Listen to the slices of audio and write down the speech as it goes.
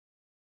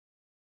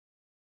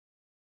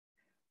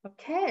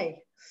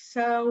Okay,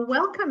 so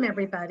welcome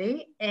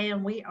everybody,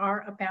 and we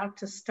are about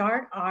to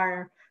start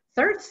our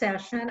third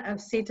session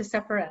of Seed to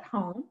Suffer at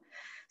Home.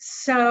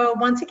 So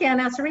once again,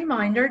 as a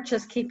reminder,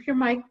 just keep your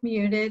mic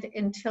muted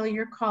until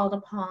you're called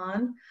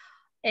upon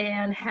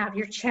and have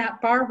your chat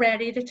bar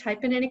ready to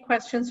type in any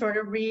questions or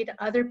to read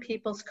other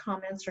people's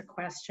comments or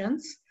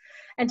questions.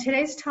 And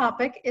today's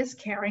topic is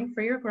caring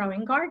for your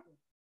growing garden.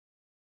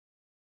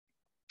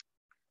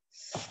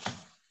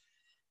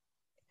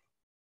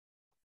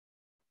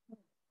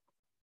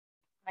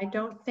 I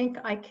don't think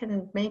I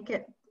can make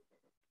it.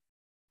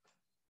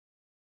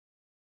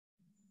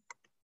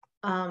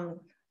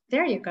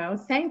 There you go.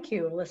 Thank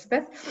you,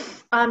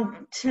 Elizabeth.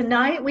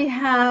 Tonight we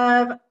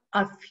have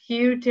a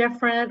few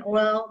different,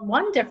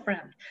 one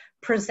different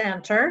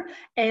presenter.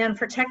 And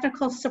for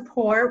technical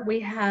support, we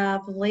have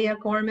Leah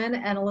Gorman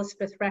and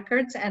Elizabeth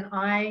Records, and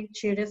I,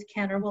 Judith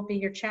Kenner, will be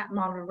your chat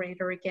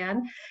moderator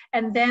again.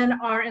 And then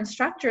our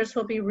instructors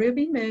will be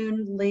Ruby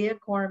Moon, Leah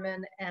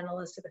Gorman, and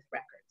Elizabeth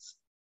Records.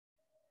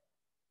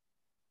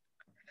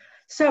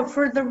 So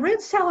for the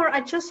root cellar,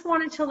 I just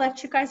wanted to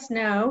let you guys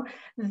know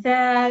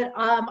that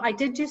I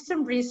did do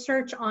some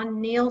research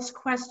on Neil's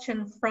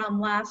question from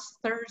last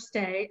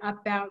Thursday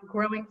about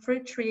growing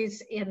fruit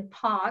trees in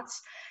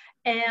pots.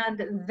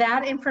 And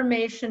that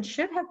information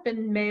should have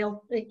been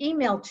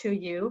emailed to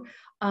you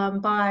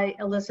by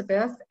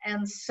Elizabeth.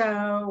 And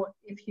so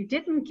if you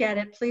didn't get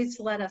it, please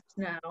let us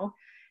know.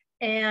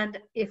 And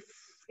if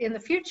in the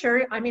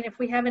future, if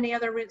we have any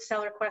other root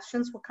cellar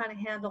questions, we'll kind of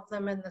handle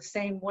them in the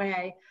same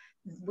way.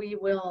 We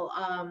will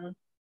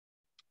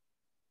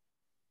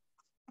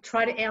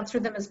try to answer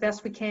them as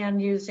best we can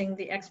using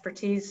the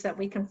expertise that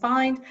we can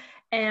find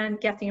and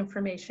get the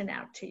information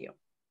out to you.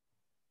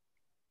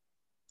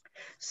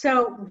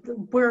 So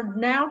we're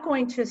now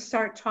going to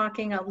start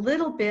talking a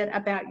little bit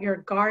about your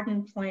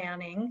garden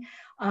planning,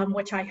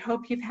 which I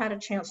hope you've had a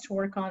chance to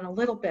work on a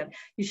little bit.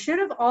 You should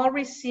have all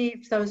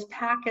received those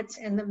packets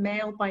in the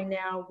mail by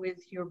now with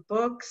your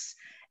books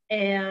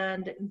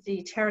and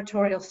the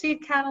territorial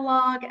seed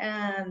catalog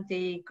and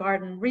the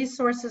garden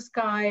resources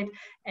guide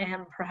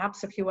and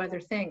perhaps a few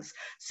other things.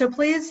 So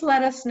please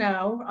let us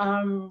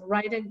know,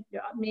 write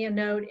me a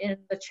note in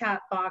the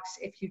chat box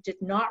if you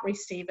did not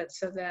receive it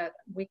so that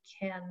we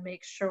can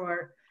make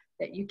sure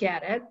that you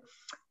get it.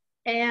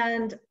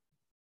 And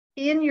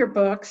in your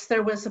books,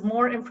 there was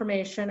more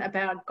information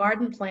about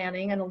garden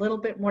planning and a little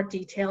bit more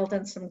detailed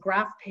and some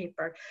graph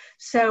paper.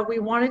 So we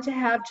wanted to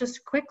have just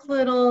a quick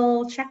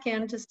little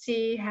check-in to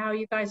see how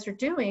you guys are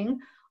doing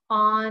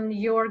on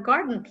your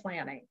garden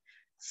planning.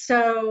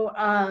 So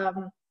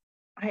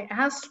I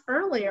asked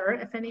earlier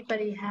if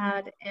anybody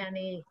had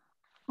any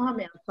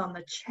comments on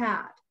the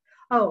chat.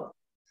 Oh,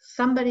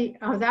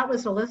 that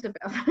was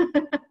Elizabeth.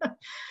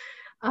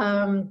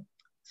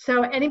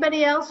 So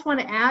anybody else want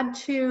to add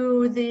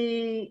to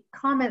the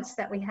comments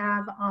that we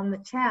have on the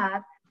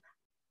chat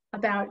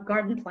about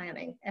garden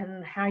planning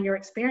and how your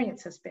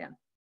experience has been?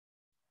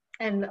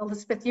 And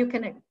Elizabeth, you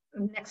can,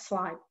 next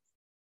slide.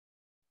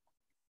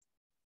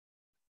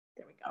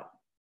 There we go.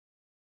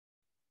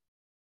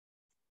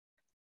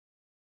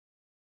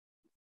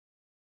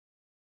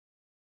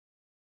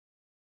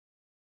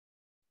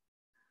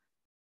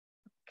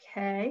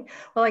 Okay,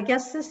 well, I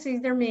guess this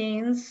either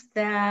means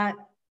that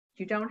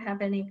you don't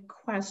have any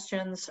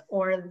questions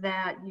or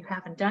that you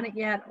haven't done it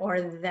yet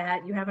or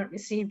that you haven't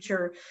received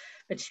your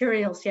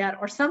materials yet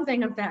or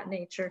something of that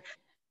nature.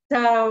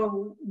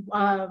 So,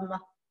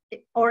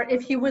 or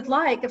if you would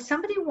like, if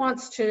somebody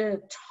wants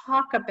to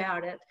talk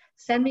about it,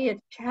 send me a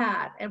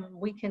chat and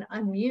we can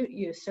unmute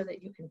you so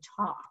that you can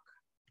talk.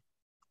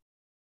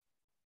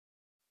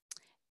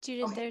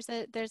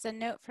 Judith, there's a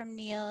note from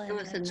Neil in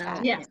the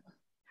chat. Yes.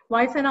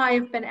 Wife and I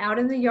have been out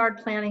in the yard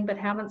planning, but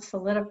haven't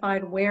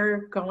solidified where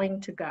we're going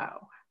to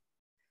go.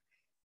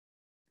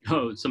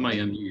 Oh, somebody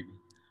unmuted.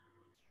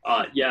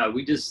 Yeah,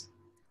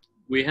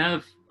 we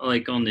have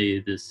like on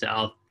the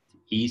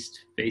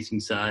southeast facing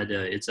side,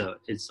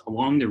 it's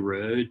along the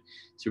road.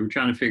 So we're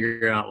trying to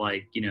figure out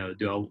like,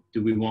 do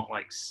we want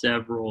like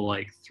several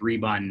like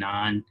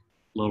 3x9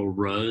 little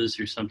rows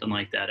or something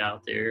like that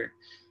out there?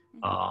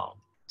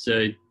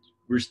 So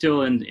we're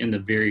still in the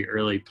very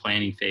early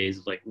planning phase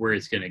of like where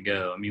it's going to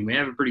go. We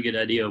have a pretty good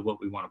idea of what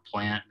we want to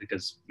plant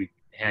because we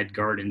had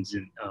gardens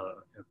in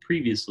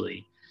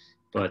previously,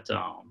 but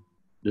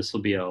this will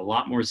be a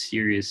lot more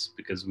serious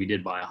because we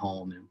did buy a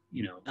home and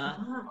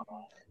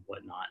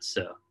whatnot.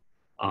 So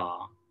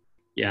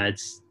yeah,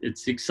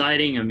 it's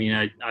exciting.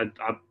 I've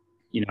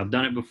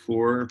done it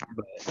before,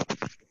 but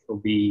it'll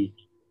be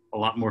a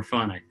lot more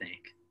fun, I think,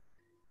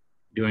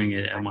 doing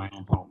it at my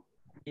own home.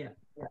 Yeah.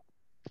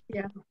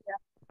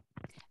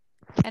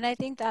 And I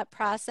think that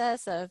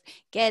process of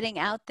getting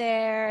out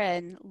there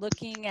and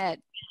looking at,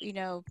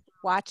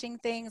 watching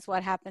things,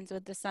 what happens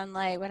with the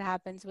sunlight, what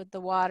happens with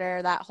the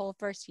water, that whole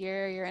first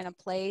year you're in a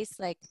place,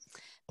 like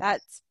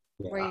that's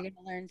where you're going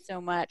to learn so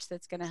much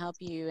that's going to help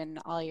you in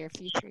all your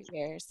future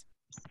years.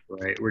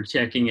 Right. We're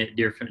checking at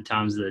different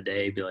times of the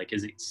day, be like,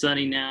 is it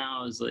sunny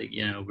now? Is like,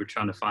 we're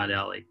trying to find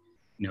out like,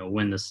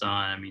 when the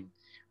sun,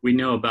 we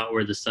know about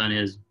where the sun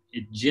is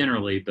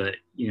generally, but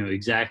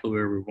exactly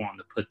where we want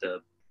to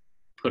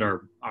put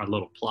our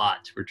little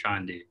plots. We're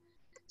trying to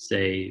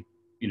say,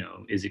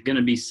 is it going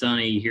to be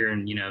sunny here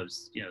in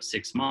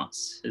 6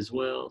 months as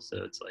well?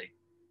 So it's like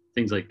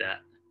things like that.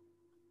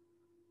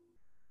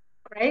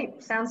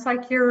 Great. Sounds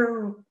like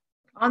you're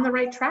on the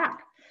right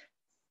track.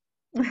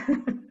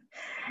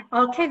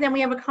 Okay, then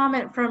we have a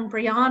comment from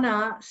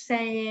Brianna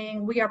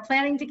saying, we are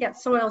planning to get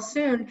soil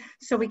soon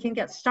so we can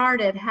get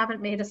started.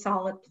 Haven't made a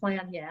solid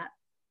plan yet.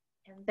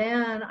 And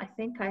then I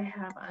think I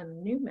have a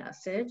new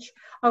message.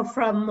 Oh,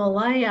 from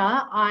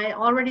Malaya, I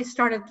already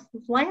started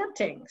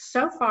planting.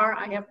 So far,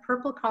 I have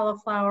purple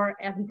cauliflower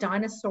and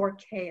dinosaur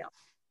kale.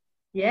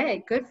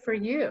 Yay, good for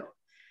you.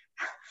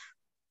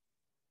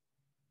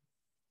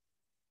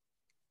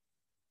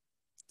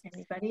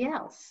 Anybody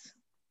else?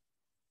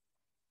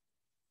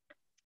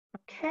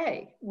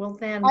 Okay, well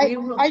then we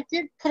will. I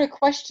did put a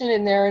question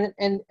in there,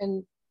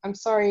 and I'm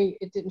sorry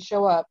it didn't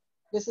show up.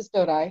 This is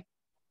Dodai.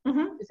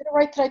 Mm-hmm. Is it all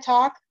right that I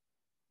talk?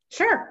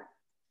 Sure.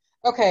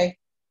 Okay.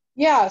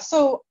 Yeah,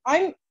 so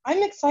I'm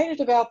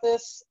excited about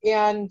this,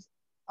 and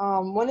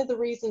one of the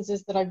reasons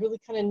is that I really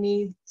kind of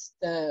need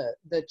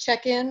the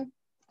check-in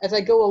as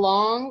I go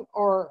along,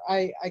 or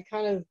I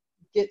kind of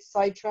get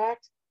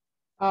sidetracked.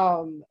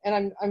 And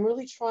I'm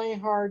really trying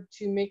hard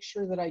to make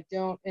sure that I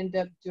don't end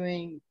up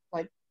doing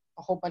like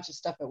a whole bunch of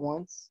stuff at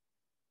once,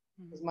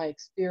 because my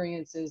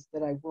experience is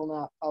that I will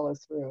not follow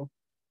through.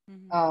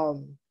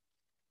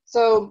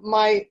 So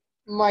my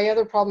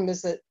other problem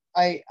is that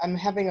I'm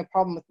having a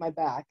problem with my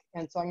back,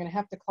 and so I'm going to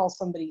have to call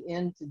somebody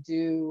in to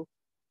do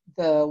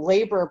the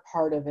labor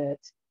part of it,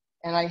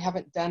 and I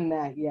haven't done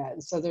that yet.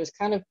 And so there's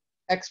kind of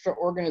extra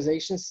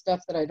organization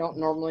stuff that I don't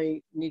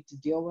normally need to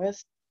deal with.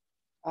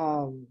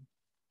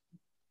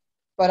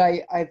 But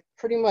I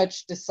pretty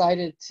much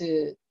decided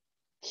to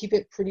keep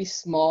it pretty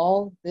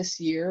small this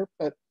year,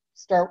 but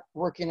start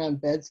working on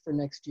beds for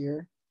next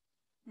year.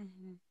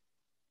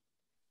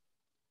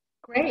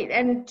 Great.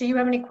 And do you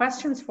have any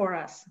questions for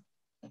us?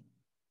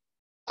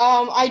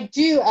 I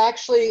do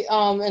actually,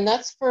 and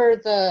that's for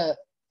the,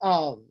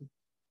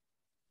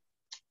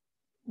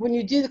 when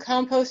you do the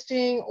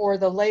composting or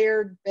the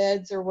layered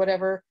beds or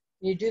whatever,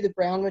 you do the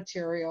brown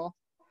material.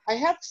 I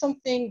have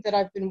something that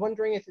I've been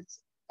wondering if it's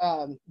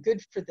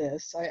good for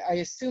this. I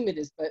assume it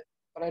is, but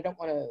I don't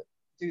want to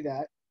do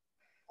that.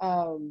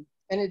 And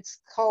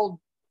it's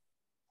called,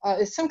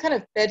 it's some kind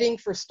of bedding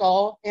for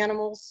stall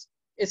animals.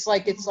 It's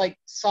like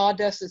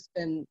sawdust that's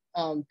been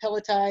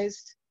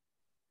pelletized.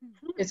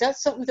 Is that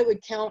something that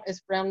would count as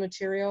brown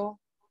material?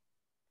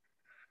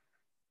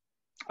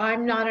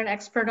 I'm not an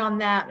expert on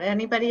that.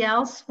 Anybody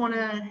else want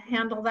to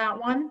handle that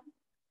one?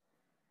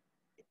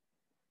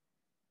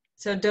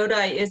 So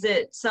Dodai, is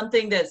it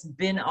something that's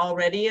been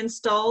already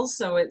installed,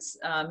 so it's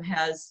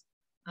has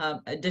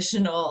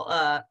additional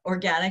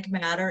organic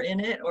matter in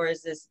it, or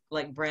is this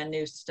like brand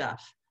new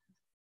stuff?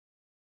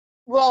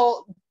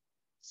 Well,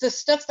 the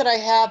stuff that I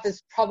have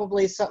is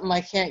probably something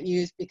I can't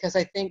use because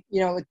I think,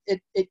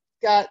 it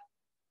got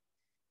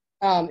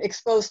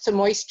exposed to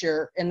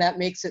moisture, and that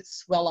makes it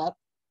swell up.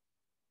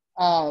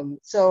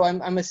 So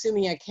I'm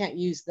assuming I can't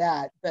use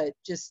that, but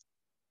just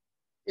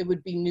it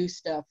would be new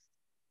stuff.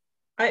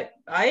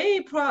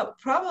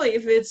 Probably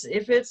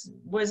if it's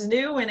was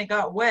new and it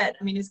got wet,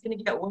 I mean, it's going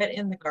to get wet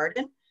in the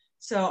garden.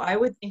 So I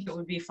would think it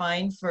would be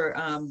fine for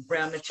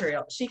brown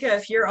material. Shika,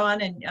 if you're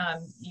on and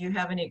you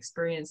have any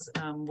experience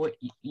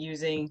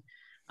using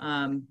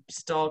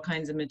stall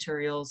kinds of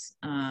materials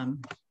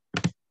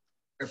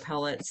or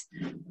pellets,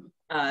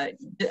 I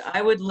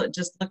would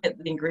just look at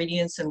the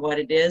ingredients and what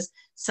it is.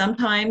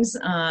 Sometimes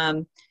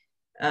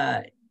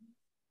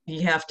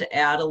you have to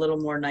add a little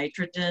more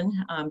nitrogen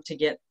to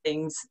get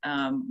things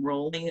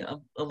rolling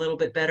a little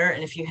bit better.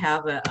 And if you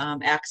have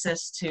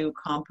access to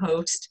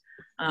compost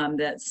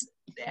that's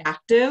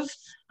active,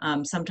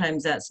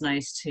 sometimes that's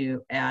nice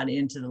to add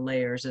into the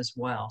layers as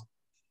well.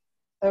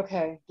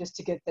 Okay, just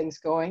to get things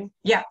going?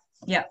 Yeah,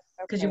 yeah,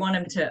 because you want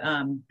them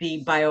to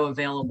be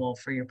bioavailable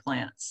for your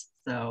plants.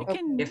 So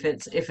if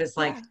it's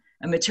like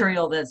a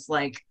material that's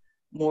like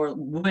more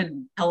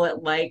wood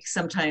pellet like,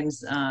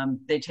 sometimes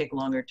they take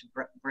longer to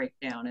break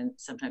down, and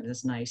sometimes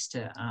it's nice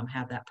to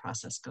have that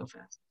process go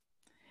fast.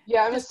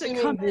 Yeah, I'm just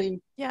assuming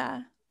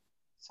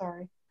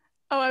Sorry.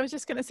 Oh, I was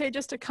just going to say,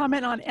 just to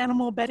comment on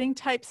animal bedding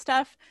type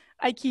stuff.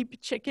 I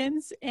keep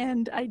chickens,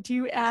 and I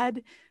do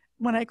add,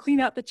 when I clean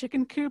out the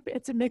chicken coop,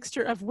 it's a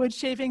mixture of wood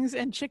shavings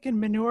and chicken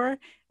manure.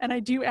 And I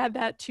do add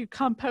that to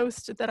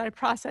compost that I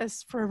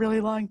process for a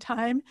really long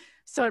time.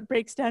 So it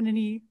breaks down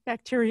any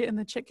bacteria in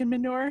the chicken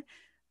manure.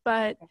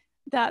 But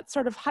that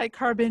sort of high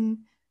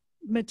carbon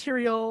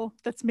material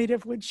that's made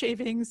of wood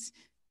shavings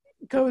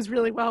goes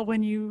really well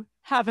when you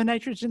have a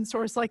nitrogen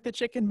source like the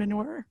chicken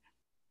manure.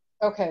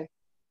 Okay,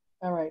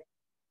 all right.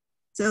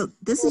 So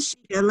this is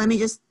Shika. Let me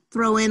just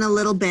throw in a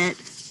little bit.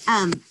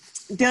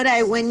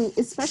 Dodai,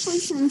 especially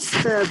since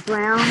the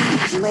brown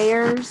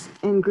layers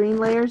and green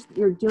layers,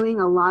 you're doing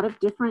a lot of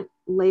different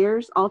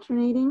layers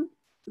alternating.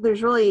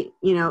 There's really,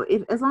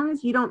 as long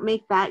as you don't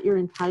make that your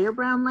entire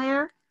brown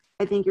layer,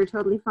 I think you're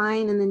totally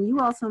fine. And then you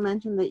also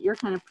mentioned that you're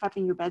kind of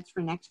prepping your beds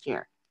for next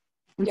year.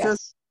 And so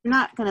Yes. you're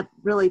not going to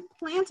really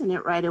plant in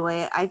it right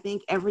away. I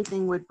think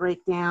everything would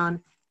break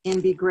down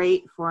and be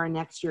great for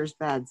next year's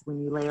beds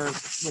when you layer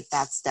with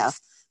that stuff.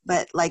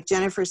 But like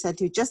Jennifer said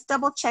too, just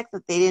double check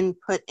that they didn't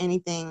put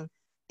anything,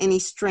 any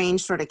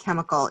strange sort of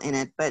chemical in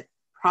it, but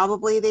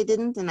probably they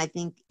didn't. And I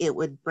think it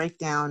would break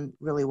down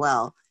really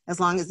well, as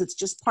long as it's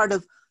just part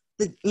of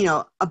the, you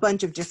know, a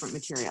bunch of different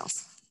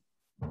materials.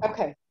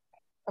 Okay.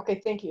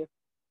 Okay, thank you.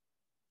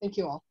 Thank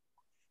you all.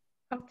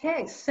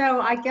 Okay, so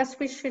I guess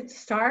we should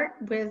start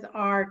with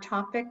our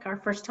topic, our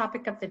first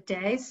topic of the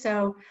day.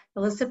 So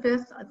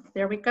Elizabeth,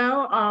 there we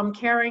go,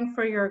 caring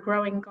for your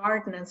growing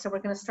garden. And so we're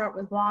going to start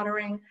with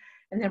watering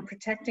and then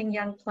protecting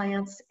young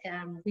plants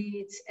and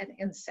weeds and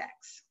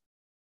insects.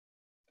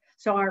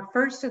 So our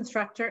first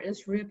instructor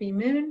is Ruby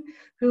Moon,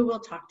 who will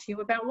talk to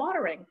you about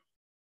watering.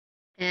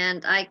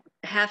 And I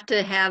have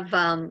to have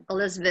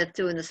Elizabeth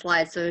doing the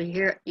slides, so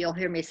you'll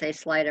hear me say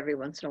slide every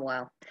once in a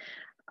while.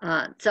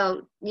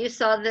 So you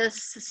saw this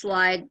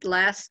slide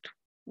last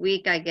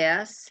week, I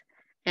guess,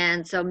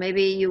 and so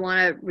maybe you want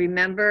to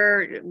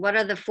remember what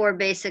are the 4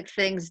 basic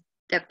things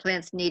that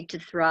plants need to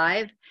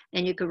thrive,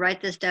 and you could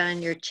write this down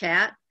in your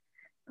chat.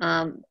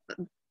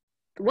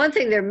 One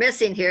thing they're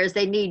missing here is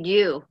they need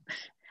you.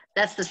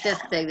 That's the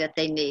 5th thing that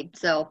they need.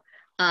 So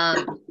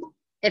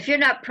if you're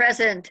not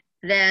present,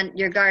 then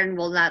your garden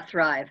will not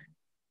thrive.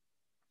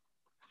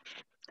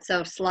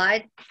 So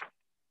slide.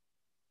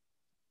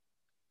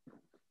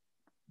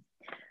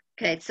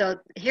 Okay, so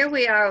here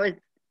we are with,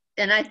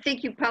 and I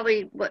think you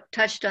probably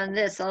touched on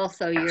this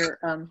also, your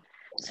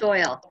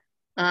soil.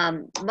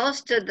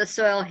 Most of the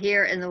soil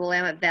here in the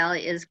Willamette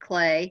Valley is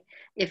clay.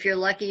 If you're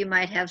lucky, you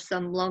might have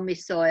some loamy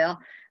soil.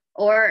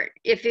 Or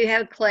if you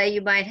have clay,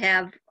 you might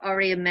have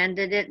already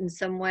amended it in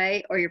some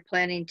way, or you're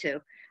planning to.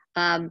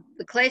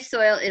 The clay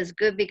soil is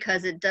good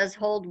because it does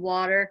hold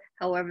water.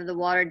 However, the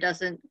water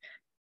doesn't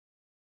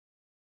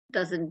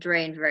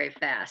drain very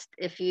fast.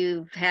 If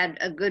you've had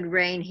a good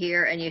rain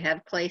here and you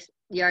have clay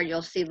yard,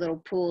 you'll see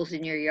little pools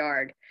in your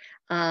yard.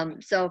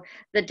 So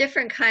the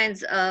different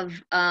kinds of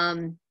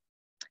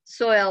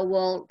soil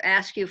will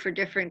ask you for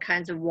different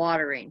kinds of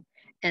watering.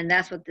 And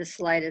that's what this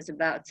slide is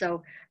about.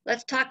 So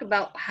let's talk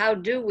about how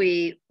do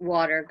we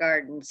water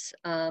gardens.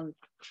 And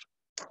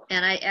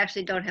I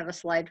actually don't have a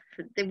slide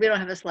for, we don't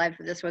have a slide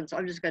for this one, so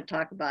I'm just going to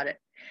talk about it.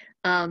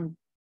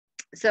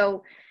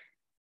 So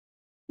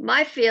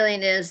my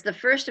feeling is the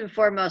first and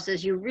foremost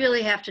is you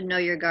really have to know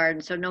your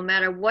garden. So no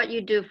matter what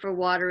you do for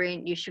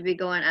watering, you should be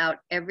going out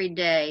every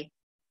day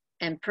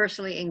and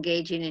personally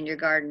engaging in your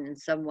garden in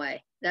some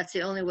way. That's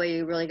the only way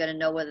you're really going to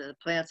know whether the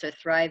plants are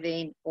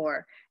thriving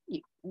or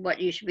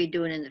what you should be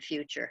doing in the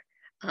future.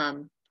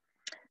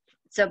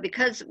 So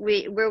because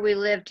where we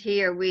lived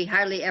here, we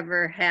hardly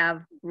ever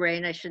have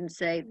rain. I shouldn't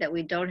say that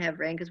we don't have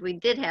rain, because we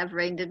did have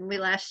rain, didn't we,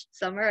 last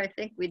summer? I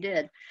think we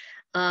did.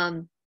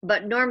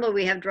 But normally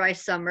we have dry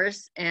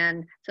summers,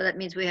 and so that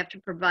means we have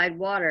to provide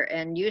water.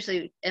 And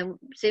usually, and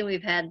seeing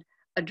we've had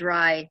a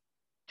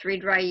 3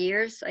 dry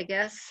years, I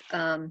guess,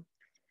 we're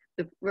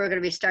going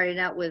to be starting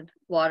out with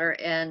water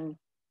and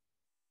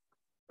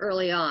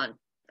early on.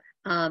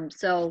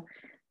 So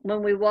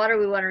when we want to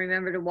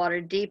remember to water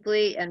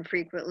deeply and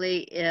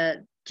frequently.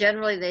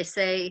 Generally, they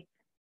say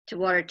to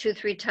water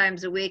 2-3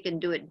 times a week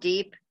and do it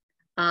deep.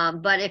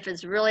 But if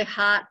it's really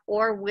hot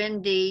or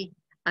windy,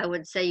 I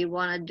would say you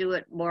want to do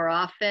it more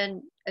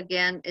often.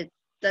 Again,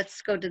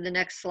 let's go to the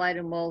next slide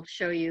and we'll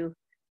show you,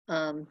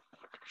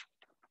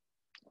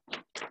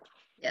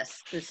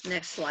 yes, this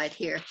next slide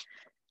here,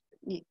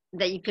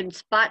 that you can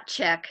spot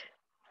check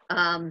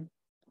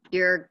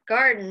your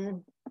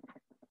garden,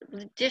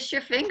 just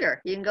your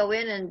finger. You can go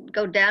in and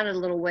go down a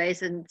little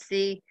ways and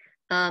see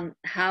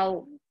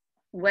how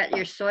wet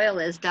your soil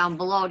is down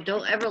below.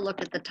 Don't ever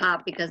look at the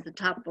top, because the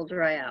top will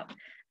dry out.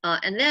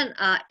 And then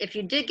if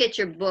you did get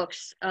your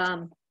books,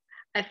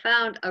 I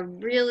found a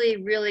really,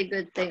 really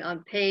good thing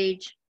on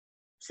page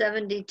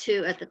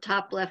 72 at the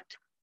top left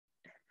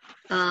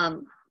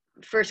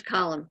first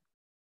column.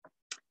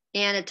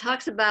 And it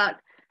talks about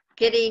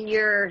taking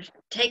your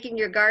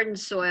garden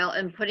soil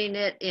and putting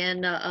it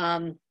in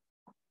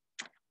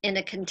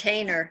a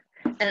container.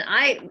 And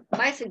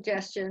my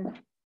suggestion,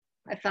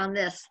 I found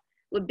this,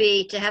 would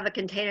be to have a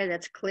container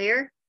that's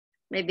clear,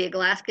 maybe a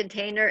glass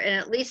container, and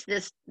at least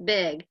this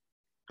big,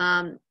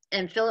 and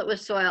fill it with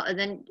soil, and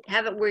then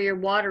have it where you're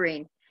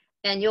watering.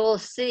 And you'll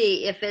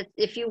see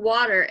if you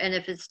water and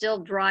if it's still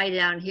dry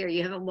down here,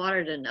 you haven't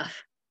watered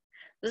enough.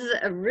 This is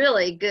a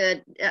really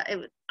good,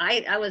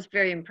 I was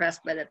very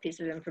impressed by that piece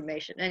of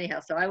information.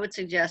 Anyhow, so I would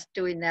suggest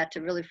doing that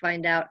to really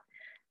find out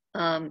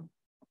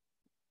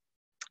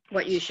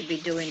what you should be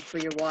doing for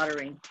your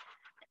watering.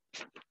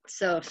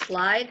 So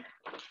slide.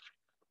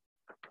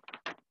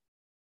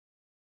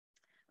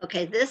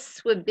 Okay,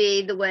 this would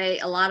be the way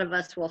a lot of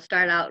us will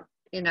start out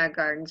in our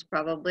gardens,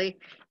 probably,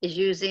 is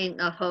using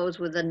a hose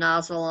with a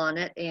nozzle on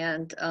it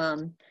and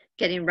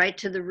getting right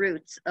to the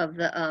roots of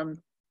the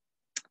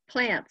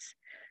plants.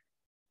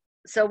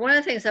 So one of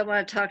the things I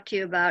want to talk to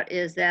you about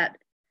is that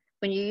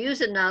when you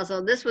use a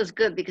nozzle, this was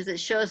good because it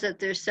shows that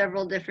there's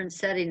several different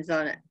settings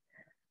on it.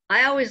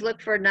 I always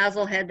look for a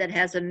nozzle head that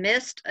has a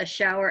mist, a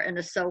shower, and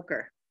a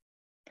soaker.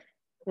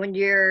 When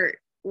you're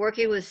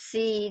working with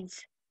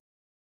seeds,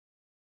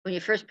 when you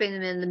first bring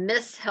them in, the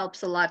mist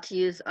helps a lot to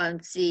use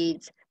on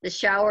seeds. The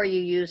shower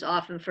you use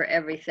often for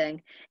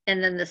everything.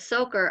 And then the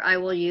soaker I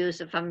will use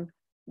if I'm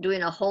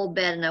doing a whole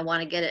bed and I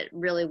want to get it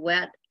really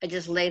wet. I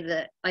just lay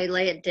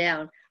it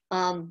down.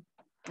 And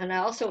I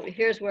also,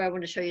 here's where I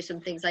want to show you some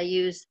things I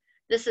use.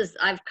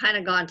 I've kind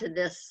of gone to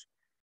this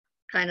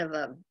kind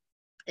of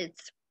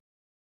it's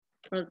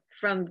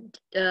from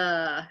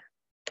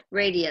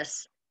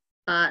Radius.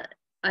 I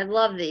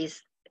love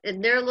these.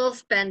 And they're a little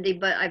spendy,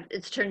 but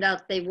it's turned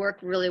out they work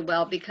really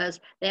well because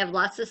they have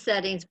lots of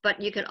settings,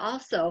 but you can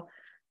also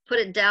put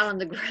it down on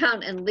the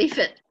ground and leave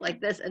it like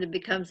this and it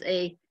becomes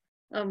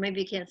oh,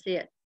 maybe you can't see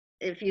it.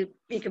 If you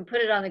can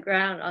put it on the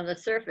ground on the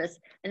surface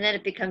and then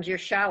it becomes your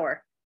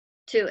shower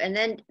too. And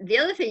then the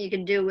other thing you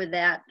can do with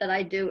that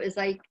I do is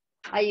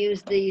I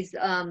use these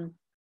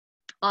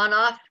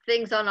on-off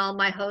things on all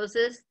my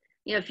hoses.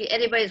 You know, if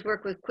anybody's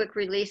worked with quick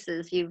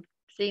releases, you've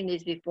seen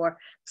these before.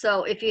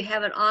 So if you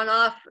have an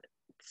on-off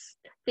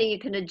thing, you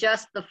can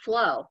adjust the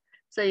flow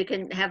so you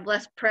can have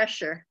less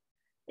pressure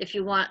if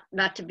you want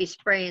not to be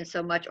spraying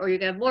so much, or you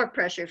can have more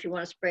pressure if you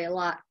want to spray a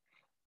lot.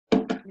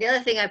 The other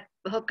thing I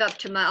hook up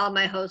to all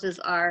my hoses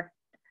are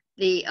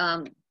the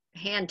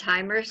hand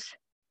timers.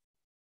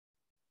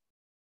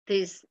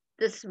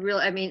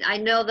 I mean, I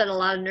know that a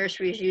lot of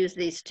nurseries use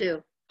these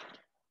too.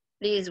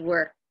 These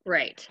work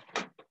great,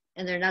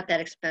 and they're not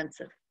that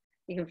expensive.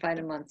 You can find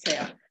them on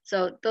sale.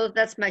 So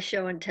that's my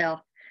show and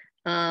tell.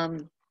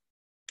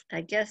 I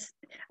guess,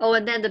 oh,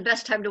 and then the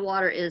best time to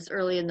water is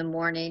early in the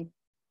morning.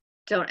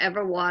 Don't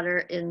ever water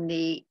in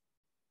the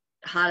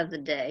hot of the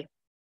day.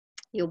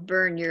 You'll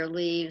burn your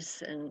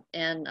leaves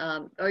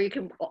or you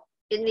can,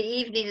 in the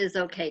evening is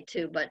okay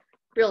too, but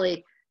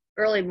really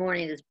early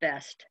morning is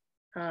best.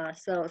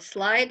 So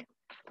slide.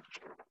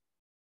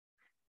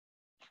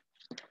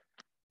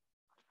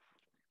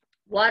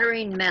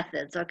 Watering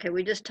methods. Okay,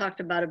 we just talked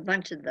about a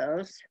bunch of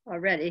those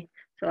already.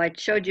 So I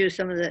showed you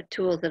some of the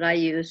tools that I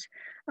use.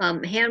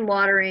 Hand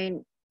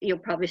watering, you'll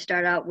probably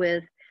start out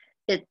with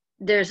it.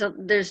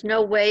 There's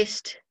no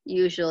waste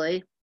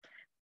usually.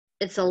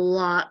 It's a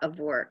lot of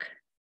work,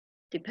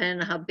 depending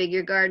on how big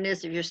your garden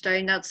is. If you're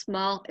starting out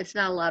small, it's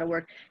not a lot of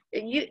work.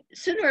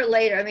 Sooner or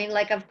later, I mean,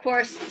 like, of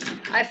course,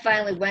 I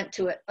finally went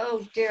to it.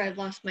 Oh dear, I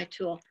lost my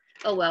tool.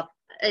 Oh well,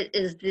 it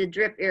is the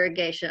drip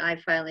irrigation.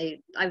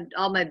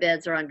 All my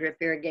beds are on drip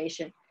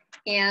irrigation,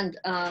 and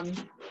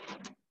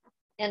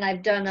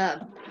I've done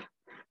a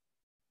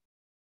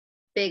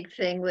big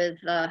thing with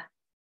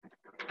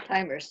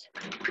timers.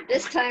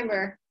 This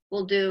timer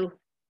will do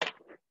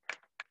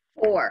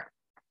 4.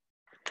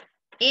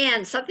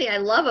 And something I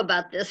love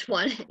about this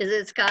one is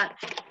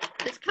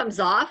this comes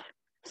off,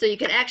 so you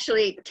can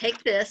actually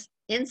take this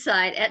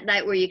inside at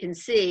night where you can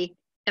see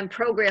and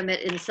program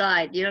it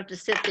inside. You don't have to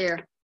sit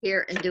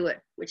here and do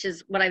it, which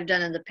is what I've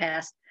done in the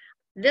past.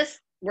 This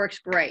works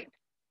great.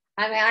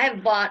 I mean, I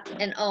have bought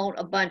and own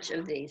a bunch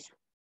of these,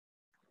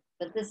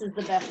 but this is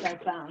the best I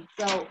found.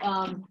 So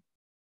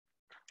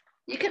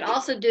you can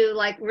also do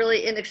like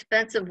really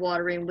inexpensive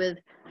watering with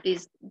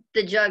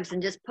the jugs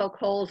and just poke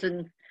holes,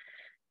 and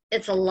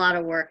it's a lot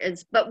of work.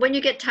 But when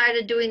you get tired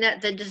of doing that,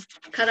 then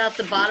just cut out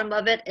the bottom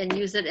of it and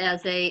use it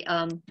as a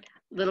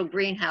little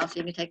greenhouse.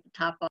 You can take the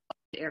top off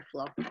the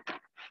airflow.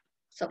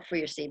 So for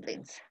your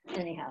seedlings,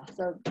 anyhow.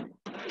 So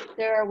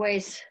there are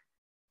ways.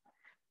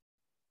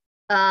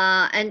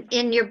 And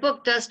in your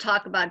book does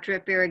talk about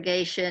drip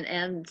irrigation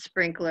and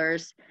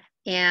sprinklers.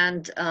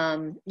 And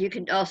you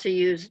can also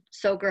use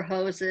soaker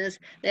hoses.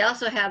 They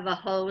also have a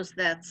hose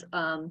that's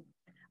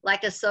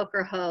like a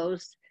soaker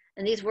hose.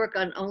 And these work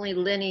on only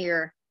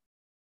linear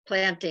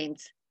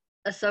plantings.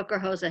 A soaker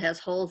hose that has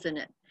holes in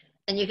it.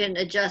 And you can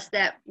adjust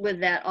that with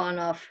that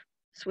on-off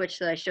switch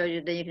that I showed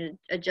you. Then you can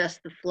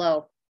adjust the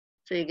flow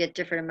so you get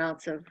different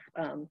amounts of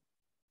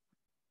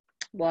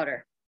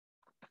water.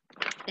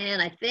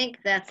 And I think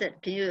that's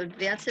it. Can you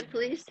advance it,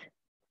 please?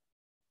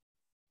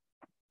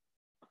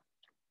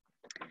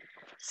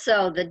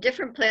 So the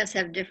different plants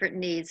have different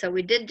needs. So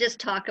we did just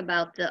talk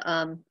about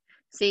the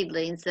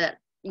seedlings that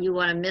you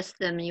want to mist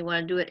them and you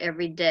want to do it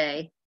every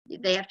day.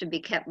 They have to be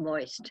kept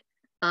moist.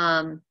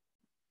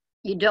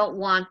 You don't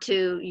want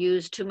to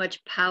use too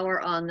much power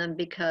on them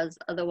because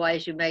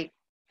otherwise you might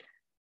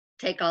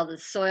take all the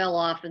soil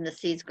off and the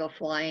seeds go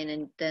flying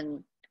and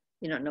then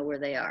you don't know where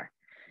they are.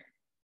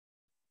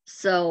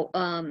 So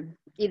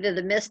either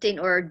the misting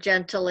or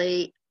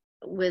gently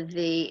with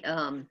the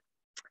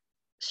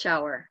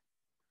shower.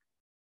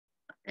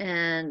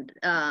 And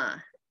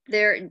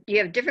you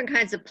have different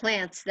kinds of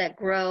plants that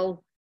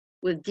grow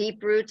with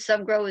deep roots.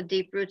 Some grow with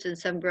deep roots and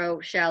some grow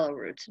shallow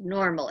roots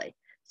normally.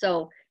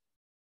 So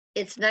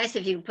it's nice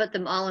if you can put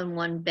them all in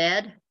one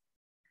bed.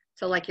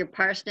 So like your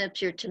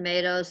parsnips, your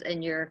tomatoes,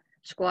 and your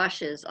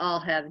squashes all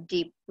have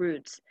deep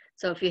roots.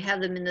 So if you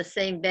have them in the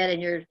same bed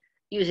and you're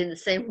using the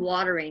same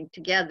watering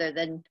together,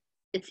 then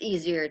it's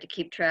easier to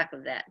keep track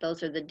of that.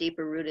 Those are the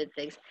deeper rooted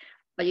things.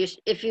 But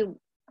if you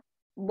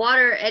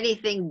water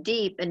anything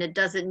deep and it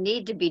doesn't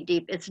need to be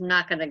deep, it's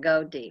not going to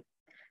go deep.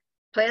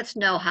 Plants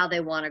know how they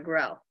want to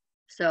grow.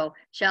 So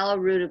shallow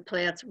rooted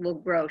plants will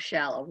grow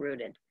shallow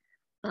rooted.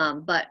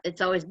 But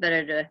it's always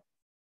better to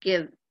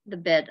give the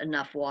bed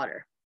enough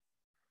water.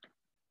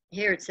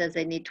 Here it says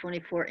they need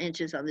 24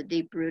 inches on the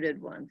deep rooted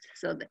ones.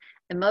 So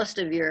and most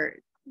of your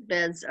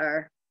beds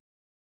are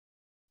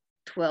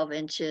 12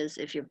 inches.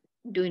 If you're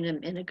doing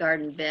them in a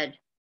garden bed,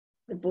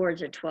 the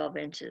boards are 12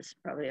 inches,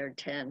 probably, or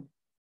 10.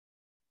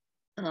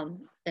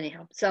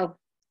 Anyhow, so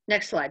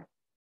next slide.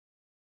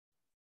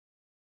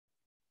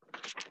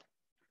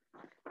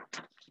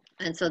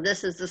 And so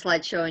this is the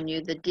slide showing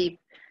you the deep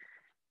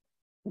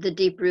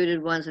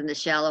rooted ones and the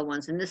shallow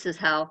ones. And this is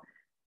how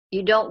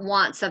you don't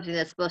want something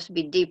that's supposed to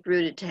be deep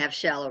rooted to have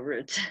shallow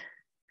roots.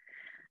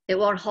 It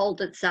won't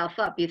hold itself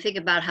up. You think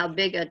about how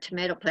big a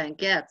tomato plant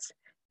gets,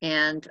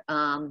 and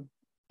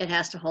it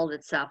has to hold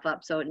itself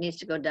up. So it needs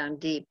to go down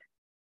deep.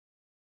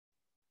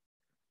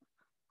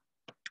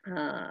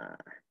 And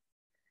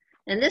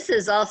this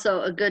is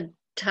also a good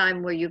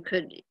time where you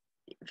could,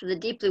 for the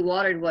deeply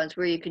watered ones,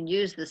 where you can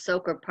use the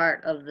soaker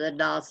part of the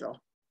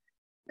nozzle.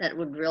 That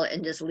would really,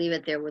 and just leave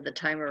it there with a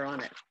timer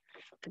on it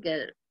to get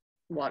it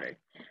watered.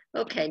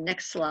 Okay,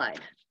 next slide.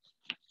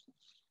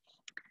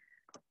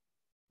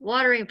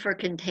 Watering for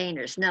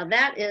containers. Now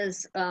that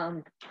is,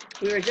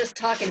 we were just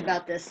talking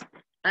about this.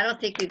 I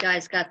don't think you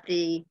guys got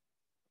the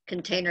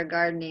container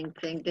gardening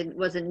thing. It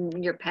wasn't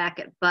in your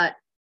packet, but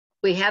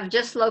we have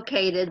just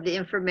located the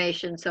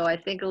information. So I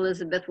think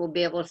Elizabeth will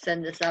be able to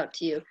send this out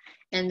to you.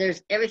 And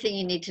there's everything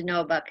you need to know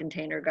about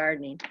container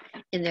gardening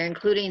in there,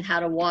 including how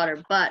to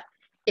water. But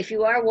if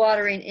you are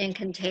watering in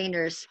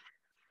containers,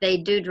 they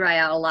do dry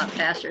out a lot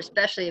faster,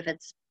 especially if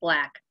it's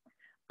black.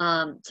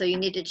 So you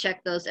need to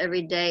check those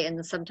every day,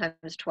 and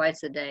sometimes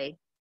twice a day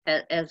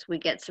as we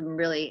get some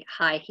really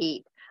high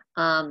heat.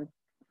 I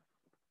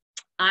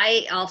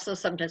also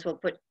sometimes will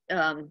put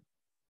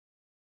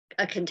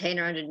a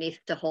container underneath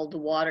to hold the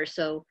water.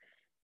 So,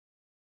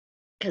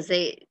 because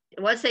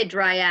once they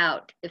dry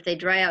out, if they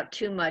dry out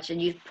too much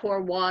and you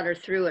pour water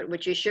through it,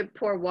 which you should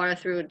pour water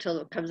through until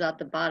it comes out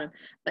the bottom,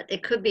 but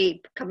it could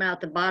be coming out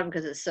the bottom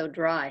because it's so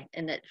dry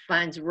and it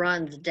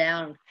runs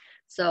down.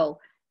 So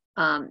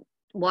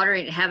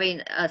watering,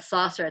 having a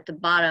saucer at the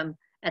bottom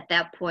at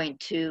that point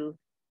to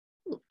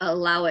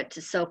allow it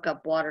to soak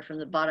up water from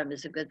the bottom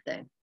is a good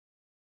thing.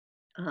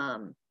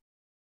 And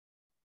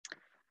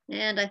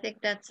I think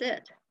that's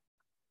it.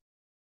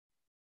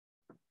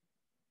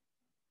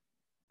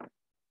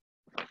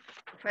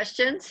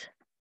 Questions?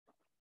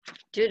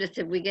 Judith,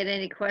 did we get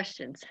any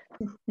questions?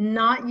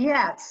 Not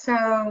yet.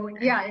 So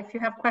yeah, if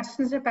you have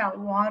questions about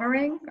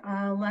watering,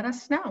 let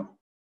us know.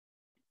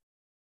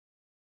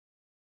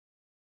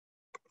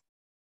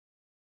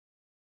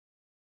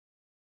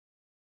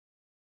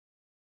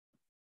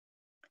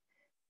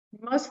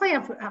 Mostly,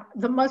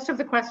 most of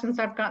the questions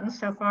I've gotten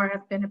so far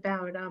have been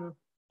about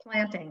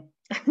planting,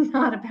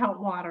 not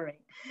about watering.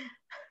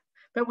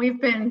 But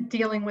we've been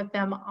dealing with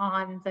them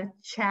on the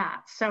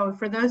chat. So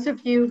for those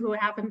of you who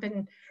haven't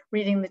been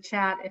reading the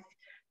chat, if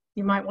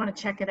you might want to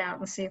check it out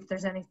and see if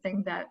there's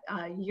anything that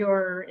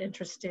you're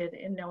interested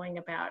in knowing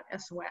about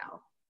as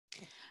well.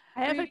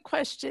 I have a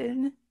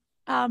question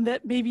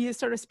that maybe is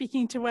sort of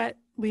speaking to what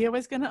Leah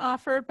was going to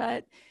offer,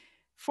 but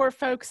for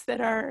folks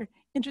that are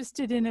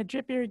interested in a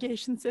drip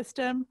irrigation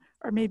system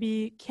or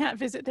maybe can't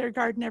visit their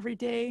garden every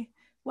day,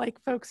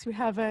 like folks who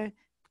have a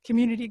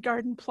community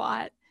garden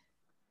plot,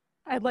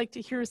 I'd like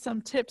to hear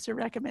some tips or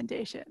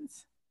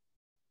recommendations.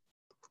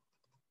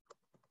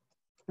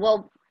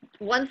 Well,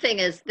 one thing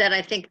is that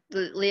I think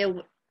Leah,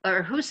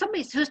 or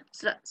somebody's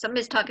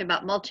talking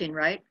about mulching,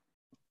 right?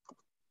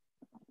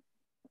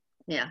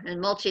 Yeah,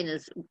 and mulching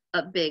is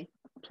a big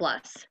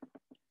plus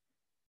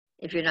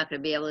if you're not going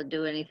to be able to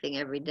do anything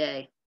every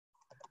day.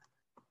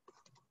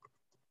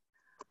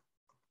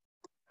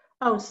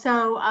 Oh,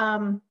 so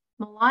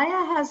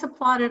Malaya has a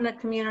plot in a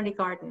community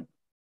garden.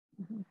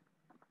 Mm-hmm.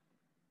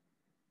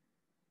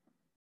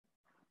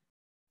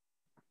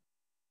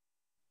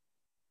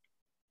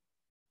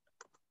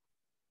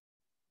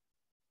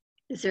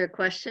 Is there a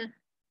question?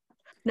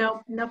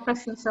 No, no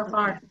questions so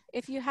far.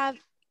 If you have,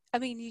 I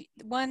mean,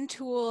 one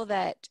tool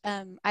that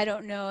I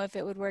don't know if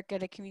it would work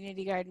at a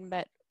community garden,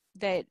 but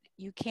that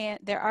you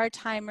can't, there are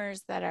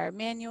timers that are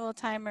manual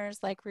timers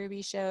like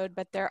Ruby showed,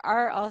 but there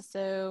are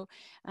also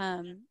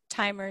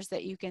timers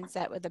that you can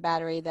set with a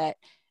battery that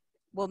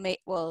will make,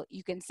 well,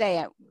 you can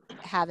say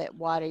have it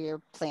water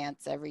your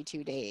plants every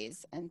 2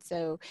 days. And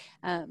so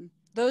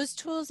those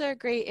tools are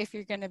great if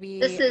you're going to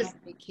be on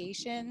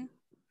vacation.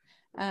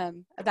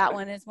 That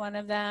one is one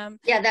of them.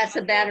 Yeah, that's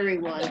a battery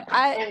one.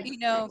 You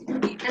know,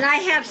 and I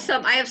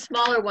have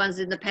smaller ones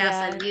in the past.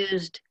 Yeah. I've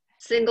used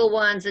single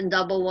ones and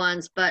double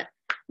ones, but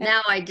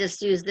now I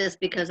just use this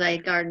because I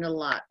garden a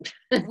lot.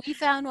 we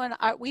found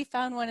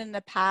one in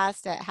the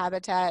past at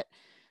Habitat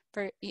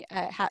for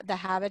the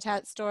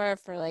Habitat store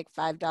for like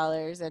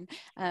 $5.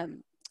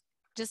 And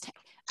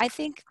I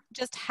think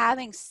just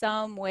having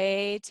some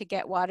way to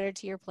get water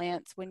to your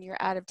plants when you're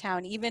out of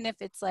town, even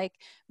if it's like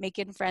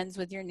making friends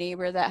with your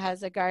neighbor that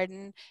has a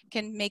garden,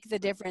 can make the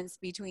difference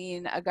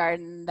between a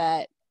garden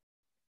that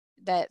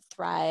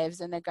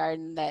thrives and a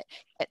garden that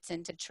gets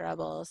into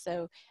trouble.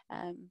 So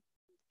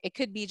it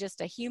could be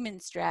just a human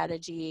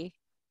strategy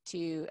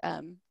to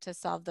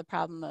solve the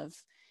problem of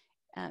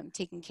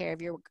taking care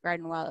of your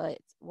garden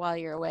while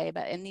you're away.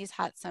 But in these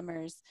hot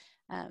summers,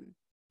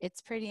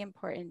 it's pretty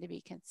important to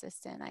be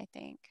consistent, I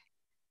think.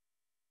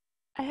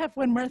 I have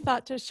one more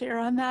thought to share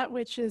on that,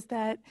 which is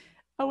that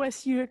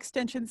OSU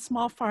Extension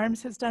Small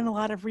Farms has done a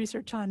lot of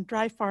research on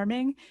dry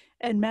farming,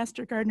 and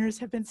master gardeners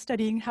have been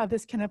studying how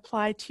this can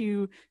apply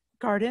to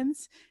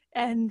gardens.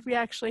 And we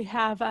actually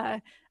have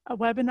a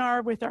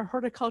webinar with our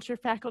horticulture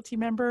faculty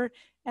member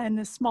and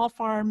the small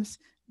farms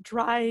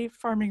dry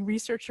farming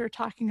researcher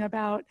talking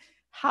about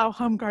how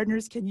home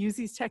gardeners can use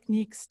these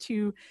techniques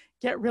to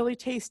get really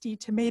tasty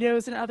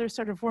tomatoes and other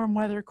sort of warm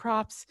weather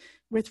crops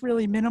with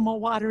really minimal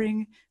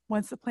watering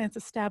once the plant's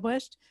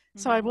established.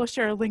 Mm-hmm. So I will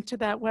share a link to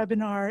that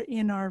webinar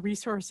in our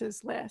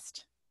resources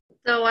list.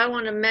 So I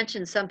want to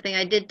mention something.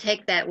 I did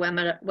take that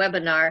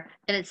webinar,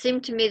 and it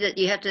seemed to me that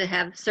you have to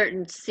have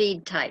certain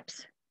seed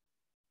types.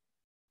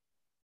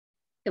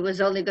 It was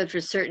only good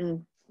for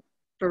certain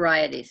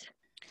varieties.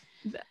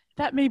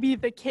 That may be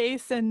the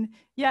case, and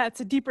yeah, it's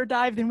a deeper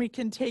dive than we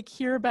can take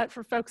here, but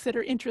for folks that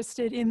are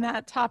interested in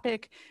that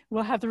topic,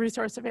 we'll have the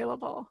resource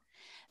available.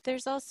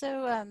 There's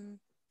also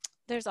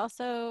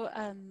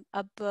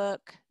a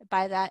book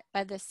by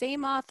the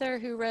same author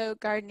who wrote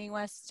Gardening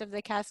West of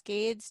the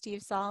Cascades,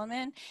 Steve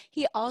Solomon.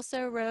 He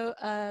also wrote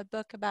a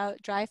book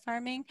about dry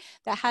farming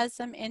that has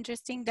some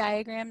interesting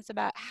diagrams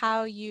about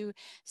how you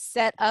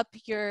set up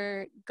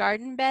your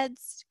garden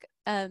beds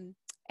and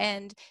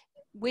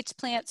which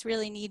plants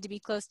really need to be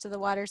close to the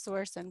water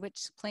source and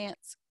which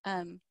plants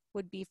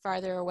would be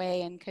farther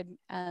away and could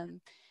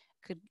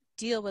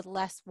deal with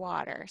less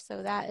water.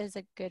 So that is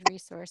a good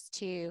resource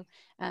too.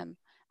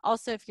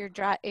 Also,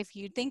 if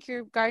you think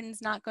your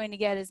garden's not going to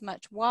get as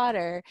much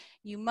water,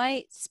 you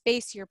might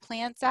space your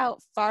plants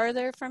out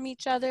farther from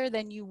each other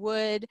than you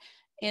would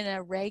in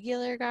a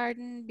regular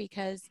garden,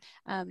 because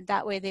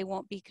that way they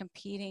won't be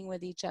competing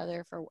with each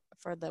other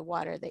for the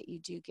water that you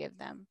do give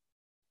them.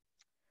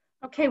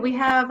 Okay, we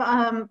have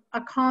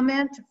a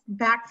comment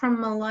back from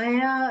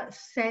Malaya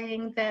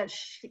saying that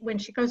when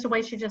she goes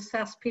away, she just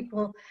asks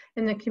people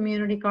in the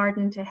community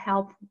garden to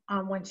help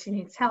when she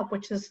needs help,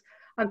 which is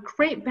a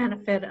great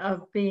benefit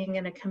of being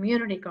in a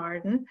community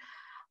garden.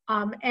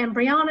 And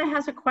Brianna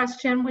has a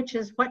question, which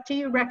is, what do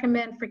you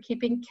recommend for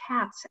keeping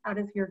cats out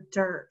of your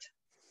dirt?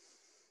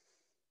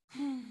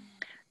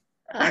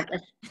 I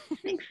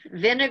think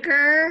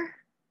vinegar.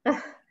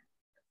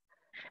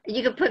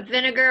 You could put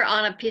vinegar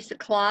on a piece of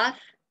cloth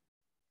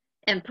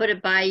and put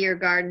it by your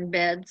garden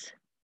beds.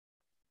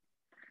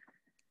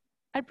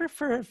 I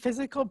prefer a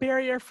physical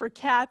barrier for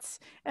cats,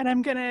 and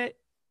I'm gonna,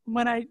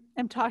 when I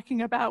am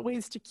talking about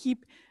ways to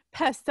keep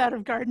pests out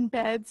of garden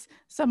beds,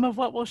 some of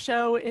what we'll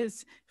show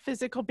is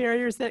physical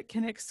barriers that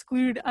can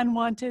exclude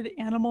unwanted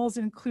animals,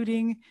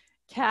 including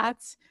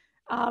cats,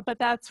 but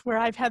that's where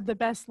I've had the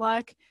best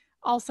luck.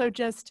 Also,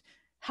 just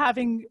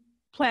having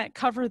plant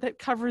cover that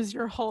covers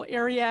your whole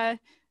area,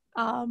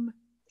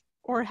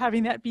 or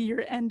having that be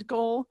your end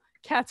goal.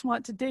 Cats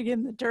want to dig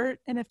in the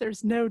dirt, and if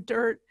there's no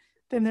dirt,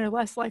 then they're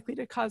less likely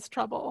to cause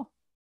trouble.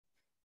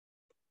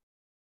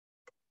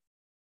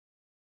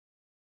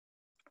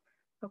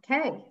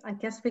 Okay, I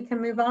guess we can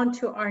move on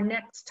to our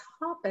next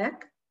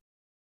topic,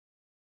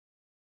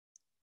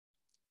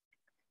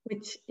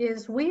 which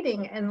is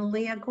weeding, and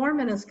Leah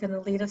Gorman is going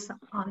to lead us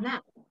on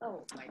that.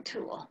 Oh, my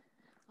tool.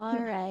 All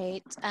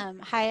right.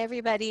 Hi,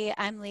 everybody.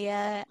 I'm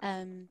Leah.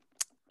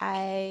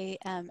 I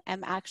am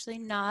actually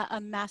not a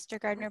master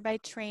gardener by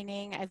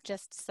training. I'm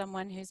just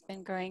someone who's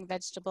been growing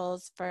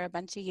vegetables for a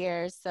bunch of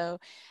years. So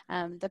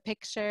the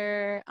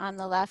picture on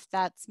the left,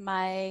 that's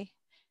my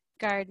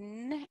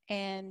garden.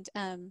 And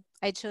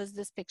I chose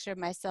this picture of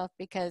myself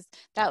because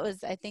that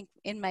was, I think,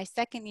 in my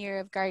second year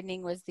of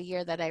gardening was the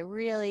year that I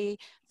really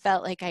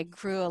felt like I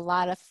grew a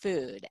lot of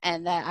food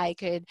and that I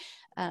could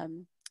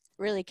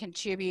really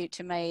contribute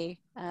to my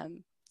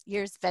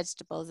year's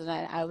vegetables. And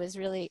I was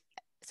really,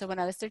 so when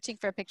I was searching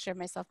for a picture of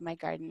myself in my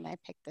garden, I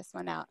picked this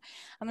one out.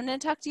 I'm going to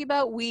talk to you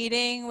about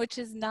weeding, which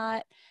is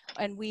not,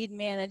 and weed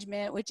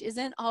management, which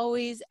isn't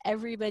always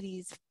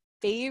everybody's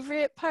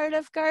favorite part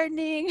of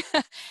gardening.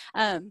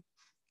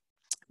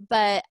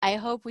 But I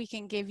hope we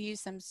can give you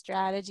some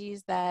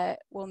strategies that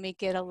will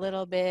make it a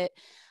little bit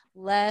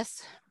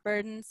less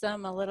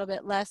burdensome, a little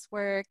bit less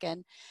work.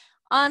 And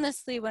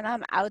honestly, when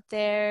I'm out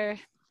there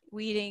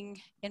weeding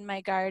in my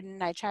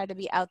garden, I try to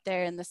be out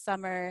there in the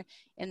summer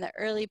in the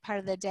early part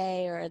of the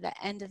day or the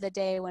end of the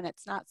day when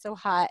it's not so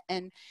hot.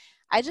 And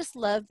I just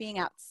love being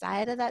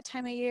outside at that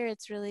time of year.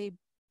 It's really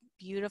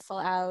beautiful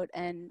out.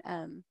 And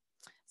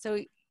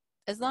so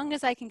as long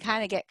as I can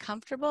kind of get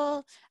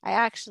comfortable, I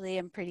actually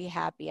am pretty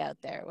happy out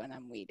there when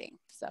I'm weeding.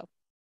 So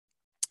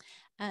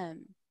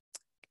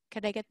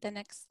could I get the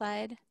next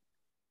slide?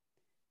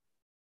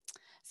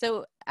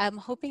 So I'm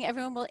hoping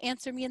everyone will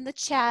answer me in the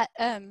chat.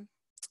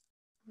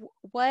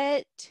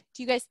 What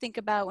do you guys think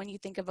about when you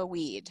think of a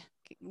weed?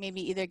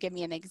 Maybe either give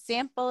me an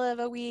example of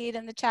a weed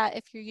in the chat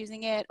if you're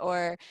using it,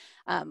 or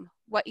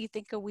what you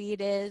think a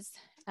weed is.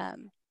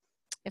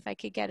 If I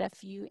could get a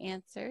few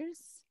answers.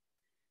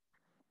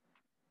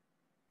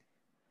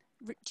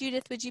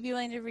 Judith, would you be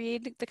willing to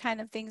read the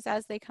kind of things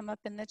as they come up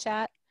in the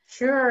chat?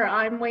 Sure,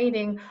 I'm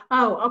waiting.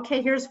 Oh,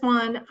 okay, here's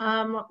one.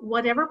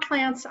 Whatever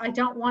plants I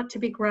don't want to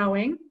be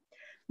growing.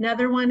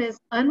 Another one is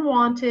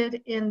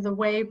unwanted in the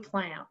way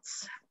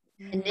plants.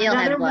 And Neil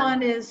Another had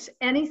one is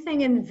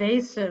anything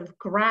invasive,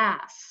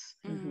 grass.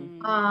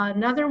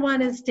 Another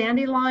one is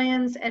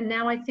dandelions, and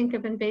now I think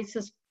of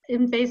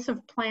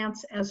invasive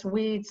plants as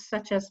weeds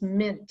such as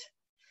mint.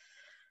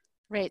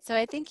 Right, so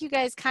I think you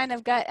guys kind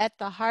of got at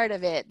the heart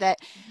of it, that,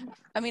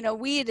 I mean, a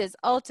weed is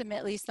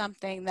ultimately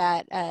something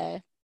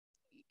that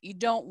you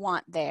don't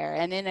want there.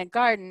 And in a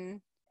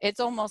garden, it's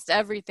almost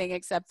everything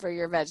except for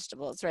your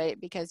vegetables, right?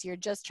 Because you're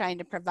just trying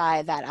to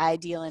provide that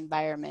ideal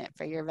environment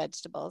for your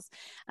vegetables.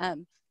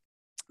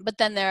 But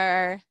then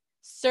there are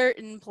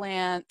certain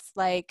plants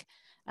like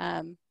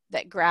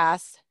that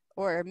grass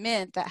or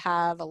mint that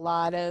have a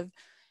lot of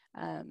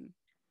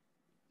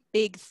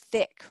big,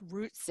 thick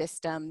root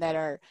system that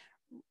are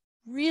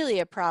really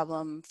a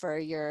problem for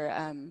your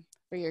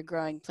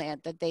growing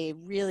plant, that they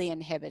really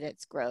inhibit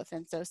its growth.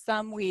 And so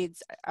some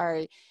weeds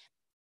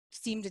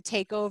seem to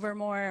take over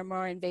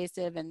more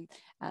invasive and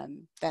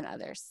than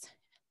others.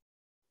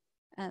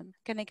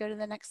 Can I go to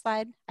the next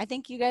slide? I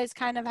think you guys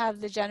kind of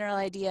have the general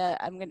idea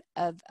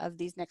of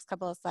these next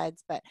couple of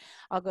slides, but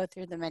I'll go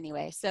through them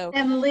anyway. So,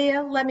 and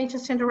Leah, let me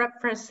just interrupt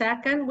for a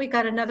second. We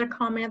got another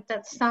comment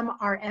that some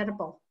are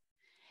edible.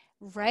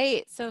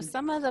 Right. So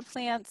some of the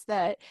plants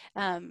that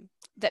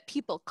that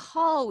people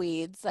call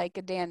weeds, like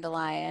a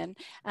dandelion,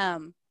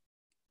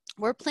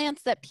 were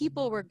plants that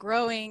people were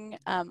growing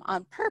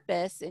on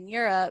purpose in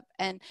Europe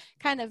and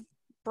kind of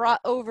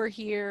brought over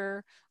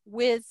here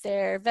with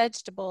their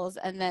vegetables,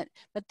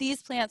 but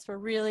these plants were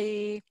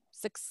really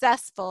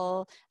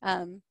successful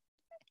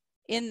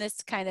in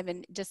this kind of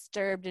a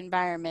disturbed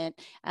environment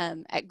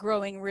at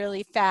growing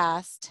really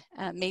fast.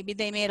 Maybe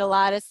they made a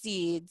lot of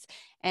seeds,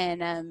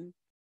 and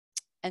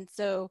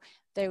so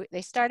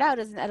they start out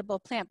as an edible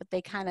plant, but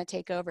they kind of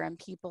take over and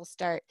people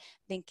start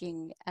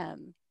thinking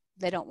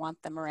they don't want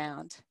them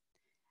around.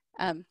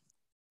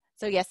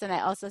 So yes, and I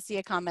also see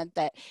a comment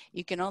that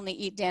you can only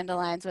eat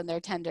dandelions when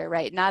they're tender,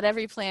 right? Not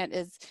every plant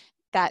is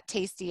that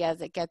tasty as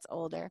it gets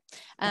older.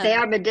 They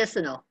are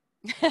medicinal.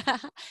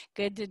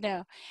 Good to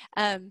know.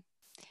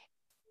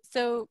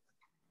 So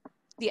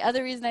the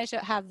other reason I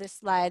have this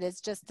slide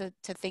is just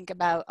to think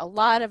about, a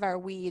lot of our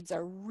weeds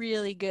are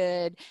really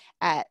good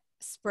at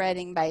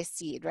spreading by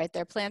seed, right?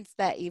 They're plants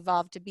that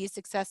evolve to be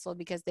successful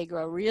because they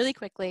grow really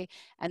quickly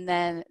and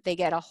then they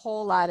get a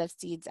whole lot of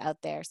seeds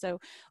out there. So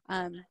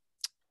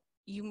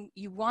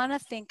you want to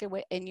think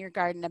in your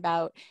garden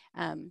about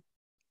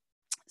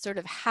sort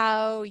of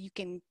how you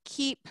can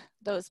keep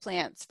those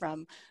plants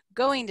from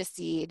going to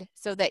seed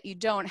so that you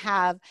don't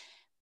have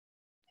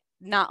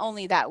not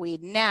only that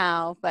weed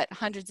now, but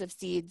hundreds of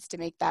seeds to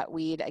make that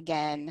weed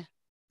again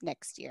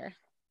next year.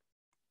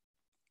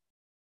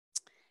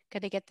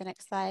 Could I get the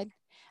next slide?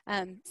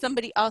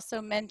 Somebody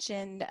also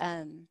mentioned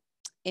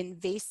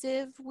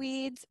invasive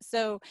weeds.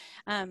 So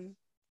in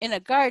a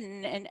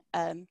garden,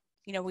 and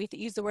you know, we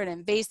use the word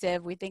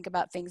invasive, we think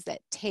about things that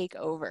take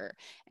over.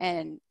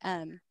 And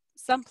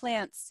some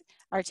plants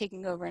are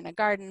taking over in a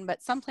garden,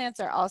 but some plants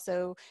are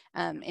also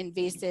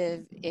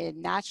invasive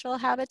in natural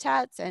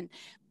habitats. And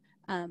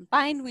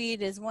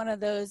bindweed is one of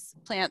those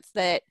plants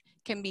that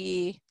can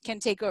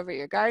take over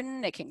your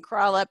garden. It can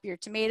crawl up your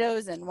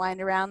tomatoes and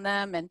wind around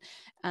them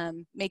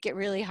and make it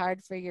really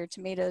hard for your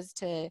tomatoes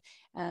to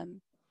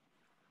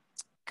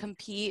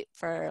compete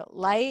for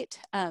light,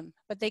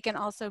 but they can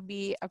also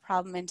be a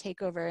problem and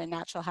take over in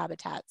natural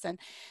habitats.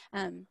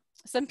 And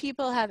some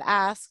people have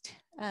asked,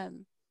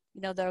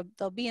 you know,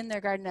 they'll be in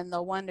their garden and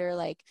they'll wonder,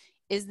 like,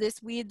 is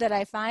this weed that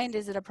I find,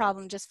 is it a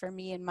problem just for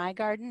me in my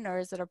garden, or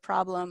is it a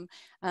problem,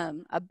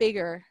 a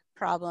bigger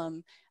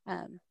problem?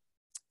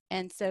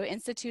 And so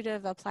Institute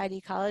of Applied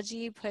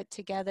Ecology put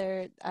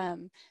together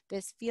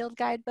this field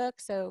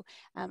guidebook. So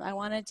I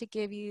wanted to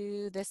give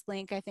you this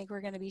link. I think we're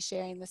going to be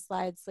sharing the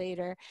slides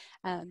later,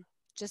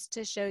 just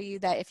to show you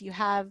that if you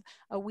have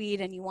a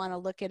weed and you want to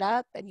look it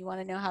up and you want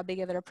to know how big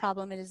of a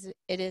problem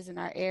it is in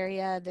our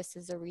area, this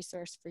is a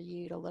resource for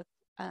you to look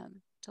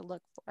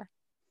for.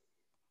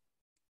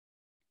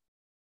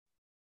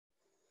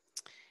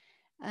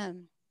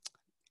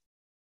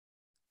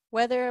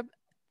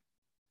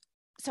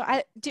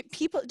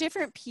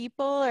 Different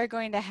people are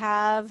going to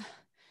have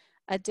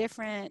a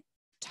different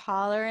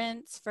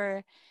tolerance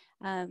for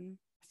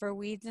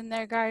weeds in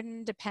their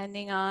garden,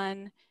 depending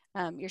on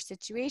your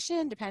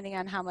situation, depending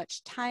on how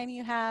much time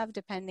you have,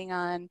 depending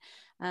on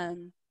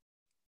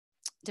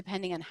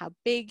depending on how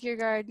big your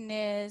garden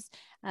is.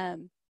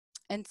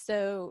 And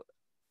so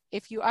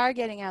if you are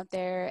getting out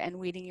there and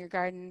weeding your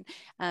garden,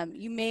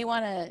 you may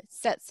want to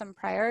set some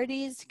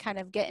priorities, kind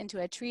of get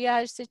into a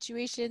triage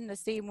situation the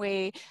same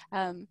way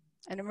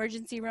an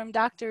emergency room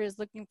doctor is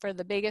looking for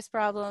the biggest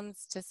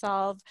problems to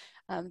solve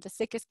the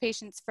sickest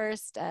patients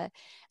first. A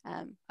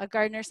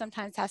gardener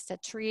sometimes has to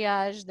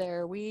triage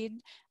their weed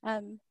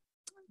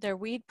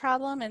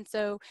problem. And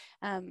so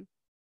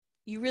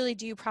you really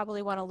do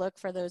probably want to look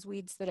for those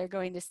weeds that are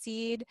going to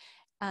seed,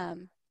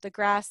 the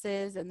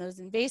grasses and those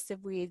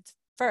invasive weeds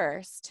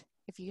first,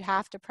 if you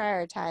have to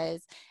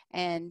prioritize,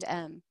 and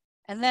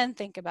then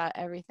think about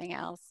everything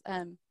else.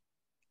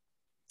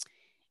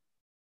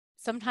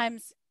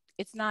 Sometimes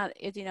it's not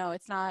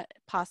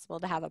possible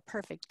to have a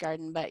perfect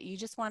garden, but you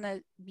just want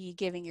to be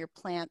giving your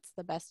plants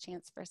the best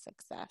chance for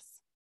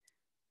success.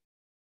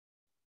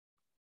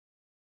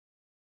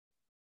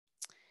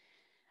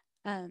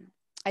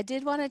 I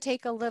did want to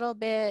take a little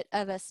bit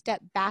of a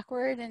step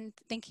backward in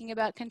thinking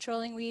about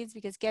controlling weeds,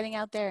 because getting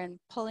out there and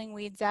pulling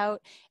weeds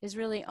out is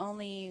really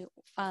only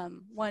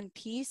one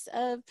piece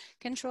of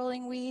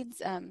controlling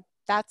weeds.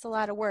 That's a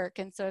lot of work.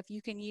 And so if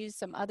you can use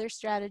some other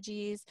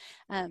strategies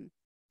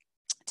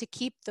to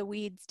keep the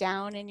weeds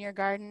down in your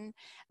garden,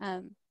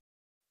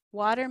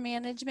 water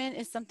management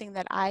is something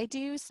that I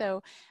do.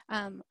 So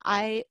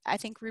I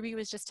think Ruby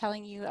was just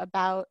telling you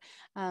about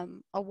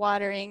a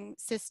watering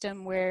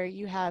system where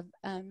you have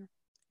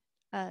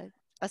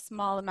a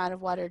small amount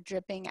of water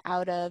dripping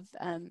out of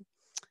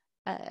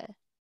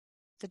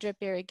the drip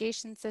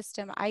irrigation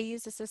system. I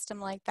use a system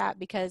like that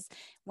because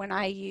when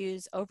I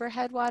use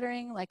overhead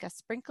watering, like a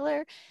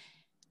sprinkler,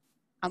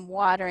 I'm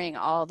watering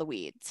all the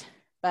weeds.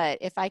 But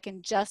if I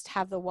can just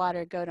have the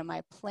water go to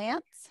my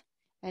plants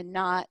and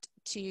not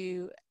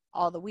to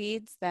all the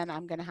weeds, then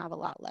I'm going to have a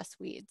lot less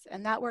weeds.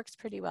 And that works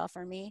pretty well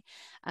for me.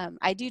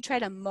 I do try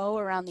to mow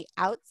around the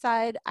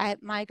outside.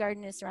 My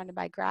garden is surrounded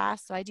by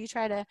grass, so I do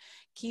try to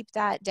keep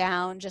that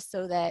down just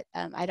so that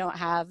I don't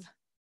have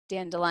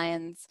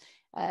dandelions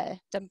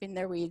dumping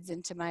their weeds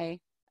into my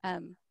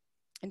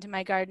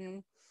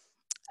garden.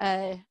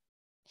 And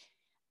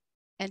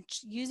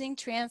using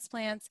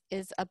transplants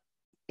is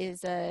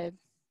a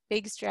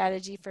big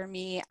strategy for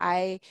me.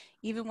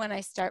 Even when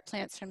I start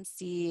plants from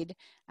seed,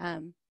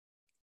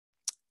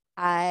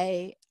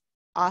 I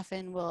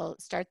often will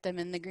start them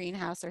in the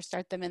greenhouse or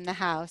start them in the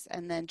house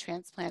and then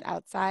transplant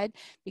outside,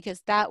 because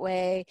that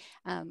way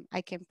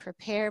I can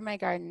prepare my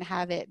garden,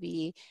 have it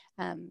be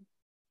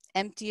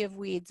empty of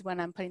weeds when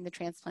I'm putting the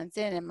transplants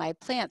in, and my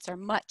plants are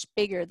much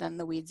bigger than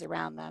the weeds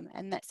around them,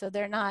 and so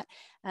they're not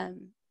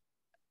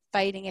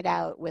fighting it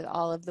out with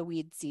all of the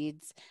weed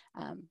seeds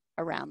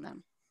around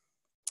them.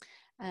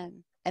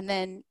 And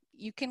then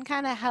you can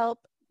kind of help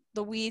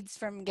the weeds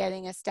from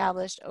getting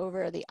established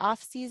over the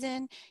off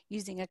season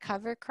using a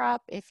cover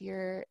crop if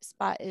your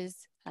spot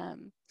is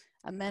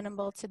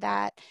amenable to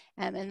that.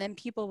 And then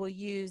people will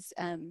use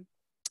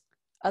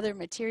other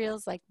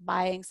materials, like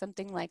buying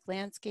something like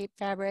landscape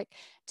fabric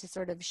to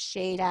sort of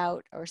shade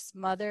out or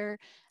smother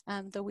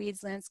the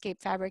weeds. Landscape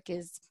fabric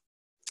is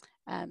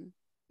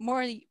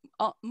more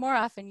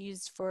often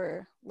used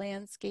for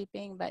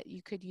landscaping, but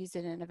you could use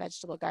it in a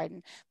vegetable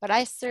garden. But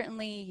I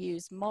certainly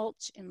use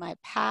mulch in my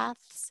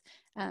paths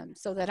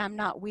so that I'm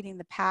not weeding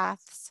the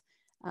paths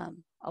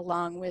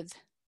along with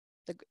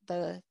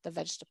the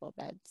vegetable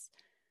beds.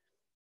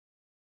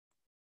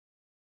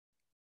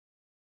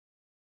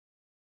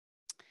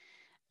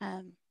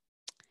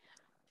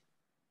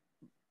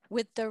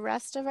 With the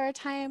rest of our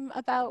time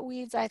about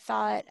weeds, I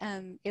thought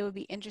it would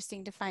be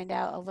interesting to find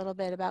out a little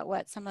bit about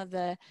what some of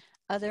the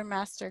other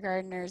master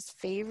gardeners'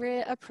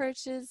 favorite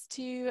approaches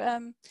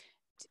to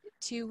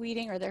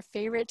weeding, or their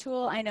favorite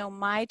tool. I know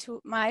my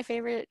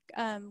favorite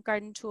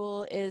garden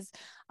tool is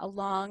a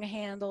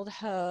long-handled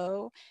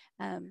hoe.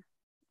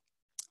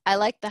 I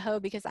like the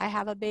hoe because I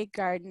have a big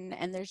garden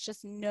and there's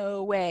just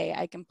no way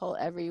I can pull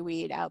every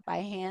weed out by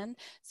hand.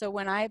 So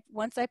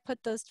once I put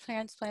those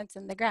transplants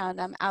in the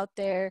ground, I'm out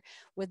there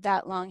with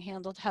that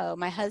long-handled hoe.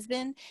 My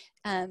husband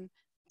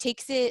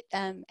takes it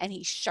and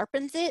he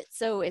sharpens it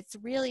so it's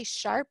really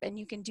sharp, and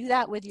you can do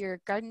that with your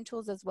garden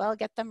tools as well.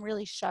 Get them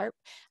really sharp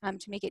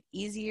to make it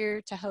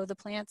easier to hoe the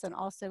plants and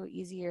also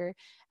easier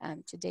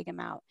to dig them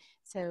out.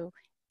 So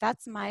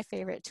that's my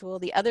favorite tool.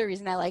 The other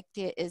reason I liked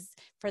it is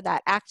for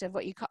that act of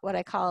what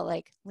I call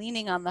like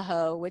leaning on the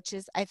hoe, which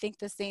is I think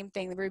the same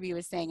thing that Ruby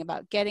was saying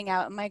about getting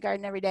out in my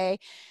garden every day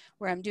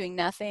where I'm doing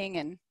nothing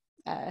and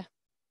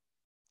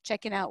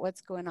checking out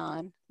what's going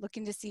on,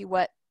 looking to see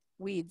what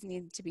weeds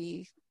need to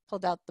be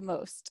pulled out the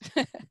most.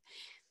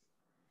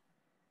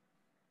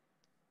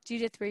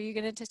 Judith, were you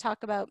going to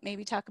talk about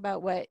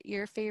what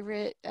your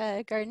favorite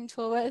garden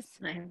tool was?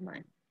 I have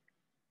mine.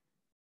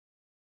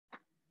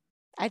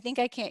 I think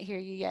I can't hear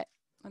you yet.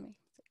 Let me.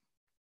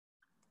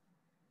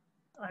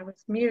 I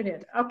was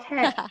muted.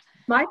 Okay.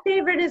 My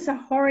favorite is a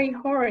hori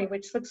hori,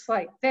 which looks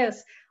like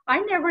this. I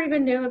never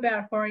even knew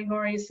about hori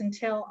horis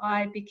until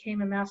I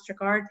became a master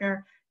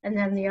gardener And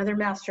then the other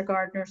master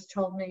gardeners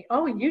told me,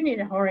 oh, you need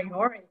a hori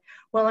hori.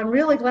 Well, I'm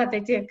really glad they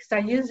did, because I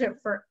use it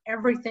for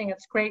everything.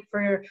 It's great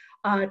for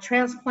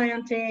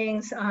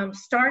transplantings,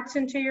 starts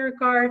into your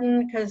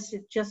garden, because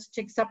it just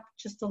takes up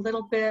just a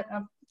little bit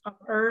of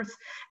earth.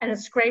 And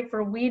it's great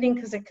for weeding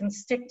because it can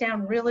stick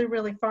down really,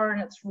 really far,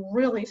 and it's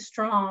really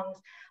strong.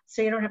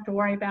 So you don't have to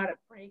worry about it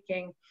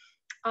breaking.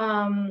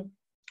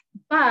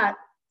 But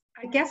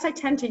I guess I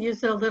tend to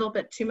use it a little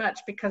bit too much,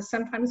 because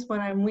sometimes when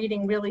I'm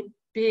weeding really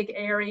big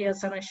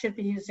areas and I should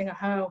be using a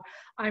hoe,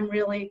 I'm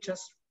really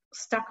just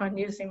stuck on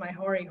using my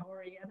hori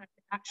hori, and I've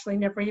actually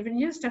never even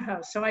used a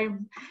hoe. So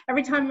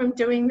every time I'm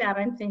doing that,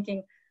 I'm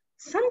thinking,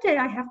 someday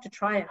I have to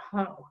try a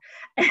hoe.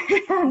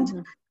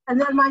 And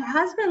then my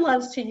husband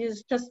loves to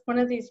use just one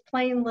of these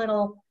plain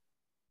little,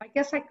 I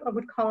guess I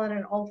would call it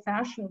an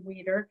old-fashioned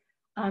weeder.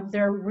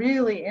 They're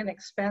really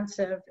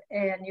inexpensive,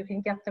 and you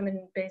can get them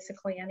in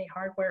basically any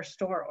hardware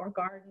store or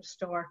garden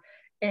store.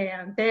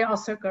 And they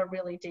also go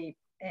really deep,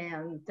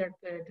 and they're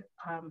good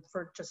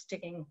for just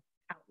digging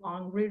out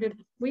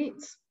long-rooted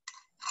weeds.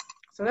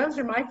 So those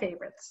are my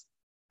favorites.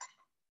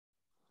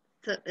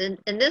 So, and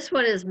this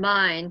one is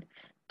mine.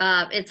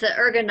 It's an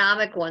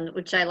ergonomic one,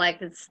 which I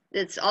like.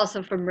 It's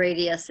also from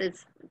Radius.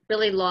 It's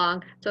really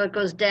long, so it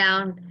goes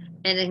down,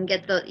 and it can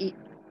get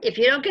if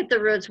you don't get the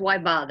roots, why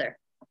bother?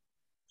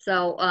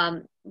 So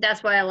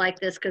that's why I like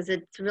this, because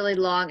it's really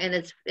long, and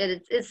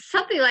it's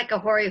something like a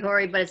hori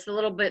hori, but it's a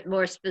little bit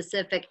more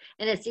specific,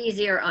 and it's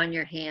easier on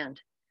your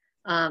hand.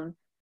 And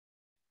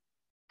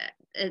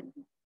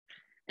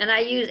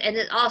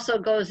it also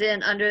goes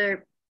in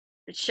under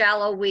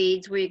shallow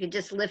weeds where you can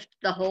just lift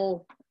the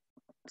whole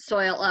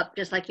soil up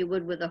just like you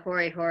would with a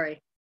hori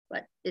hori,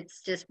 but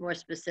it's just more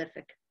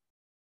specific.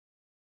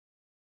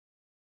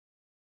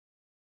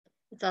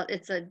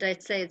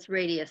 I'd say it's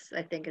Radius.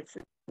 I think it's.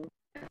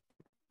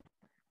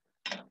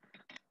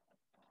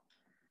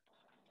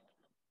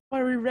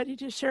 Are we ready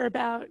to share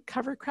about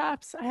cover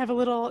crops? I have a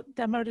little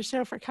demo to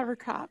show for cover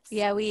crops.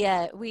 Yeah,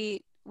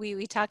 we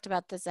talked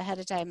about this ahead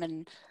of time,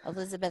 and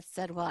Elizabeth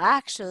said, well,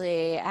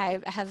 actually, I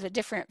have a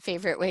different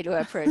favorite way to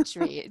approach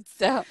weeds.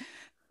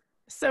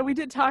 So we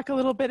did talk a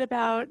little bit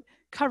about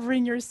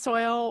covering your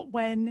soil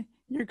when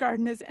your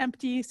garden is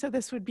empty. So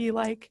this would be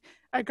like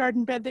a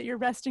garden bed that you're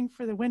resting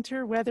for the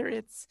winter, whether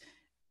it's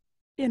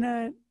in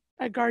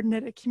a garden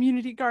at a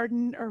community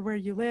garden or where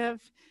you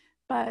live.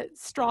 But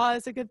straw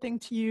is a good thing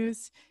to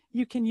use.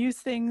 You can use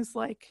things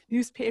like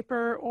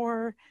newspaper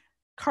or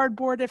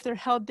cardboard if they're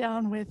held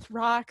down with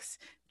rocks.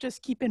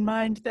 Just keep in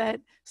mind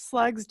that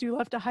slugs do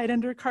love to hide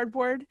under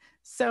cardboard,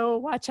 so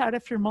watch out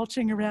if you're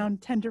mulching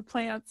around tender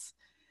plants.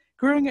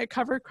 Growing a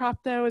cover crop,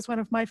 though, is one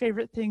of my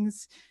favorite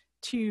things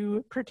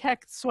to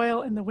protect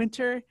soil in the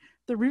winter.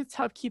 The roots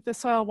help keep the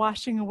soil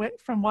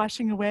from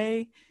washing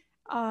away.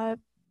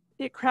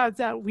 It crowds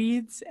out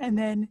weeds, and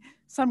then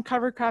some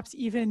cover crops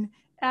even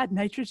add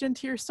nitrogen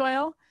to your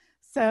soil.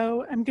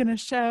 So I'm going to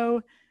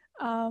show,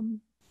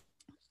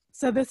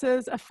 so this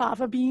is a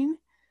fava bean.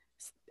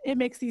 It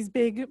makes these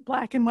big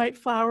black and white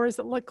flowers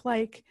that look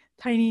like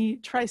tiny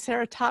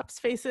triceratops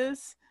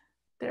faces.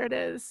 There it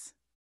is,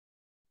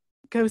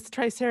 ghost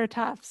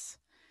triceratops.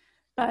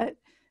 But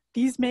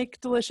these make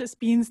delicious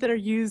beans that are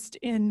used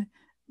in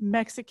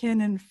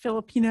Mexican and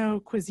Filipino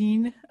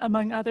cuisine,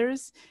 among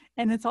others.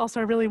 And it's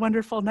also a really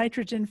wonderful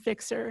nitrogen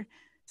fixer.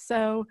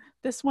 So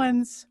this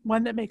one's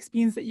one that makes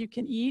beans that you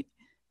can eat,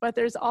 but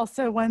there's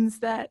also ones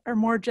that are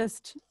more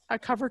just a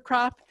cover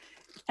crop.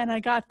 And I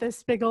got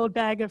this big old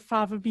bag of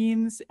fava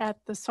beans at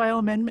the soil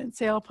amendment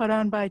sale put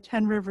on by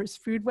 10 Rivers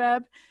Food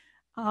Web,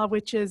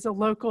 which is a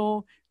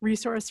local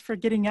resource for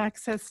getting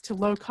access to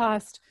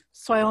low-cost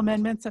soil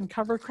amendments and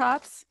cover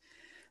crops.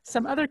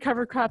 Some other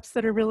cover crops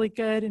that are really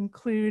good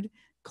include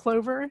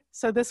clover.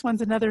 So this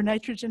one's another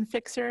nitrogen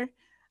fixer.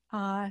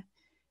 And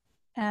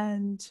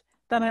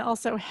then I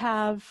also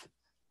have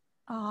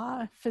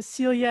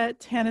Phacelia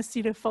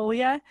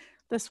tannacetifolia.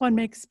 This one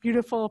makes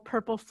beautiful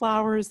purple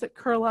flowers that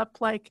curl up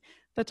like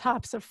the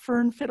tops of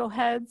fern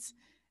fiddleheads.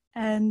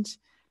 And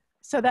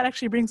so that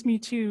actually brings me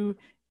to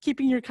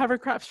keeping your cover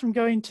crops from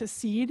going to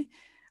seed.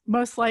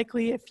 Most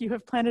likely, if you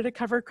have planted a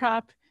cover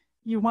crop,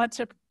 you want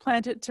to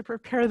plant it to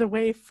prepare the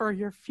way for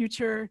your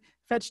future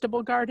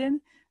vegetable garden.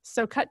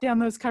 So cut down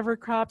those cover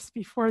crops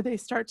before they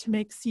start to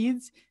make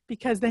seeds,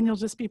 because then you'll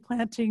just be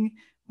planting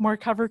more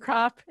cover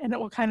crop and it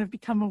will kind of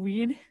become a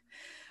weed.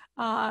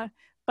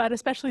 But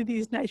especially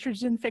these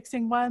nitrogen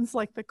fixing ones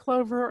like the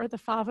clover or the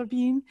fava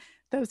bean,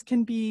 those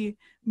can be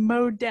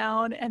mowed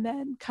down and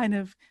then kind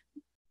of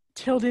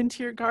tilled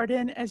into your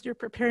garden as you're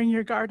preparing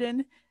your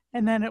garden.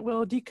 And then it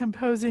will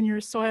decompose in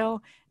your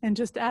soil and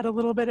just add a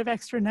little bit of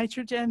extra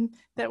nitrogen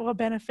that will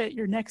benefit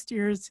your next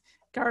year's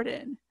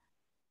garden.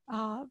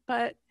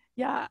 But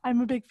yeah,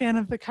 I'm a big fan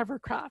of the cover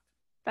crop.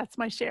 That's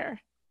my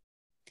share.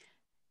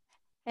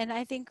 And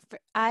I think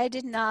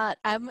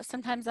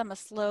sometimes I'm a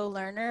slow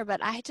learner, but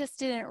I just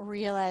didn't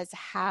realize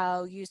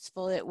how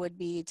useful it would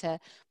be to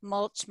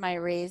mulch my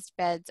raised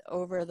beds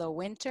over the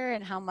winter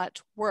and how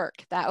much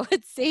work that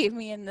would save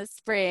me in the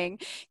spring,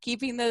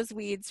 keeping those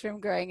weeds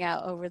from growing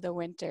out over the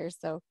winter.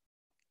 So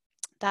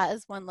that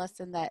is one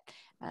lesson that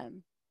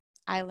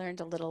I learned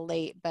a little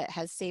late, but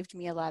has saved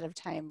me a lot of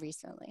time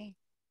recently.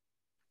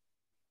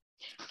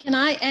 Can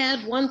I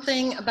add one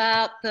thing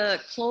about the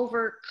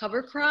clover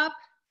cover crop?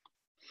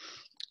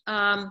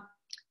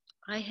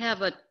 I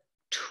have a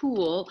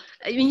tool.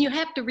 I mean, you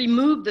have to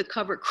remove the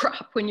cover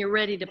crop when you're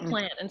ready to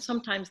plant, and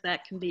sometimes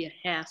that can be a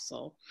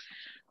hassle.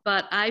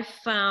 But I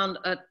found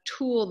a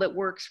tool that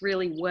works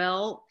really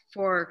well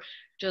for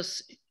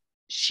just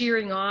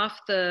shearing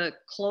off the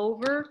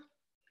clover.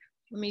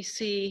 Let me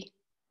see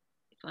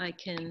if I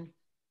can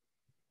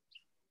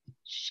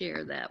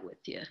share that with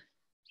you.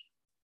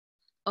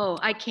 Oh,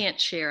 I can't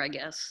share, I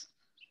guess.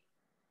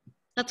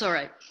 That's all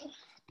right.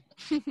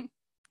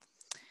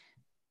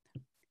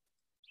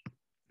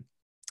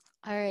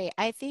 All right,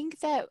 I think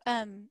that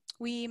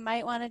we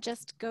might want to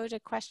just go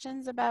to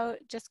questions about,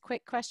 just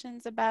quick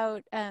questions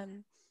about,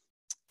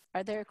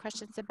 are there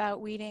questions about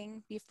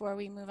weeding before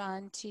we move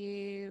on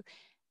to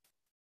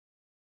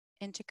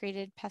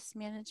integrated pest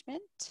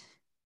management?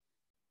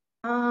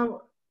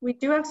 We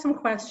do have some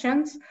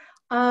questions.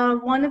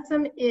 One of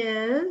them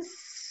is,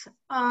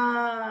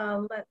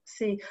 let's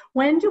see,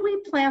 when do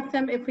we plant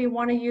them if we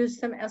want to use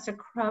them as a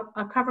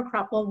cover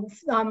crop? Well,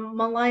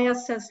 Malaya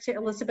says to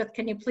Elizabeth,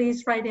 can you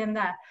please write in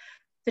the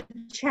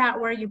chat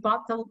where you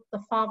bought the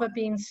fava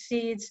bean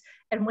seeds,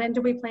 and when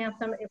do we plant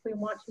them if we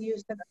want to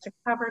use them as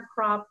a cover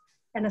crop?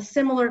 And a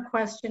similar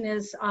question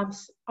is,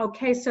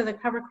 okay, so the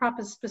cover crop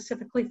is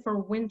specifically for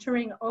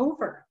wintering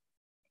over.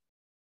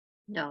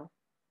 No,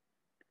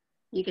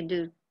 you can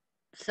do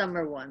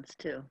summer ones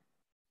too.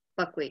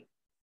 Buckwheat.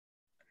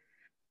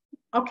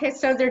 Okay,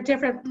 so they're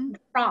different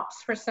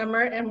crops for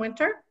summer and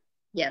winter?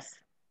 Yes.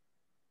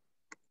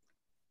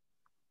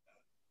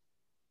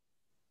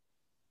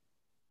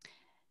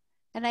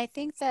 And I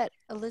think that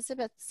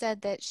Elizabeth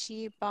said that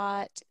she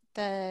bought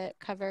the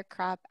cover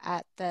crop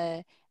at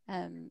the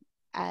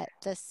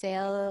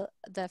sale,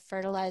 the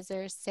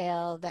fertilizer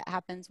sale that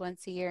happens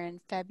once a year in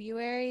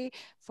February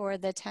for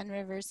the 10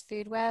 Rivers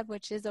Food Web,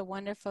 which is a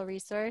wonderful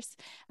resource.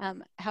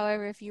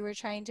 However, if you were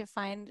trying to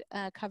find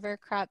a cover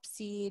crop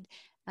seed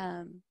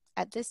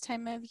at this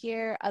time of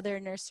year,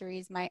 other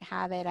nurseries might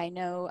have it. I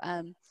know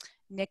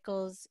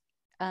Nichols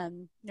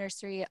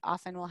nursery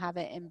often will have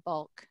it in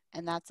bulk,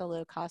 and that's a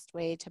low cost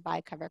way to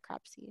buy cover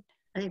crop seed.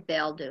 I think they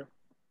all do.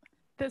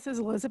 This is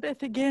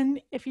Elizabeth again.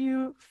 If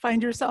you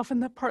find yourself in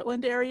the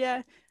Portland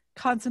area,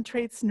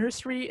 Concentrates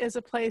Nursery is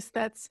a place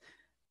that's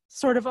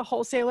sort of a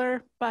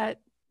wholesaler, but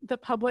the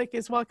public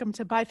is welcome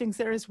to buy things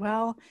there as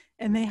well.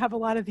 And they have a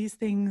lot of these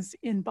things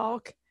in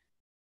bulk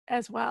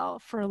as well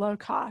for a low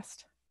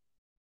cost.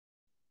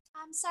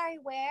 I'm sorry,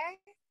 where?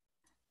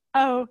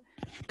 Oh,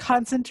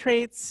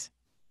 Concentrates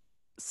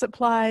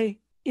Supply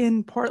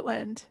in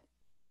Portland.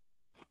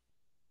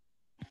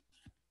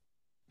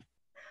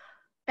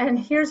 And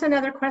here's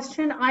another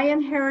question. I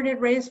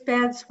inherited raised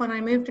beds when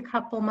I moved a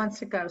couple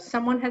months ago.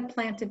 Someone had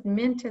planted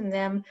mint in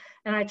them,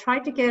 and I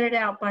tried to get it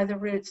out by the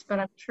roots, but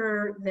I'm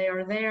sure they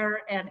are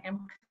there and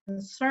am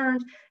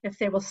concerned if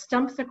they will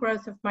stump the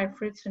growth of my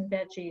fruits and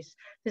veggies.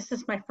 This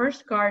is my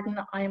first garden.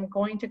 I am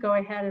going to go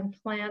ahead and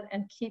plant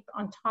and keep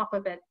on top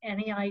of it.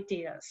 Any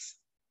ideas?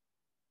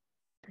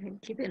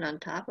 Keeping on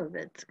top of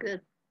it's good.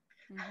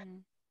 Mm-hmm.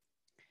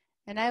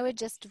 And I would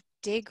just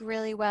dig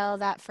really well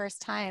that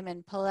first time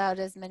and pull out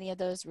as many of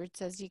those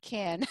roots as you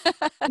can.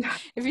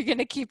 If you're going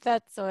to keep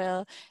that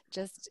soil,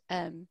 just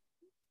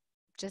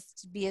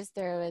be as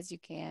thorough as you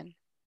can.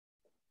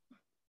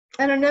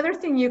 And another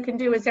thing you can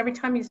do is every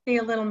time you see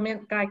a little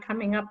mint guy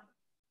coming up,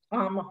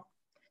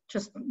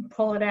 just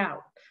pull it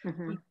out,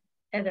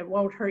 and it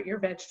won't hurt your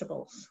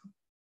vegetables.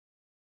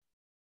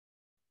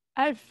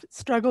 I've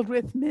struggled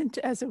with mint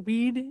as a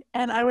weed,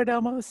 and I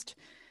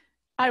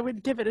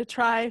would give it a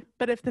try,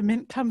 but if the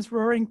mint comes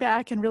roaring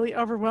back and really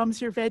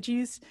overwhelms your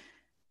veggies,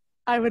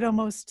 I would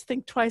almost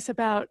think twice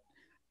about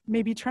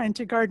maybe trying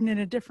to garden in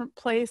a different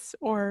place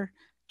or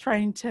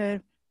trying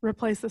to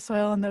replace the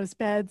soil in those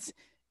beds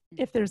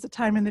if there's a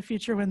time in the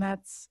future when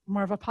that's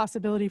more of a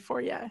possibility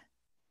for you.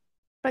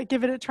 But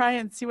give it a try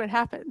and see what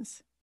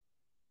happens.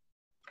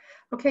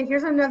 Okay,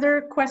 here's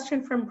another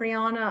question from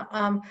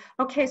Brianna.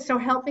 Okay, so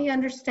help me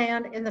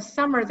understand, in the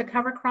summer, the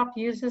cover crop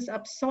uses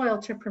up soil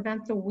to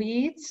prevent the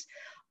weeds.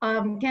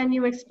 Can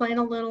you explain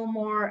a little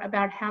more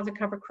about how the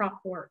cover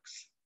crop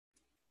works?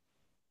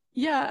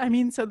 Yeah, I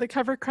mean, so the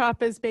cover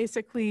crop is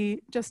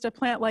basically just a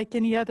plant like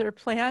any other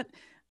plant,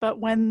 but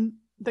when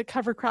the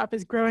cover crop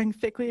is growing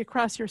thickly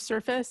across your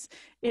surface,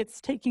 it's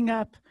taking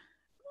up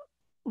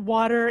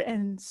water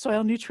and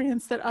soil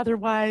nutrients that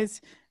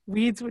otherwise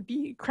weeds would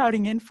be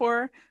crowding in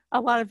for. A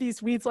lot of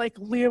these weeds, like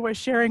Leah was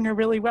sharing, are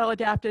really well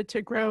adapted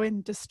to grow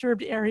in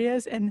disturbed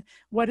areas. And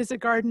what is a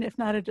garden if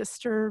not a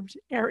disturbed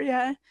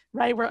area,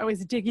 right? We're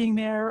always digging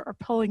there or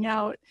pulling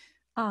out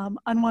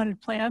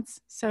unwanted plants.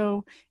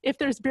 So if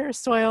there's bare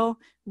soil,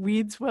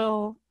 weeds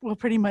will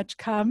pretty much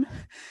come.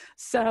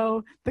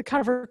 So the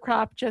cover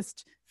crop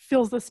just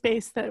fills the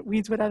space that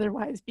weeds would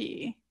otherwise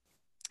be.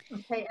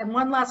 Okay, and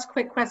one last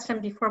quick question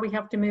before we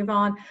have to move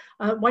on.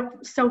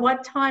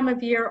 What time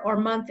of year or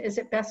month is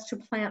it best to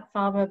plant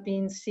fava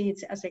bean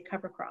seeds as a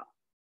cover crop?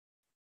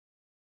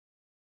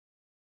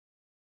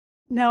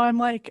 Now I'm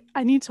like,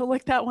 I need to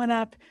look that one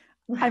up.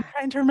 I'm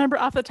trying to remember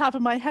off the top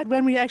of my head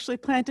when we actually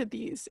planted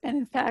these. And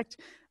in fact,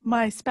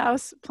 my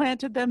spouse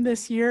planted them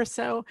this year,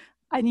 so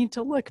I need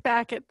to look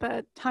back at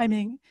the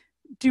timing.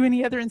 Do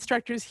any other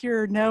instructors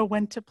here know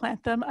when to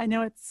plant them? I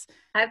know it's...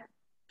 I've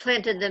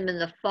planted them in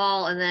the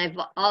fall, and then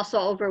I've also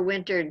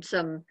overwintered.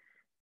 Some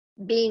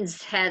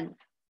beans had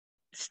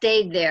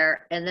stayed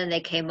there, and then they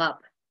came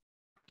up.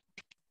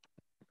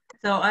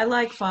 So I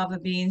like fava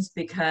beans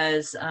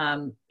because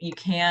you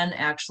can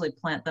actually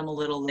plant them a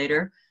little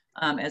later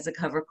as a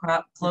cover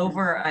crop.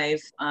 Clover,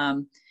 I've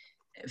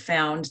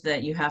found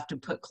that you have to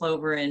put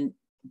clover in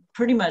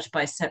pretty much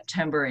by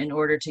September in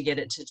order to get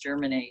it to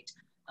germinate.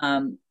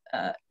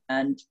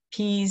 And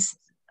peas,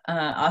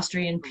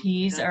 Austrian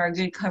peas are a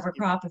good cover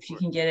crop if you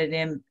can get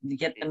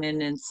them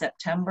in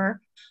September.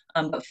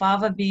 But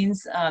fava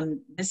beans,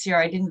 this year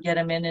I didn't get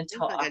them in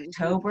until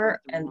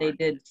October, and they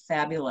did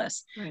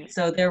fabulous. Right.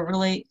 So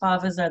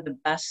favas are the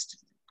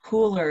best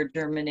cooler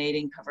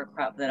germinating cover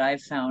crop that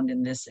I've found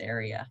in this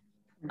area.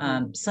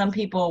 Some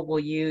people will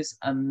use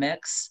a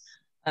mix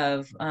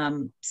of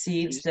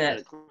seeds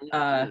that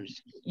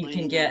you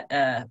can get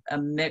a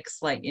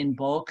mix like in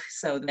bulk,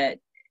 so that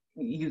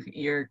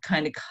you're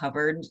kind of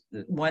covered.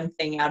 One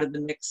thing out of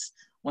the mix,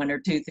 one or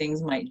two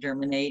things might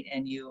germinate,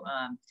 and you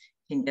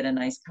can get a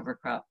nice cover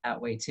crop that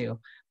way too.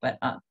 But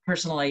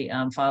personally,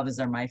 favas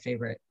are my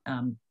favorite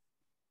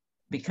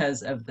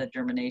because of the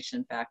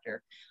germination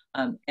factor.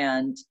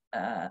 And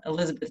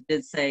Elizabeth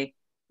did say,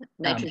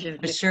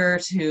 be sure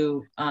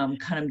to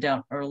cut them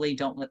down early.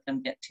 Don't let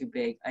them get too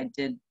big. I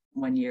did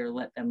one year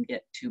let them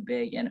get too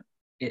big, and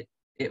it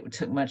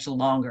took much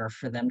longer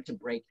for them to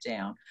break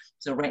down.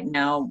 So right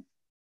now,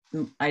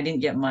 I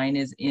didn't get mine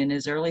as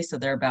early, so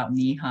they're about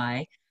knee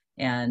high.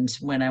 And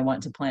when I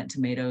want to plant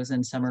tomatoes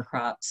and summer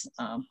crops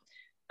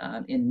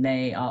in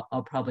May,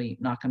 I'll probably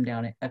knock them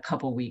down a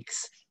couple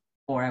weeks,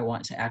 or I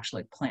want to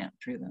actually plant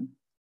through them.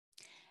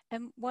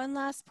 And one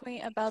last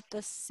point about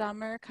the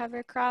summer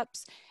cover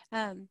crops,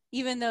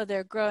 even though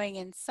they're growing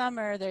in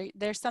summer,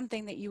 there's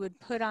something that you would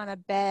put on a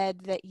bed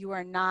that you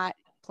are not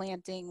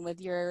planting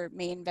with your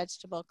main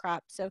vegetable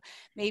crop. So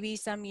maybe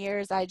some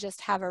years I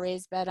just have a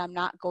raised bed I'm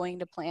not going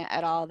to plant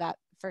at all, that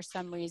for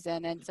some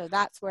reason, and so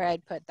that's where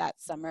I'd put that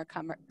summer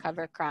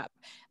cover crop.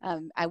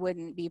 I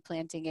wouldn't be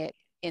planting it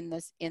in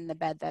the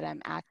bed that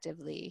I'm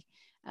actively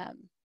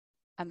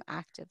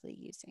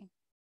using.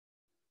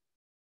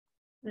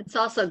 It's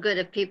also good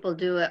if people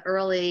do an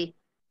early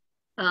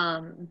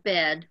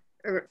bed,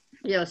 or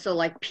so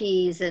like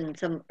peas and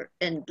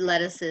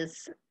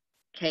lettuces,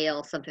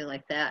 kale, something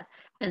like that,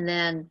 and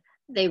then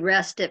they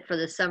rest it for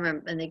the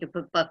summer, and they can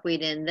put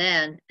buckwheat in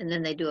then, and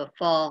then they do a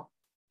fall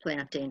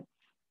planting,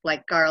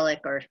 like garlic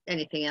or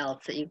anything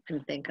else that you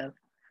can think of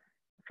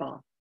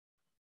fall.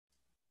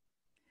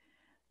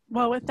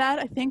 Well, with that,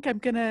 I think I'm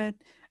gonna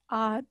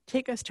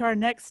take us to our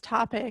next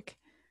topic.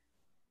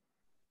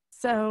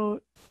 So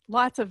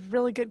lots of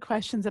really good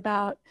questions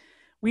about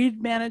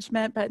weed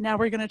management, but now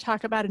we're going to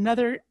talk about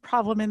another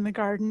problem in the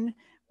garden,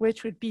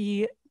 which would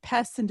be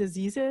pests and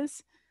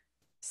diseases.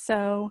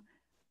 So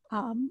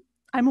I'm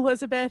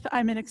Elizabeth.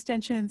 I'm an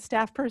extension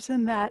staff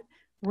person that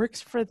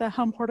works for the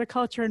Home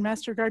Horticulture and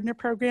Master Gardener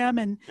program,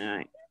 and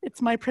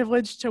it's my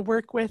privilege to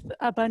work with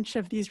a bunch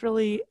of these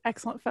really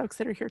excellent folks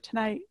that are here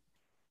tonight.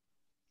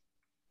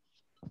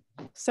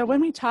 So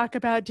when we talk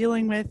about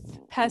dealing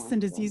with pests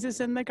and diseases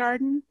in the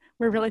garden,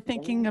 we're really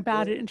thinking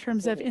about it in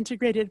terms of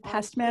integrated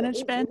pest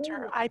management,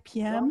 or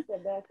IPM.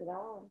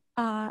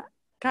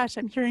 Gosh,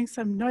 I'm hearing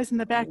some noise in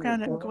the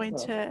background. I'm going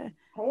to...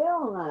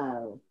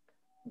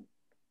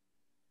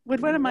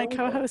 Would one of my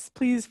co-hosts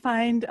please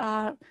find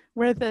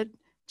where the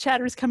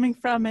chatter is coming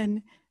from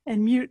and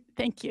mute?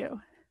 Thank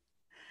you.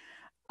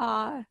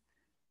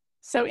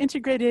 So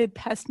integrated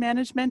pest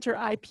management, or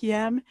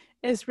IPM,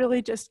 is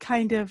really just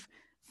kind of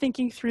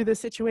thinking through the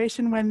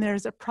situation when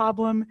there's a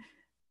problem,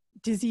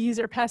 disease,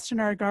 or pest in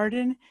our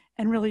garden,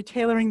 and really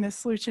tailoring the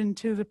solution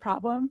to the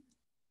problem.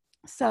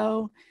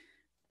 So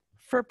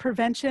for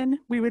prevention,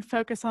 we would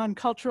focus on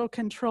cultural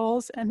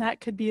controls, and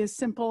that could be as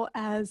simple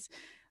as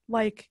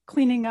like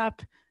cleaning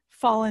up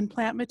fallen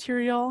plant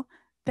material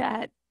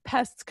that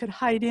pests could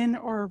hide in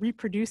or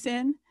reproduce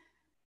in.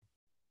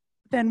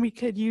 Then we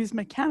could use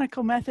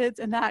mechanical methods,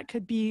 and that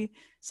could be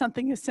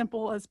something as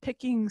simple as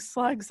picking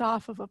slugs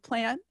off of a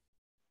plant.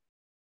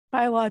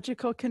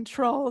 Biological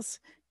controls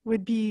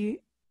would be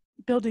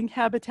building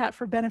habitat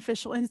for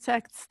beneficial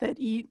insects that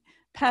eat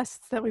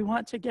pests that we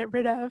want to get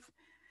rid of.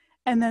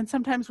 And then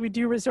sometimes we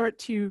do resort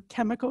to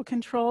chemical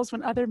controls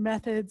when other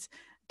methods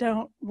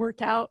don't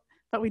work out,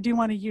 but we do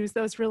want to use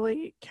those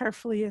really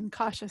carefully and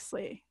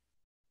cautiously.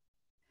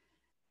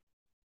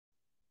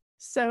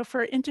 So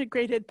for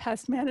integrated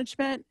pest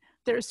management,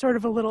 there's sort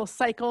of a little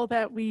cycle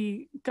that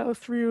we go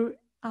through.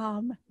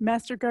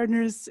 Master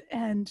gardeners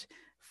and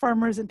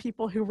farmers and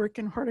people who work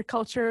in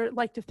horticulture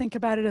like to think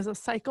about it as a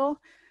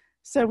cycle.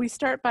 So we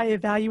start by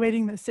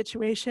evaluating the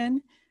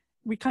situation.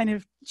 We kind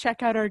of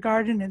check out our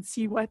garden and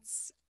see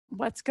what's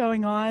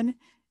going on.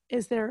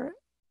 Is there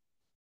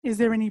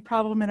any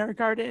problem in our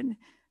garden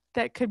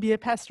that could be a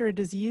pest or a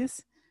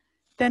disease?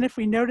 Then if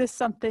we notice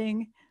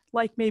something,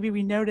 like maybe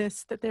we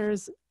notice that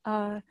there's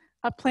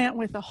a plant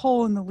with a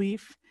hole in the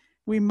leaf,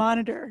 we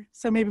monitor.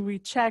 So maybe we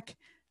check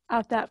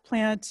out that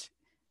plant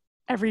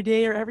every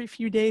day or every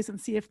few days and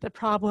see if the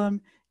problem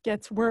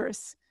gets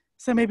worse.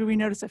 So maybe we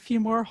notice a few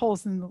more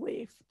holes in the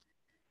leaf.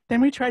 Then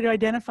we try to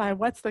identify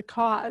what's the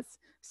cause.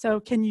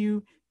 So can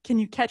you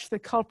catch the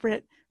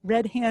culprit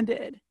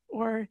red-handed,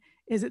 or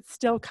is it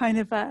still kind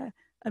of a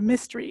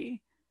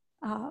mystery?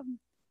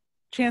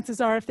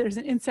 Chances are if there's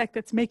an insect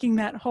that's making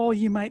that hole,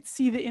 you might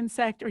see the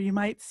insect, or you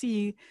might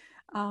see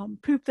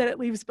poop that it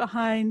leaves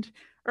behind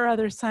or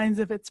other signs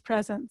of its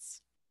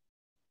presence.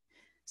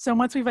 So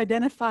once we've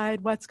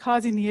identified what's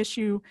causing the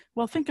issue,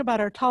 we'll think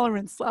about our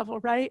tolerance level,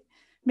 right?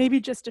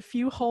 Maybe just a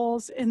few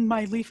holes in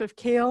my leaf of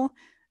kale,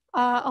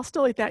 I'll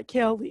still eat that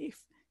kale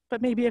leaf.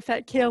 But maybe if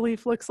that kale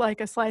leaf looks like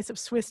a slice of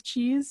Swiss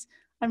cheese,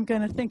 I'm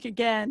gonna think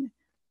again,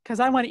 because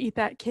I want to eat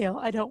that kale.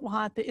 I don't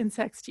want the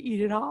insects to eat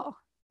it all.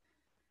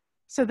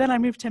 So then I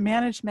move to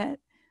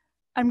management.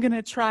 I'm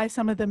gonna try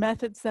some of the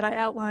methods that I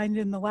outlined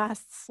in the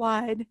last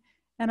slide,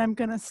 and I'm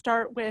gonna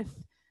start with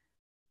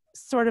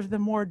sort of the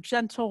more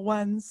gentle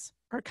ones,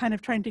 or kind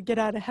of trying to get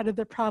out ahead of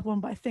the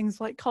problem by things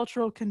like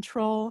cultural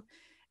control,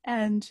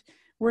 and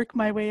work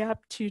my way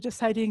up to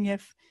deciding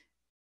if,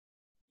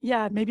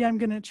 yeah, maybe I'm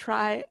gonna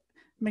try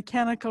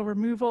mechanical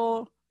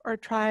removal or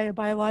try a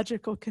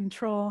biological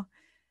control.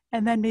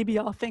 And then maybe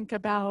I'll think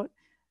about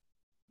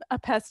a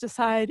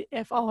pesticide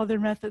if all other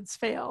methods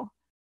fail.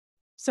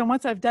 So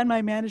once I've done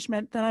my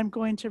management, then I'm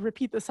going to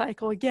repeat the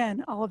cycle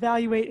again. I'll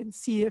evaluate and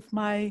see if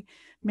my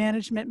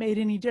management made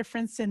any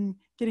difference in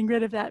getting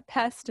rid of that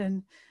pest,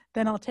 and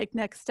then I'll take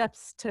next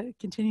steps to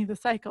continue the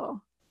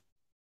cycle.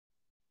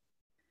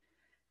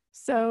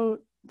 So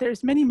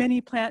there's many, many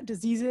plant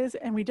diseases,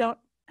 and we don't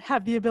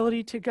have the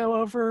ability to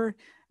go over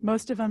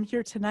most of them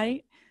here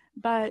tonight,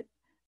 but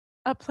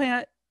a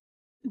plant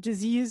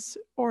disease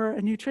or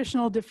a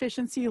nutritional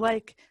deficiency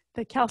like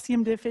the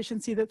calcium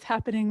deficiency that's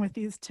happening with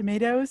these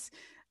tomatoes,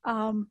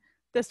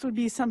 this would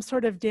be some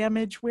sort of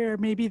damage where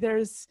maybe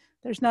there's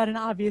not an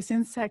obvious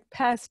insect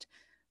pest,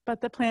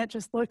 but the plant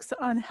just looks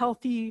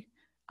unhealthy.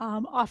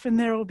 Often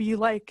there will be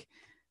like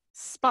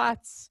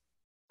spots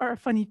or a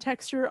funny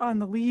texture on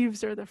the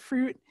leaves or the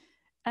fruit.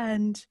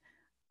 And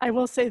I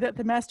will say that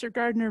the Master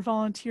Gardener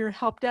Volunteer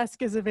Help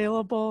Desk is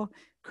available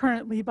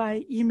currently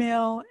by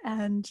email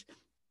and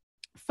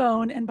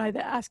phone and by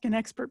the Ask an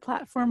Expert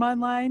platform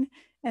online.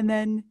 And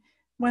then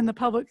when the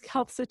public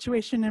health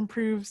situation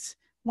improves,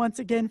 once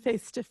again,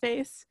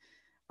 face-to-face.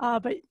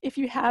 But if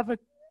you have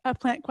a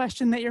plant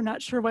question that you're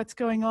not sure what's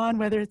going on,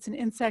 whether it's an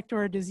insect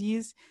or a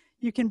disease,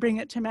 you can bring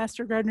it to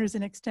Master Gardeners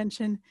in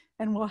Extension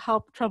and we'll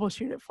help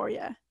troubleshoot it for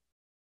you.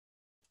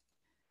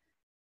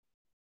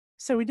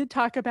 So we did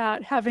talk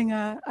about having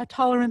a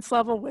tolerance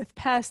level with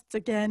pests.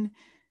 Again,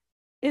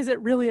 is it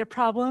really a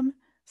problem?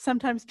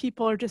 Sometimes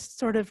people are just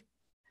sort of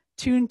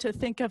tuned to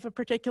think of a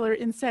particular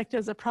insect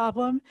as a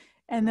problem,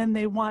 and then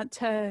they want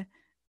to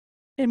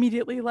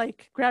immediately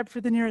like grab for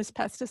the nearest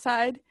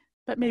pesticide,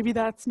 but maybe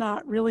that's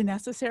not really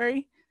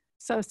necessary.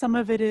 So some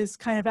of it is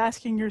kind of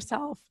asking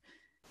yourself,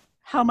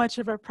 how much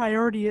of a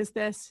priority is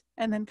this?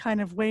 And then kind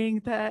of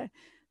weighing the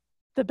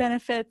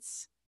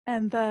benefits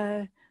and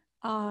the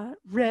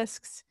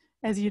risks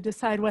as you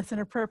decide what's an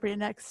appropriate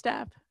next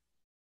step.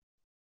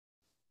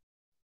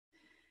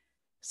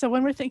 So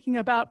when we're thinking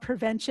about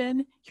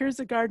prevention,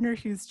 here's a gardener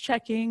who's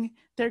checking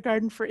their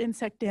garden for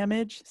insect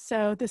damage.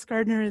 So this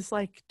gardener is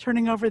like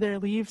turning over their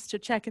leaves to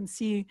check and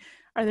see,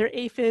 are there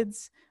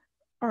aphids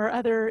or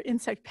other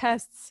insect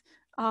pests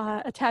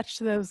attached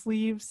to those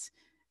leaves?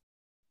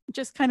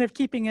 Just kind of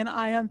keeping an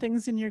eye on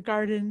things in your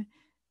garden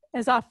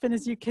as often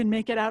as you can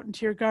make it out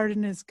into your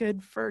garden is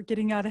good for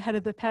getting out ahead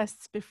of the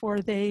pests before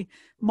they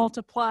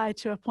multiply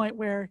to a point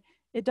where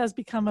it does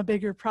become a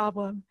bigger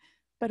problem.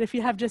 But if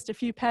you have just a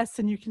few pests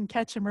and you can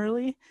catch them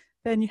early,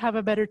 then you have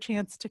a better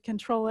chance to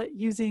control it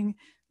using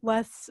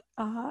less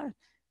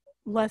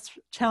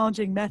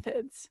challenging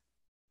methods.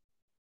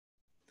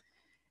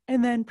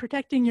 And then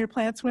protecting your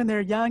plants when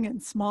they're young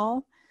and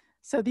small.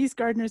 So these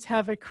gardeners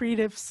have a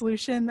creative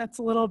solution that's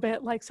a little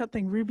bit like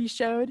something Ruby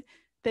showed.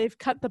 They've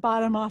cut the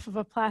bottom off of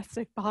a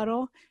plastic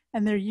bottle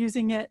and they're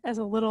using it as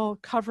a little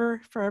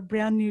cover for a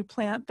brand new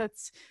plant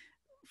that's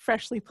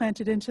freshly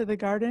planted into the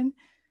garden.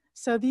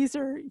 So these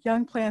are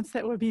young plants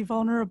that would be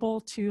vulnerable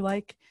to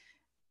like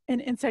an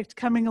insect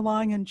coming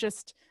along and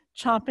just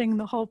chomping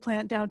the whole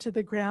plant down to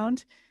the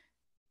ground.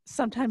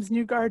 Sometimes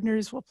new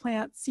gardeners will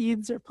plant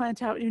seeds or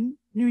plant out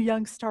new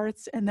young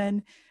starts and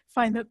then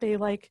find that they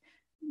like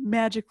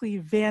magically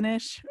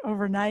vanish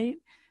overnight,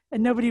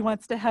 and nobody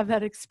wants to have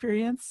that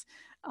experience.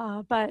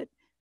 but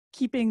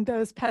keeping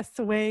those pests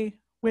away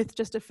with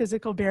just a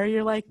physical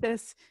barrier like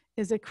this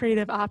is a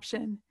creative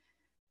option.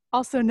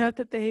 Also note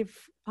that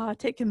they've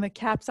taken the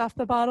caps off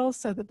the bottles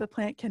so that the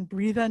plant can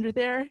breathe under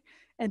there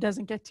and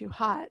doesn't get too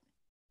hot.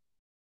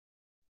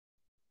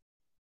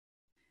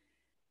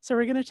 So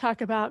we're going to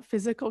talk about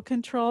physical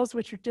controls,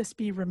 which would just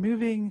be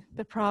removing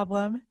the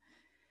problem.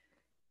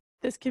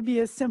 This could be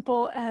as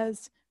simple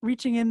as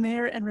reaching in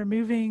there and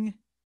removing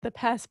the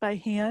pest by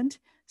hand.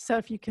 So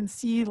if you can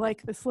see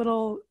like this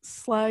little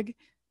slug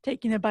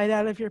taking a bite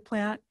out of your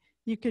plant,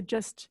 you could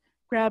just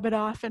grab it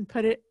off and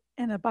put it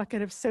in a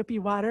bucket of soapy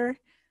water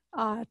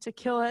to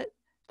kill it.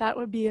 That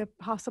would be a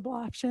possible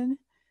option.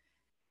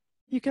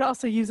 You could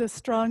also use a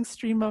strong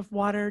stream of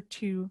water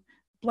to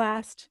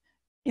blast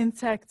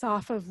insects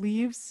off of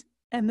leaves,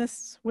 and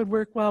this would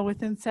work well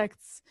with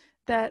insects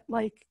that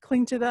like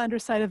cling to the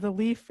underside of the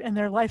leaf, and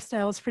their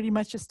lifestyle is pretty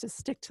much just to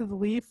stick to the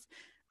leaf,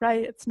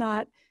 right? It's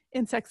not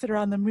insects that are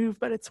on the move,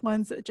 but it's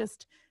ones that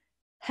just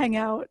hang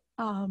out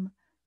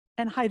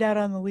and hide out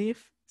on the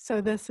leaf.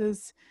 So this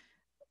is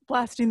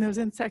blasting those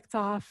insects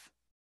off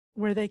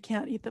where they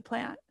can't eat the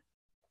plant.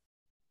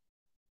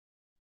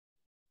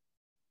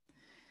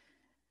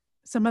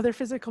 Some other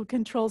physical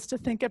controls to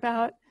think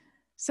about.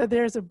 So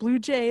there's a blue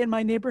jay in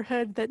my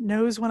neighborhood that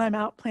knows when I'm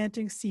out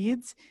planting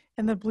seeds,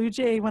 and the blue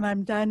jay, when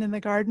I'm done in the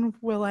garden,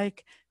 will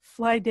like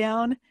fly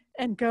down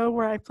and go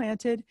where I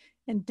planted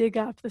and dig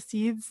up the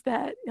seeds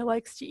that it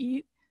likes to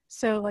eat.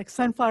 So like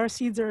sunflower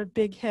seeds are a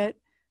big hit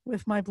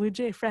with my blue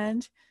jay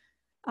friend.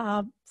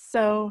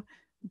 So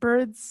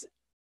birds,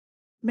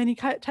 many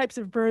types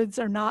of birds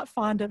are not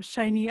fond of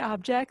shiny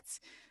objects.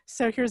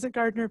 So here's a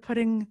gardener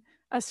putting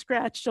a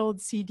scratched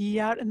old CD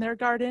out in their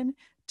garden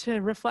to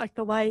reflect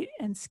the light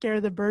and scare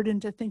the bird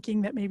into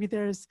thinking that maybe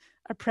there's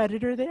a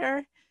predator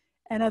there.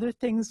 And other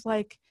things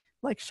like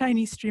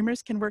shiny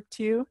streamers can work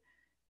too.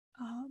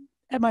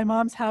 At my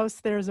mom's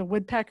house, there's a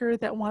woodpecker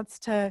that wants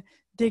to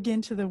dig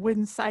into the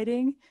wooden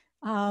siding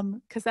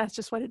because that's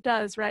just what it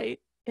does, right?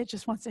 It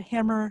just wants to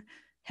hammer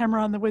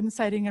on the wooden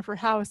siding of her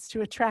house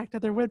to attract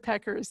other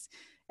woodpeckers.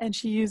 And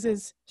she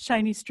uses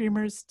shiny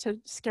streamers to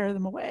scare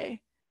them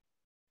away.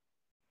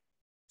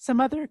 Some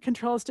other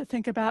controls to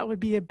think about would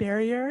be a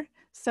barrier.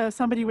 So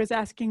somebody was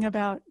asking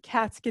about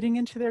cats getting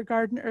into their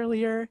garden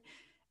earlier,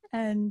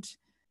 and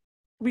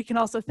we can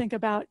also think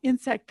about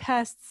insect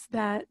pests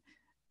that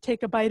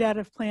take a bite out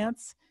of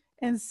plants.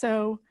 And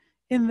so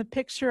in the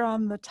picture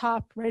on the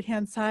top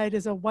right-hand side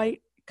is a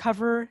white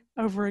cover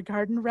over a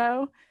garden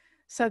row.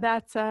 So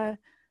that's a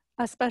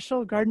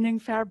special gardening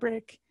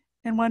fabric,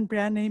 and one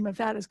brand name of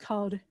that is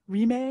called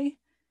Rime.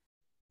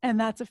 And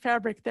that's a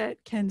fabric that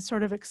can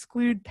sort of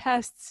exclude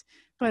pests,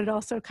 but it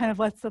also kind of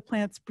lets the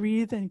plants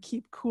breathe and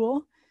keep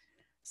cool.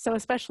 So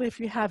especially if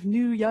you have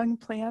new young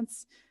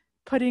plants,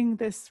 putting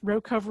this row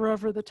cover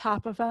over the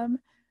top of them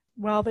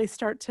while they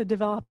start to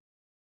develop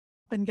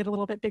and get a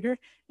little bit bigger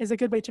is a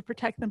good way to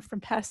protect them from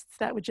pests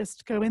that would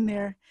just go in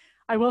there.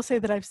 I will say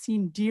that I've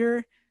seen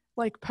deer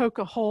like poke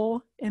a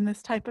hole in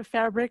this type of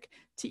fabric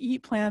to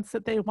eat plants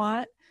that they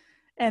want.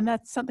 And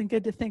that's something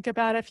good to think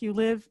about if you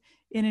live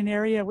in an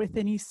area with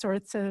any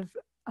sorts of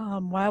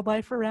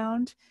wildlife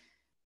around.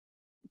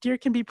 Deer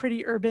can be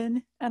pretty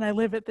urban, and I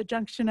live at the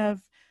junction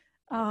of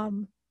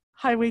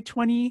Highway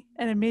 20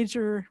 and a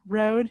major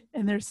road,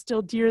 and there's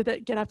still deer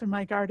that get up in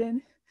my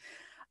garden.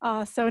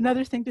 So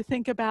another thing to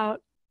think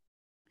about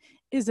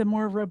is a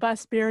more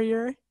robust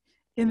barrier.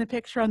 In the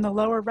picture on the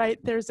lower right,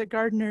 there's a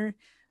gardener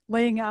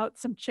laying out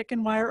some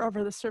chicken wire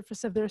over the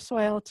surface of their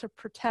soil to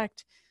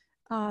protect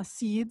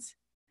seeds.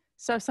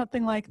 So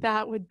something like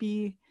that would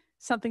be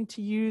something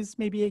to use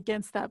maybe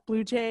against that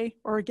blue jay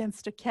or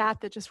against a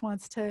cat that just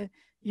wants to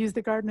use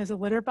the garden as a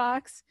litter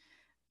box.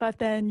 But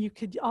then you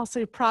could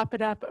also prop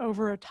it up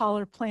over a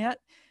taller plant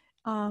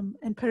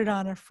and put it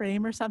on a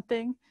frame or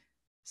something.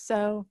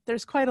 So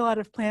there's quite a lot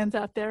of plans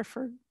out there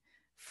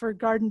for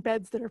garden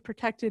beds that are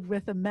protected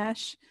with a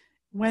mesh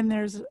when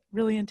there's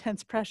really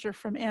intense pressure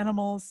from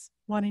animals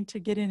wanting to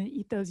get in and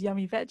eat those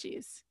yummy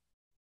veggies.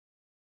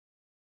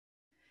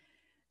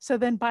 So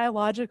then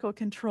biological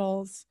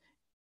controls.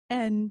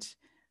 And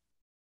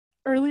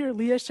earlier,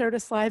 Leah showed a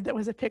slide that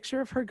was a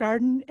picture of her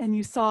garden, and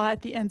you saw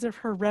at the ends of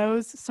her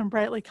rows some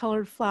brightly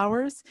colored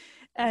flowers.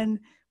 And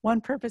one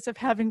purpose of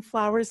having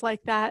flowers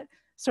like that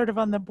sort of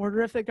on the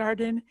border of the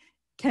garden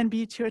can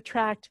be to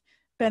attract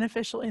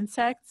beneficial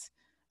insects.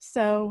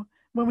 So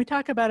when we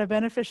talk about a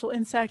beneficial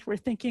insect, we're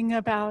thinking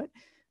about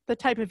the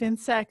type of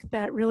insect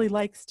that really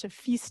likes to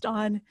feast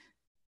on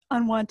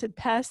unwanted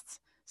pests.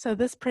 So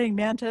this praying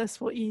mantis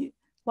will eat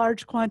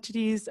large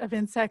quantities of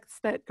insects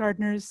that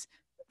gardeners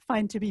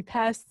find to be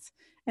pests.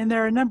 And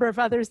there are a number of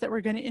others that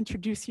we're going to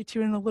introduce you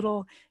to in a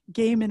little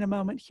game in a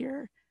moment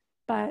here.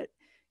 But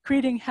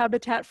creating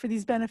habitat for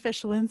these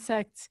beneficial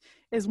insects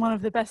is one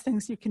of the best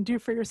things you can do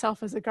for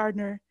yourself as a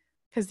gardener,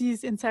 because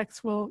these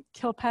insects will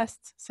kill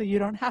pests so you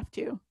don't have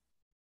to.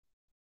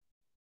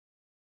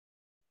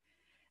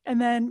 And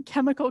then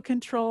chemical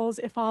controls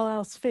if all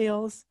else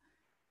fails.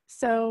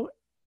 So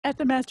At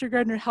the Master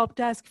Gardener Help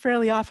Desk,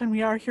 fairly often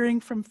we are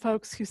hearing from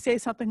folks who say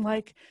something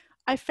like,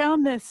 I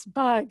found this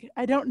bug.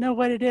 I don't know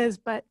what it is,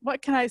 but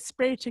what can I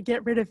spray to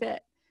get rid of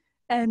it?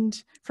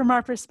 And from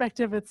our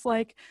perspective, it's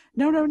like,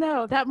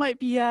 no, that might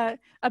be a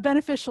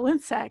beneficial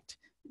insect.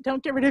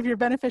 Don't get rid of your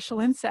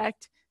beneficial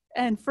insect.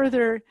 And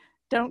further,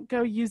 don't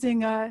go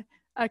using a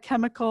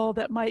chemical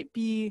that might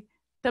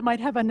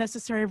have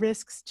unnecessary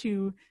risks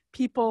to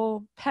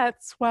people,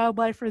 pets,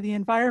 wildlife, or the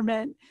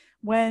environment,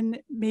 when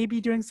maybe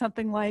doing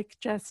something like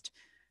just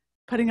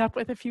putting up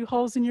with a few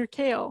holes in your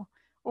kale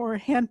or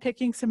hand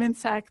picking some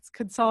insects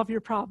could solve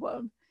your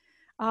problem.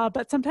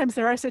 But sometimes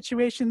there are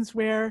situations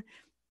where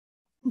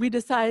we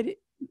decide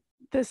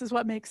this is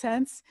what makes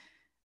sense.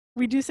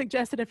 We do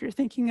suggest that if you're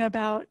thinking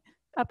about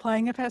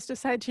applying a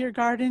pesticide to your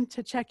garden,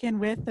 to check in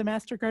with the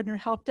Master Gardener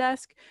Help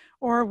Desk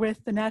or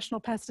with the National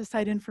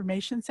Pesticide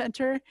Information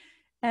Center.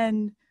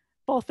 And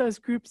both those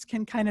groups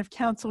can kind of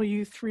counsel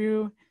you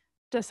through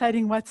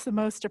deciding what's the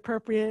most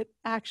appropriate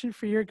action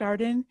for your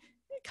garden,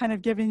 kind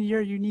of given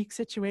your unique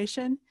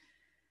situation.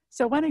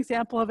 So one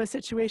example of a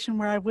situation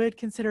where I would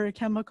consider a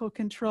chemical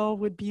control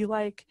would be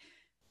like,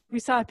 we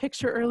saw a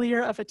picture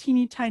earlier of a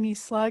teeny tiny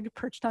slug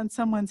perched on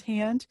someone's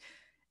hand.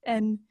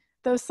 And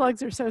those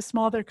slugs are so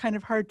small, they're kind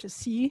of hard to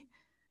see.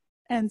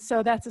 And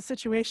so that's a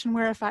situation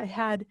where if I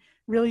had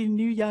really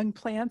new young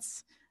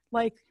plants,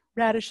 like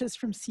radishes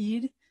from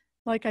seed,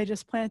 like I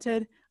just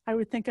planted, I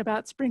would think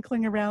about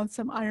sprinkling around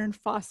some iron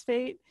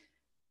phosphate.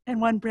 And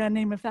one brand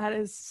name of that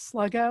is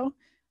Sluggo.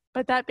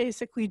 But that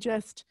basically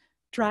just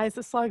dries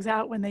the slugs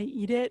out when they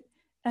eat it.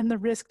 And the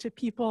risk to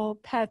people,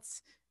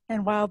 pets,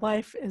 and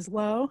wildlife is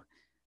low.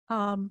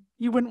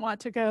 You wouldn't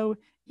want to go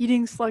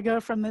eating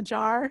Sluggo from the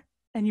jar,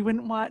 and you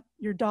wouldn't want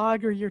your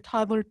dog or your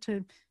toddler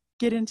to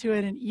get into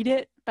it and eat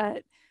it,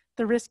 but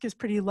the risk is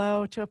pretty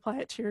low to apply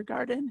it to your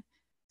garden.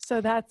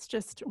 So that's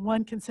just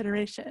one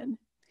consideration.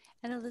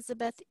 And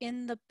Elizabeth,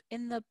 in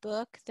the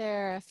book,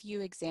 there are a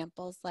few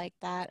examples like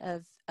that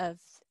of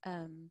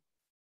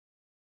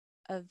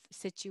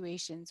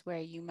situations where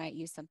you might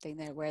use something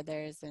where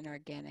there's an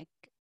organic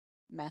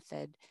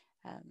method.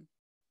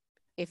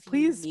 If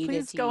please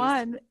go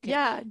on.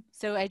 Yeah.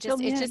 So it's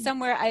just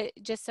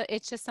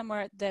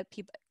somewhere that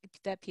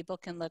people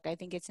can look. I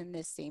think it's in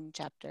this same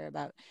chapter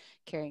about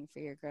caring for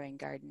your growing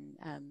garden.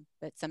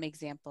 But some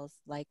examples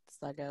like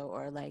Sluggo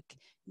or like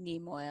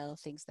neem oil,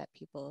 things that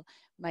people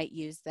might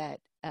use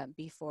that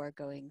before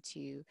going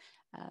to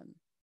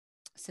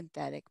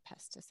synthetic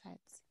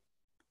pesticides.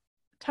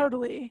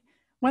 Totally.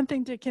 One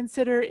thing to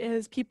consider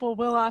is people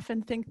will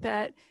often think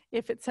that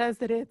if it says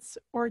that it's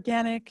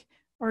organic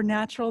or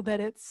natural, that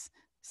it's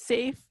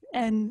safe,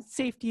 and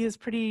safety is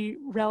pretty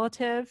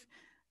relative.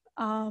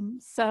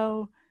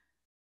 So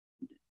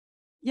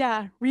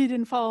yeah, read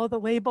and follow the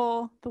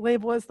label. The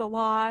label is the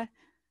law.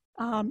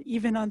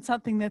 Even on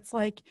something that's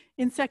like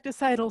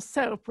insecticidal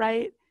soap,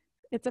 right?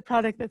 It's a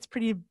product that's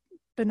pretty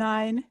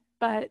benign,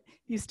 but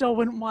you still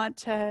wouldn't want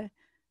to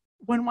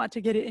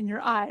get it in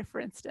your eye,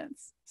 for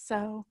instance.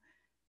 So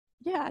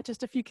yeah,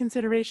 just a few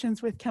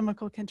considerations with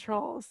chemical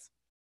controls.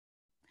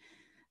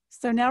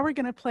 So now we're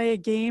going to play a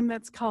game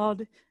that's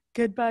called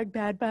Good Bug,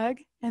 Bad Bug,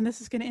 and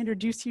this is going to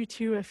introduce you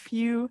to a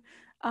few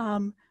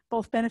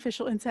both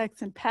beneficial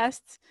insects and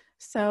pests.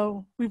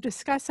 So we've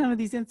discussed some of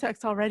these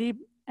insects already,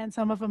 and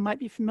some of them might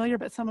be familiar,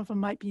 but some of them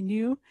might be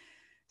new.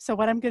 So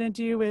what I'm going to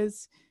do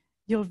is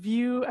you'll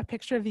view a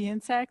picture of the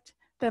insect,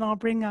 then I'll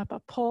bring up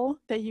a poll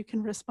that you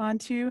can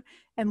respond to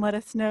and let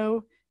us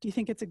know, do you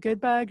think it's a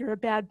good bug or a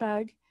bad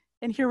bug?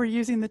 And here we're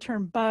using the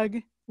term bug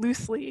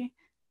loosely.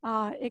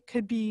 It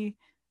could be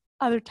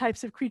other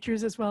types of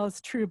creatures as well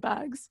as true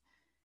bugs.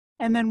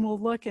 And then we'll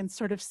look and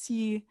sort of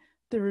see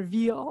the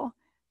reveal,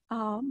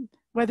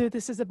 whether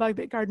this is a bug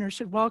that gardeners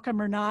should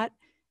welcome or not,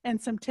 and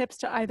some tips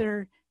to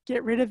either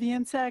get rid of the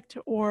insect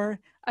or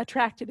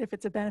attract it if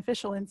it's a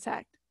beneficial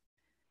insect.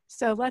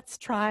 So let's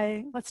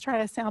try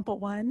a sample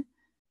one.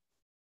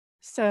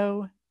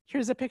 So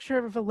here's a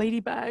picture of a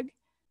ladybug,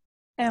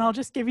 and I'll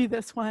just give you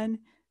this one.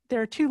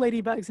 There are two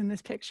ladybugs in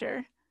this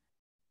picture.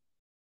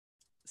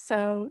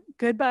 So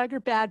good bug or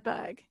bad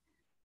bug?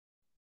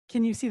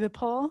 Can you see the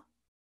poll?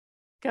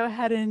 Go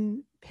ahead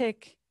and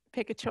pick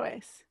a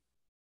choice.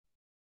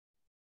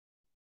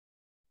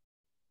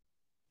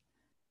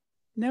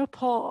 No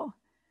poll.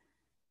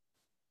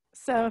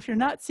 So if you're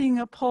not seeing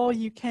a poll,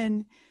 you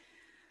can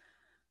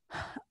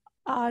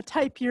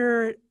type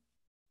your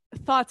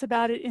thoughts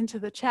about it into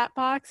the chat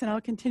box, and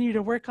I'll continue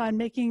to work on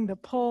making the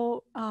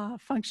poll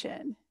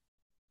function.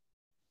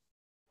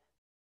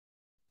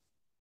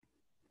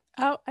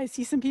 Oh, I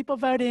see some people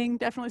voting.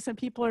 Definitely some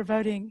people are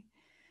voting.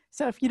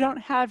 So if you don't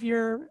have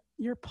your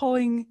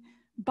polling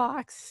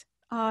box,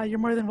 you're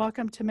more than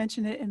welcome to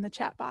mention it in the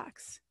chat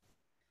box.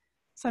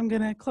 So I'm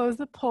going to close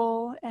the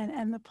poll and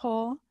end the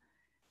poll.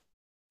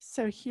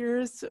 So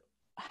here's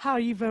how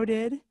you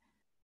voted.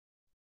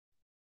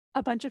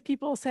 A bunch of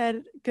people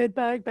said good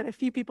bug, but a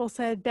few people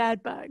said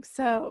bad bug.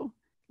 So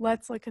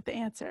let's look at the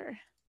answer.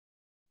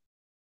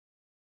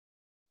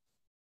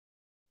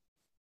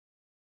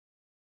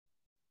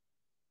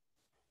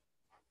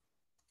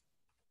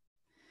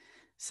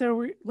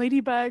 So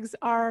ladybugs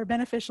are a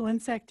beneficial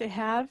insect to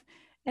have.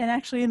 And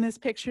actually in this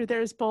picture,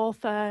 there's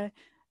both a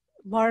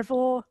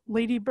larval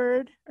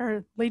ladybird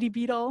or lady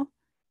beetle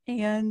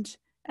and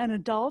an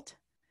adult.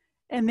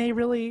 And they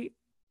really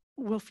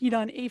will feed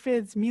on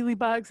aphids,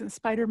 mealybugs, and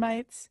spider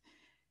mites.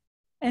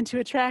 And to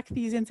attract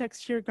these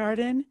insects to your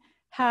garden,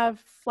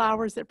 have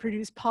flowers that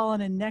produce pollen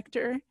and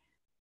nectar.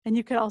 And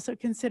you could also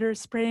consider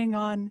spraying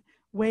on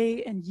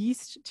whey and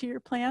yeast to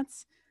your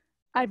plants.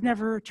 I've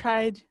never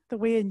tried the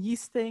whey and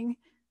yeast thing.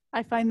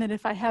 I find that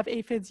if I have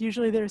aphids,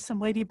 usually there's some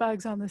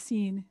ladybugs on the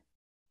scene.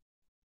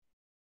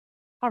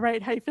 All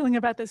right, how are you feeling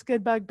about this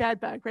good bug,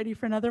 bad bug? Ready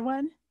for another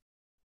one?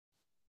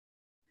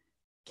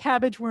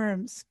 Cabbage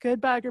worms,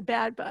 good bug or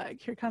bad bug?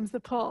 Here comes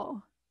the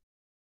poll.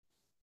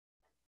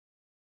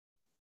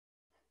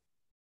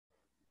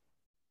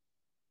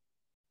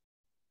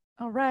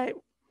 All right,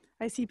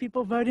 I see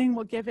people voting.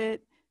 We'll give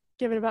it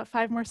about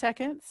 5 more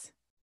seconds.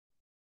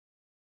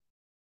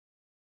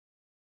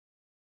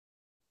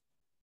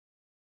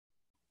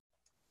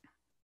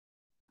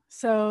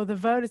 So the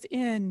vote is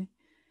in.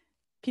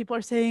 People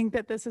are saying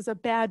that this is a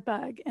bad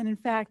bug. And in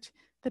fact,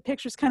 the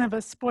picture's kind of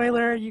a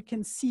spoiler. You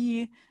can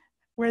see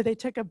where they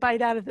took a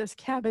bite out of this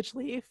cabbage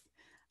leaf.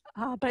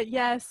 But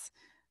yes,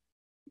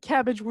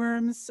 cabbage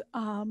worms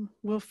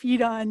will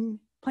feed on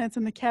plants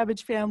in the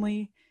cabbage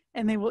family,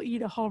 and they will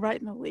eat a hole right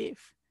in the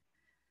leaf.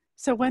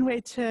 So one way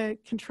to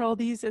control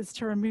these is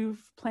to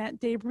remove plant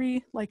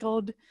debris, like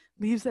old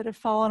leaves that have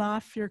fallen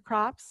off your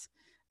crops.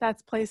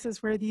 That's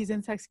places where these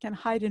insects can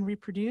hide and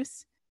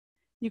reproduce.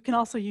 You can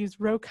also use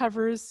row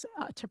covers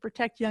to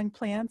protect young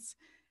plants.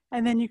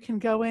 And then you can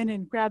go in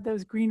and grab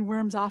those green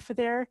worms off of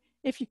there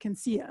if you can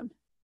see them.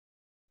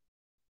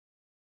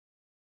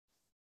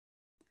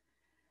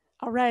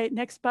 All right,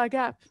 next bug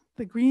up,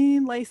 the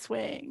green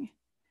lacewing.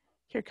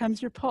 Here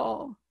comes your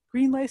poll.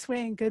 Green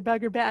lacewing, good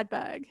bug or bad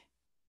bug?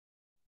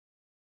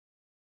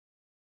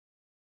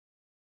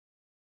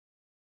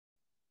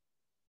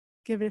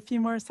 Give it a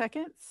few more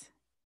seconds.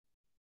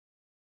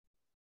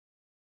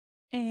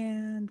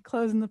 And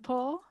closing the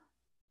poll.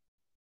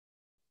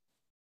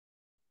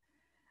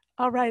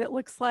 All right, it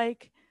looks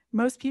like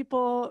most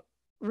people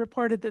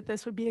reported that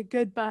this would be a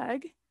good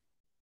bug.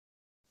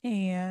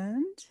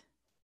 And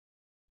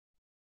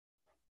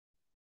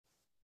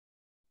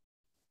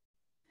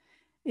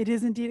it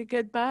is indeed a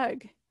good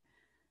bug.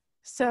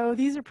 So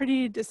these are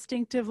pretty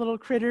distinctive little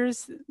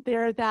critters.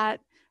 They're that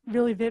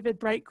really vivid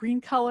bright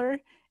green color,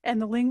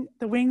 and the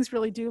wings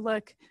really do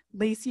look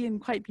lacy and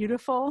quite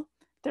beautiful.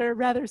 They're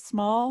rather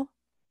small.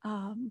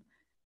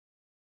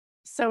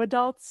 So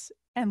adults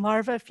and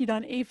larvae feed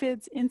on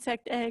aphids,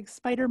 insect eggs,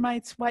 spider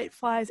mites,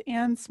 whiteflies,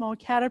 and small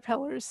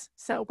caterpillars.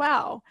 So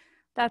wow,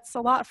 that's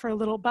a lot for a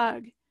little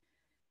bug.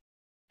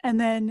 And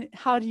then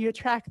how do you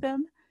attract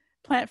them?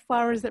 Plant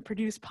flowers that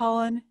produce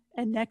pollen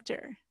and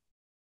nectar.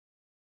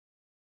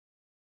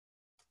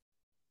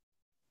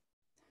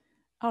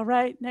 All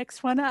right,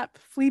 next one up,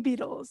 flea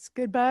beetles,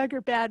 good bug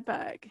or bad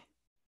bug?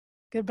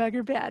 Good bug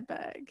or bad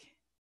bug?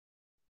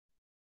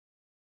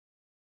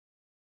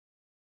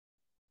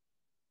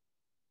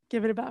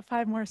 Give it about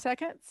 5 more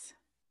seconds.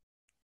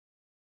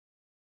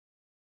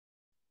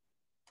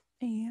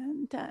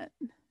 And done.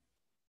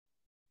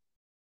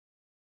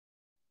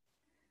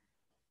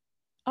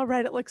 All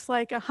right, it looks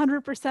like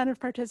 100% of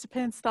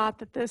participants thought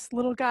that this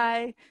little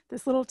guy,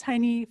 this little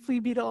tiny flea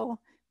beetle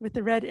with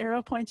the red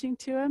arrow pointing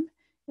to him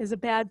is a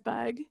bad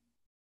bug.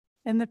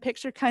 And the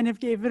picture kind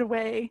of gave it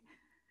away.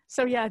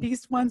 So yeah,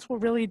 these ones will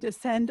really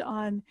descend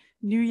on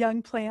new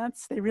young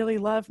plants. They really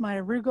love my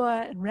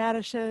arugula and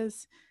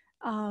radishes.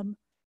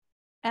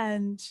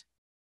 And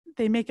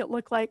they make it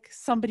look like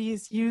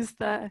somebody's used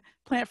the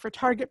plant for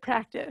target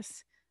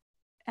practice.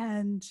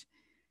 And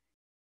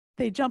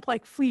they jump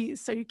like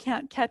fleas, so you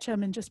can't catch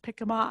them and just pick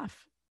them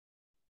off.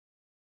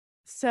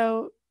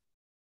 So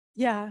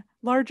yeah,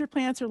 larger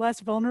plants are less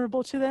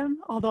vulnerable to them,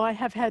 although I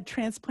have had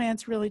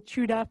transplants really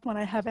chewed up when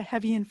I have a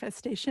heavy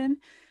infestation.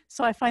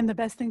 So I find the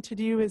best thing to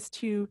do is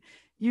to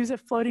use a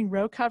floating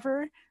row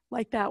cover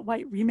like that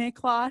white remake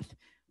cloth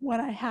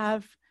when I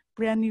have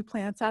brand new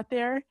plants out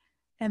there,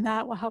 and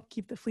that will help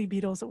keep the flea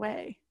beetles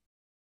away.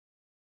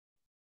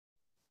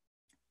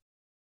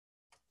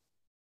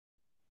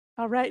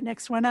 All right,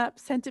 next one up,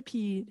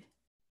 centipede.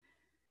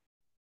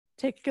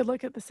 Take a good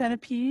look at the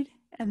centipede,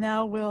 and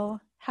now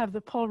we'll have the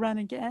poll run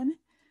again.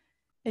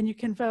 And you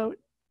can vote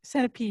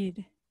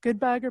centipede, good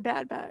bug or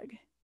bad bug?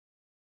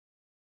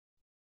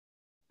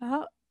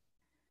 Oh,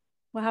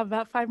 we'll have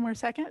about 5 more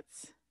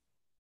seconds.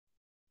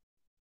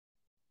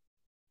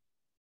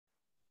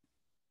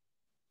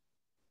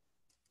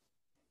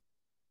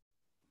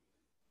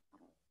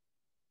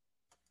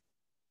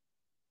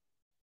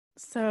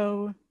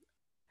 So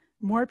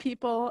more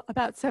people,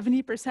 about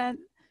 70%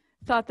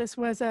 thought this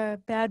was a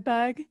bad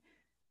bug,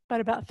 but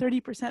about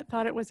 30%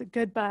 thought it was a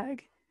good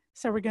bug.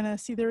 So we're gonna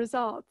see the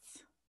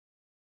results.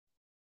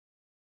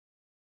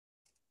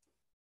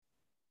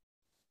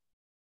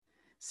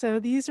 So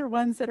these are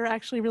ones that are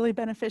actually really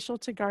beneficial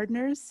to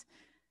gardeners.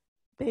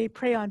 They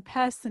prey on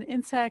pests and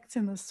insects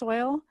in the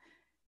soil.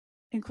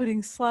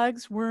 including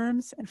slugs,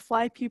 worms, and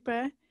fly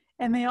pupa.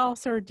 And they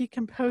also are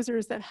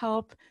decomposers that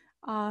help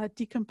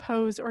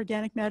decompose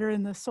organic matter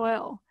in the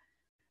soil.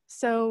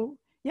 So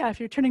yeah, if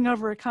you're turning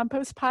over a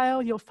compost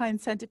pile, you'll find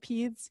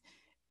centipedes.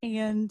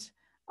 And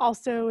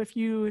also if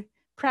you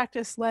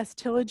practice less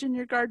tillage in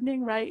your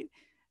gardening, right?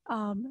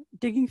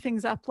 Digging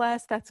things up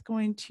less, that's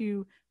going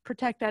to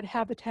protect that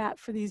habitat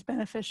for these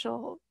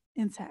beneficial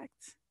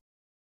insects.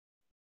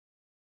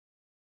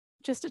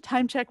 Just a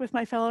time check with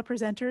my fellow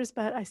presenters,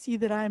 but I see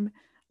that I'm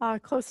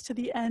close to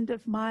the end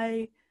of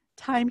my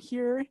time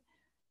here.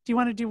 Do you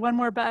want to do one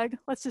more bug?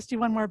 Let's just do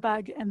one more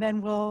bug and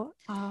then we'll...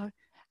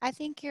 I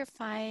think you're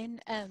fine.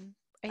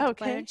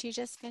 Okay. Why don't you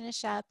just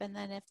finish up, and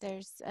then if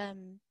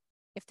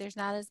there's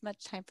not as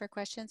much time for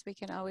questions, we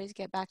can always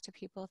get back to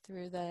people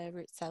through the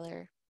root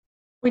cellar.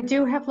 We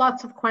do have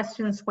lots of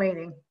questions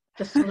waiting,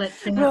 just to let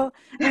you know.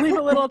 We'll leave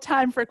a little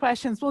time for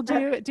questions. We'll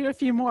do a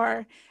few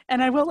more.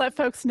 And I will let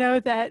folks know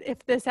that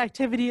if this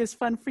activity is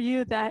fun for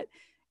you, that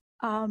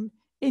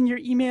in your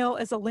email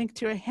is a link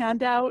to a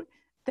handout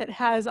that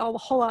has a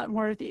whole lot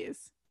more of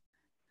these.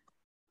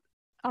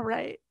 All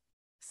right.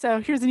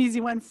 So here's an easy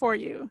one for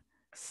you.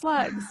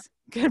 Slugs,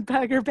 good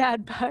bug or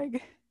bad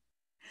bug?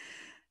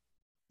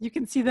 You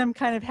can see them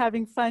kind of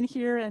having fun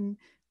here and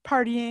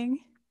partying.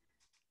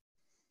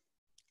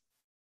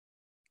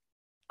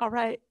 All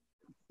right,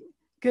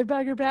 good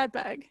bug or bad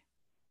bug?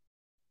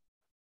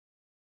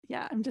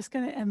 Yeah, I'm just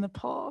gonna end the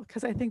poll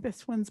because I think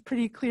this one's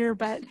pretty clear,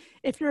 but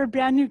if you're a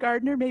brand new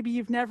gardener, maybe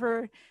you've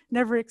never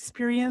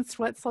experienced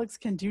what slugs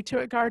can do to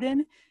a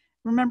garden.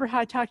 Remember how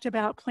I talked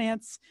about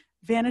plants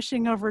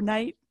vanishing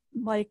overnight,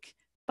 like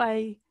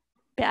by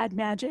bad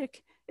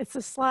magic? It's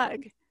a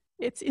slug.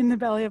 It's in the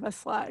belly of a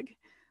slug.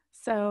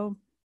 So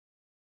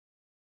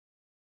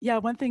yeah,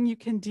 one thing you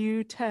can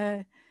do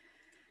to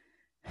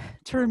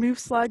remove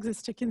slugs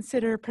is to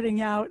consider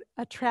putting out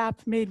a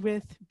trap made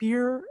with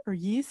beer or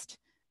yeast.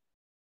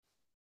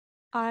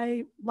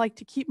 I like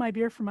to keep my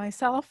beer for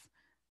myself,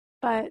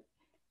 but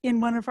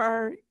in one of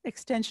our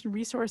extension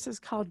resources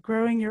called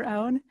Growing Your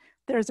Own,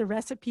 there's a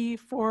recipe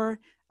for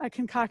a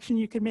concoction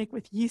you can make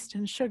with yeast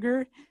and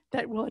sugar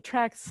that will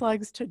attract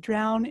slugs to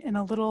drown in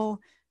a little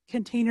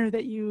container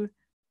that you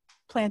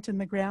plant in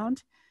the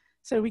ground.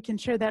 So we can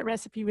share that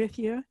recipe with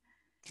you.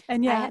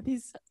 And yeah,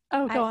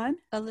 go on.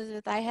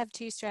 Elizabeth, I have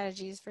two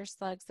strategies for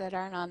slugs that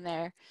aren't on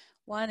there.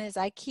 One is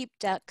I keep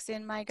ducks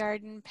in my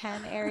garden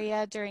pen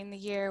area during the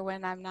year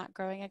when I'm not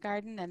growing a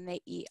garden, and they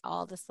eat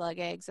all the slug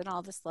eggs and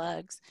all the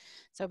slugs.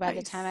 So by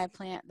the time I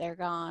plant, they're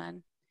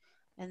gone.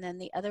 And then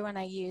the other one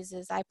I use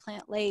is I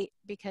plant late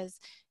because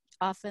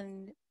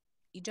often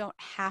you don't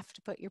have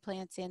to put your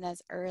plants in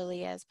as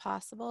early as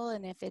possible.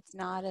 And if it's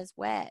not as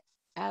wet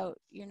out,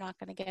 you're not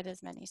going to get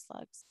as many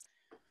slugs.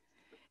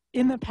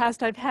 In the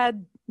past, I've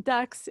had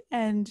ducks,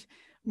 and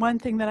one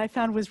thing that I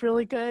found was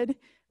really good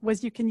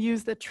was you can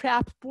use the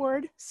trap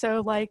board.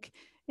 So like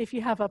if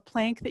you have a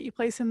plank that you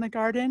place in the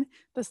garden,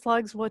 the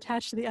slugs will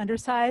attach to the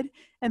underside,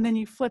 and then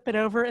you flip it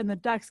over and the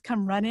ducks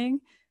come running.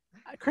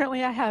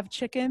 Currently I have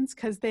chickens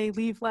because they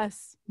leave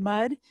less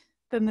mud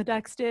than the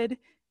ducks did,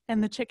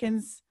 and the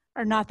chickens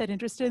are not that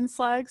interested in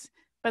slugs,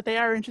 but they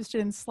are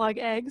interested in slug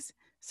eggs.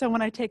 So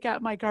when I take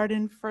out my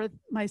garden for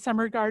my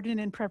summer garden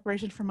in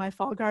preparation for my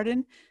fall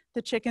garden,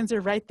 the chickens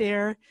are right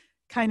there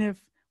kind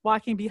of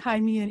walking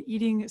behind me and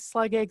eating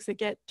slug eggs that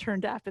get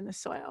turned up in the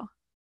soil.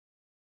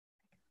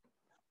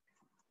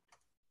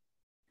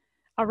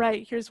 All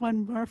right, here's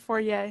one more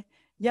for you.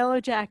 Yellow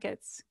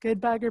jackets,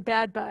 good bug or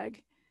bad bug?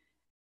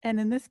 And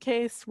in this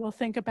case, we'll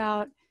think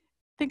about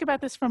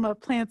this from a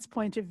plant's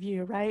point of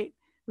view, right?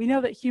 We know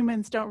that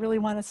humans don't really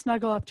want to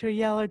snuggle up to a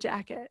yellow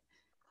jacket,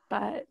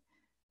 but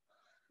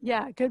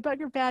yeah, good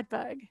bug or bad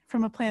bug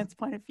from a plant's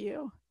point of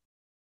view?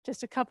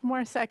 Just a couple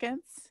more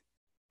seconds.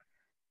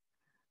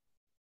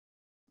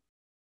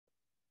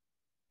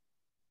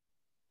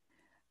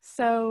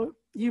 So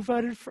you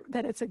voted for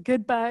that it's a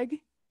good bug,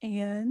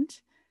 and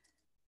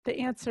the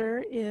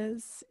answer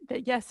is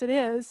that yes, it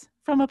is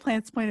from a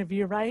plant's point of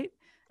view, right?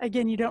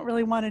 Again, you don't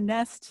really want a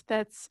nest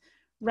that's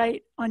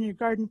right on your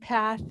garden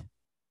path.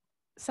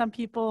 Some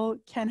people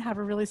can have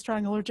a really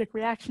strong allergic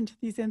reaction to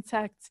these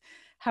insects.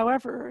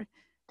 However,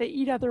 they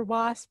eat other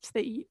wasps,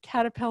 they eat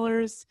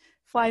caterpillars,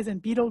 flies,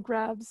 and beetle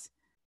grubs.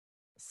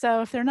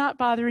 So if they're not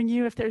bothering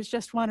you, if there's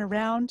just one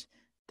around,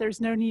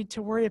 there's no need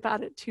to worry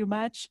about it too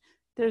much.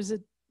 There's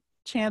a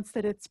chance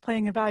that it's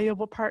playing a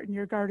valuable part in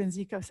your garden's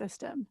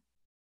ecosystem.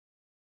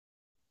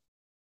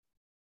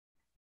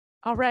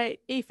 All right,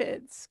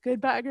 aphids,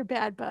 good bug or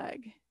bad bug?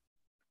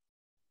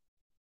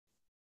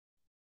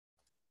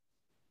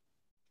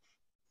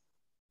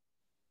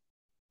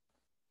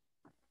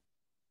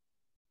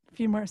 A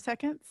few more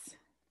seconds.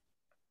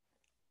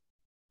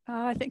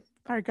 I think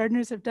our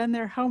gardeners have done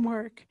their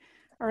homework,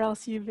 or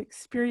else you've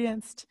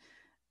experienced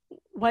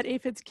what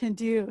aphids can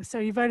do. So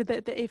you voted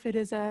that the aphid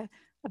is a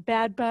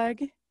bad bug.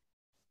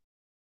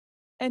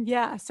 And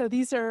yeah, so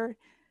these are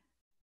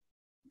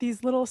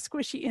these little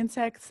squishy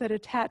insects that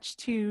attach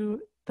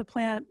to the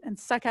plant and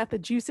suck out the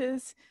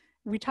juices.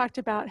 We talked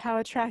about how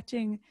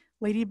attracting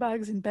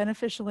ladybugs and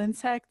beneficial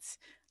insects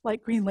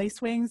like green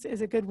lacewings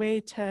is a good way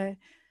to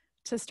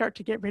start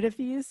to get rid of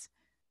these.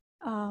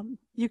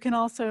 You can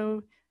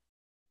also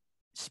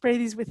spray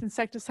these with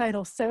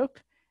insecticidal soap.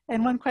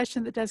 And one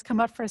question that does come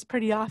up for us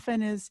pretty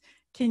often is,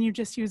 can you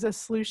just use a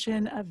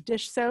solution of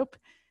dish soap?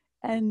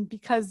 And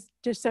because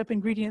dish soap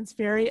ingredients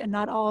vary and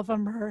not all of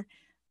them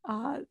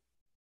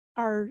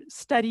are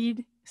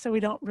studied, so we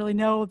don't really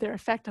know their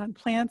effect on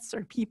plants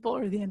or people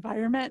or the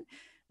environment,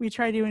 we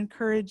try to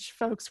encourage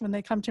folks when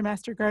they come to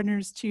Master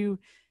Gardeners to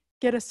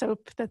get a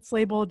soap that's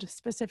labeled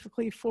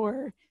specifically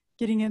for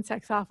getting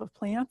insects off of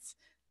plants,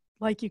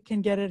 like you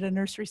can get at a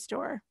nursery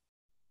store.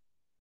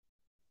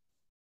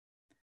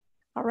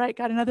 All right,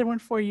 got another one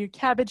for you,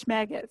 cabbage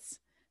maggots.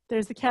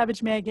 There's the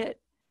cabbage maggot.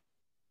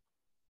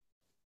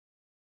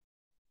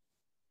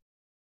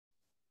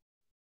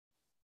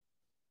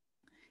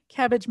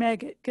 Cabbage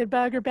maggot, good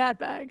bug or bad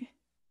bug?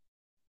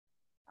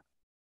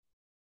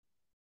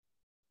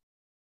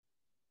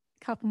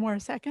 Couple more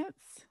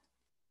seconds.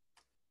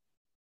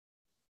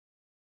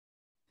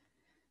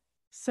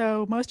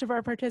 So most of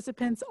our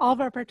participants, all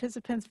of our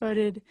participants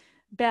voted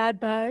bad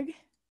bug.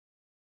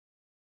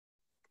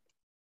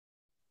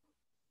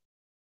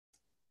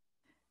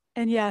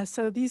 And yeah,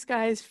 so these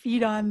guys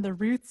feed on the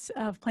roots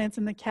of plants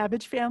in the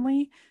cabbage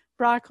family,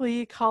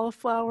 broccoli,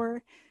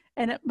 cauliflower,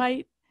 and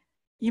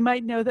you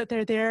might know that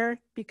they're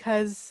there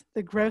because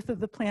the growth of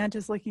the plant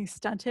is looking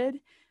stunted.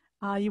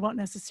 You won't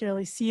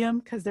necessarily see them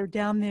because they're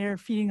down there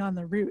feeding on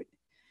the root.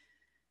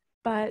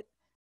 But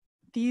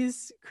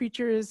these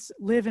creatures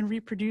live and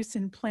reproduce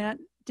in plant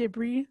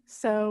debris.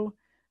 So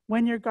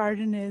when your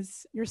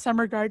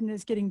summer garden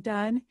is getting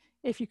done,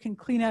 if you can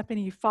clean up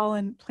any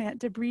fallen plant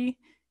debris,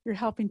 you're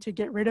helping to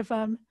get rid of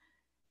them.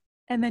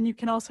 And then you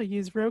can also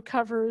use row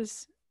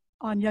covers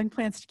on young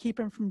plants to keep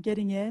them from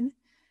getting in.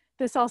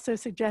 This also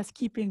suggests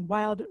keeping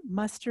wild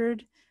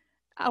mustard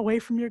away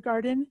from your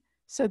garden.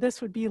 So this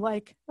would be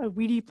like a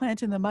weedy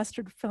plant in the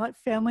mustard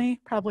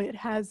family. Probably it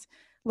has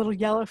little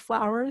yellow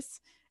flowers.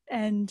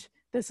 And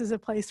this is a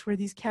place where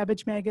these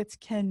cabbage maggots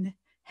can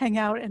hang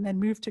out and then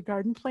move to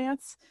garden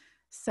plants.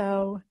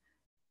 So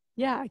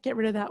yeah, get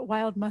rid of that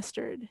wild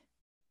mustard.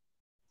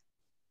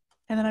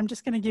 And then I'm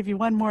just going to give you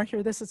one more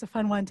here. This is a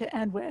fun one to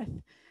end with.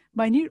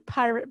 Minute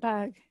pirate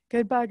bug,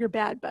 good bug or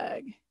bad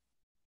bug?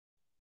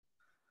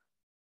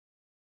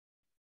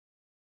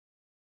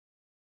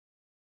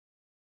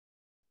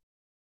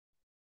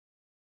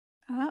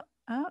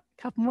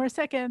 Couple more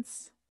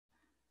seconds.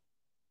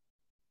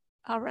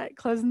 All right,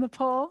 closing the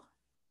poll.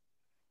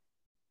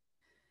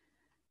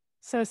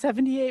 So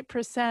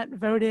 78%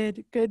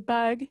 voted good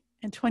bug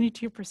and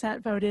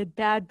 22% voted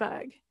bad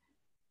bug.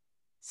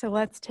 So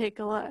let's take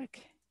a look.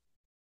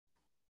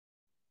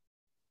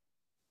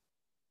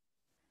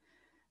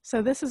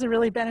 So this is a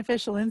really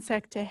beneficial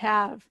insect to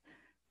have.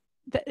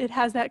 It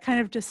has that kind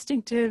of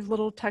distinctive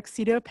little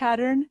tuxedo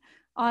pattern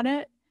on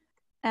it,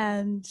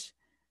 and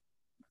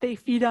they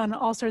feed on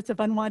all sorts of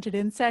unwanted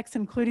insects,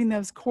 including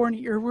those corn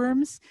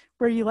earworms,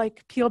 where you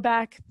like peel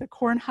back the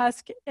corn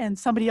husk and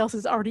somebody else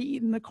has already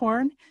eaten the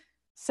corn.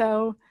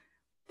 So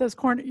those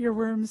corn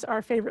earworms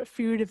are favorite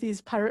food of these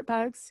pirate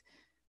bugs.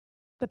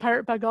 The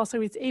pirate bug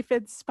also eats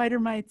aphids, spider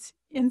mites,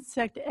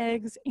 insect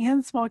eggs,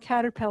 and small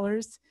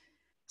caterpillars.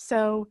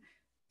 So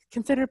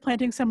consider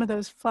planting some of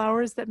those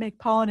flowers that make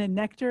pollen and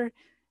nectar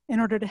in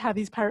order to have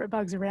these pirate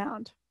bugs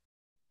around.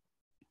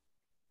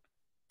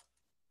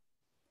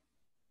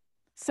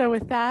 So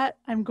with that,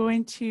 I'm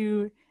going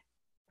to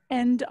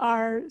end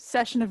our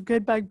session of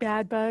good bug,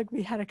 bad bug.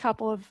 We had a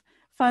couple of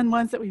fun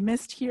ones that we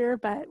missed here,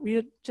 but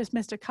we just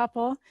missed a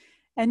couple.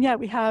 And yeah,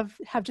 we have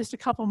just a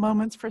couple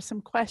moments for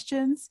some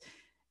questions.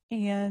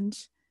 And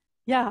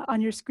yeah, on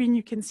your screen,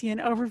 you can see an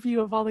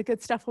overview of all the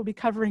good stuff we'll be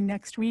covering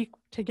next week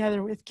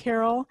together with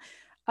Carol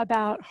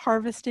about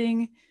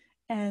harvesting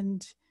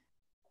and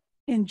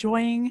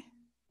enjoying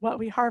what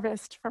we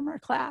harvest from our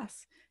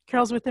class.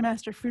 Carol's with the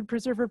Master Food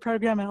Preserver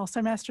program and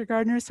also Master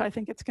Gardener, so I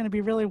think it's going to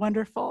be really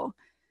wonderful.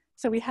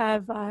 So we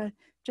have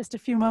just a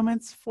few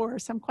moments for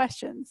some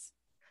questions.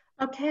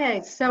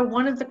 Okay, so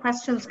one of the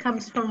questions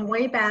comes from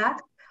way back.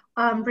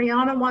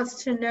 Brianna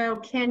wants to know,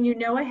 can you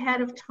know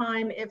ahead of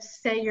time if,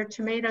 say, your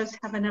tomatoes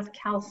have enough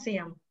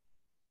calcium?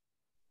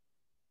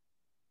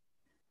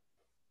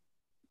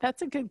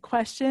 That's a good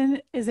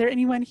question. Is there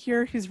anyone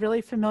here who's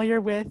really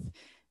familiar with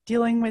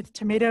dealing with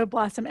tomato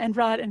blossom end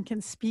rot and can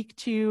speak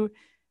to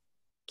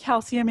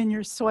calcium in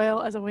your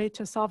soil as a way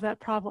to solve that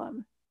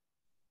problem?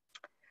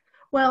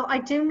 Well, I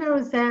do know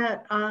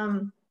that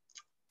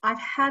I've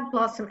had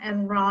blossom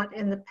end rot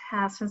in the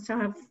past, and so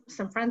have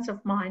some friends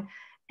of mine.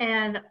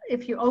 And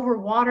if you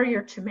overwater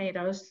your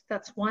tomatoes,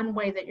 that's one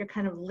way that you're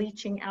kind of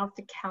leaching out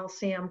the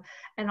calcium.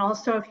 And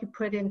also if you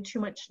put in too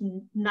much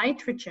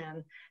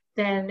nitrogen,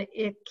 then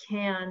it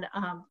can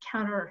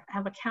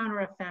have a counter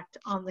effect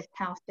on the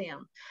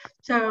calcium.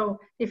 So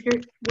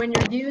when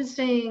you're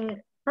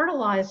using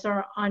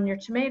fertilizer on your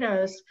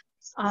tomatoes,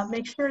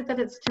 make sure that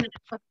it's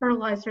a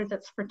fertilizer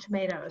that's for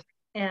tomatoes.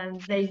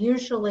 And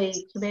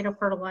tomato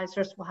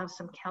fertilizers will have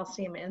some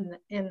calcium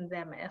in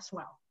them as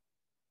well.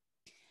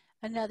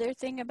 Another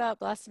thing about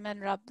blossom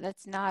end rot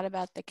that's not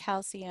about the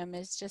calcium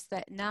is just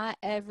that not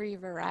every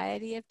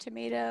variety of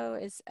tomato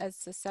is as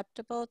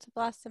susceptible to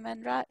blossom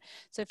end rot.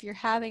 So if you're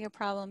having a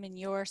problem in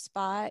your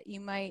spot,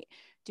 you might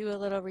do a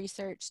little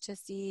research to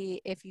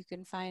see if you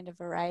can find a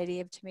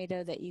variety of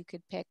tomato that you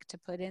could pick to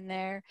put in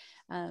there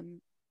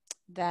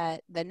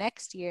that the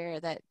next year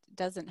that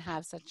doesn't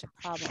have such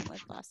a problem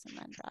with blossom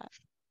end rot.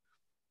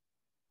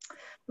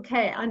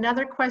 Okay,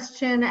 another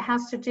question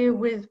has to do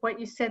with what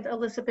you said,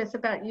 Elizabeth,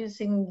 about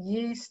using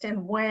yeast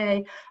and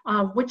whey.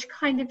 Which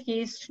kind of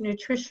yeast,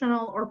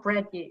 nutritional or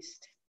bread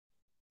yeast?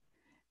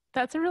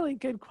 That's a really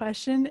good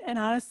question. And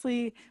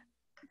honestly,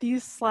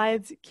 these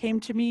slides came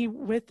to me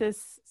with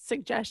this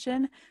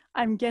suggestion.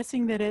 I'm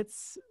guessing that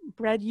it's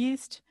bread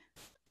yeast,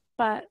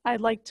 but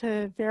I'd like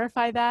to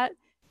verify that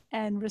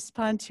and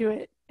respond to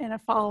it in a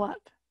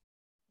follow-up.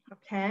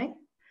 Okay.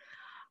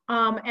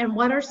 And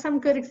what are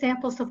some good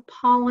examples of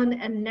pollen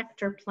and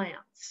nectar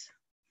plants?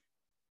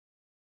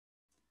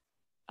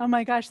 Oh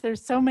my gosh,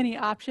 there's so many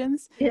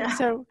options. Yeah.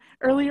 So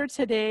earlier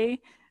today,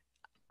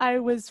 I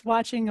was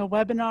watching a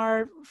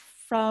webinar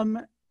from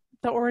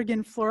the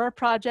Oregon Flora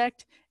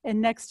Project, and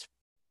next,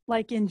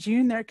 like in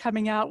June, they're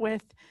coming out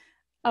with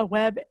a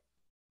web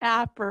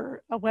app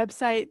or a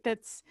website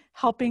that's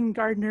helping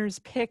gardeners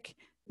pick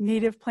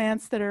native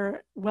plants that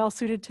are well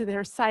suited to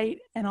their site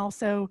and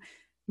also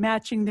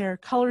matching their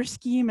color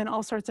scheme and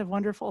all sorts of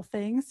wonderful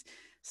things.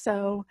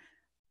 So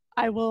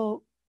I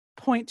will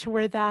point to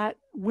where that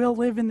will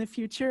live in the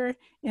future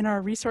in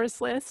our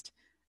resource list.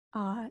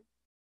 How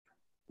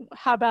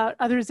about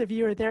others of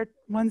you? Are there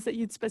ones that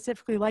you'd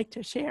specifically like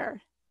to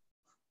share?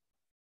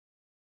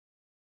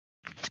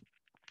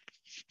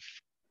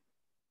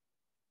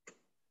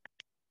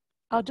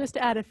 I'll just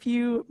add a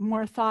few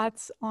more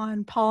thoughts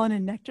on pollen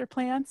and nectar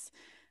plants.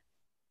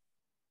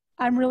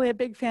 I'm really a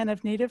big fan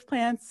of native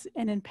plants,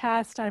 and in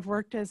past I've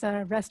worked as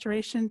a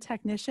restoration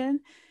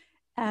technician,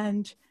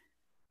 and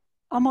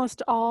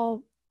almost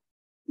all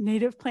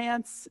native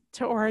plants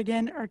to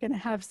Oregon are going to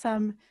have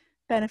some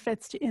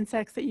benefits to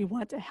insects that you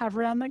want to have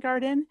around the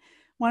garden.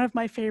 One of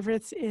my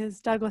favorites is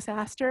Douglas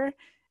aster,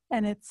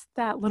 and it's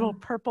that little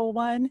purple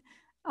one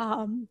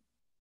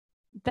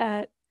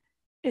that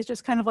is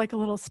just kind of like a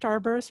little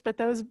starburst, but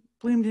those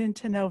bloomed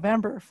into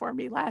November for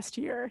me last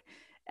year.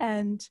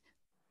 And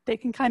they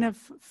can kind of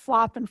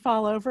flop and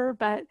fall over,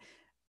 but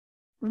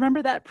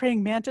remember that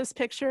praying mantis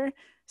picture?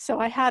 So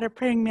I had a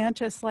praying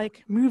mantis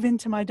like move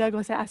into my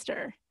Douglas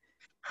aster.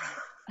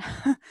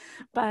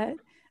 But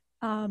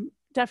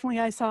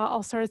definitely I saw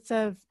all sorts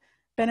of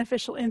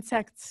beneficial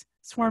insects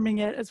swarming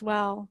it as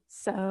well.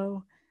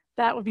 So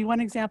that would be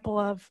one example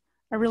of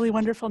a really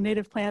wonderful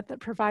native plant that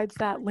provides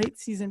that late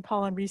season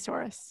pollen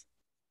resource.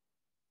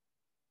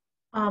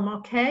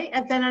 Okay,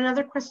 and then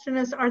another question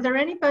is, are there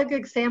any bug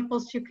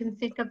examples you can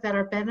think of that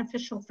are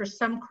beneficial for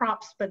some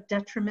crops but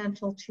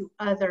detrimental to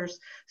others?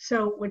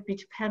 So it would be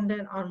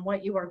dependent on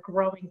what you are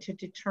growing to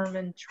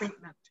determine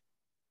treatment.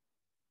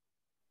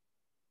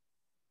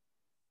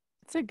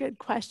 That's a good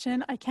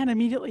question. I can't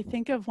immediately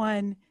think of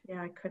one.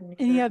 Yeah, I couldn't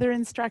either. Any other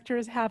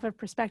instructors have a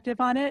perspective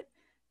on it?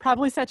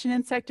 Probably such an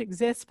insect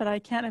exists, but I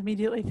can't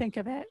immediately think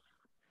of it.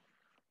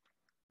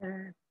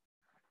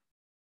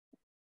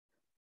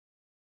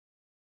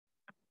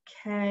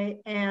 Okay,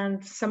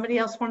 and somebody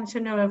else wanted to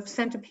know if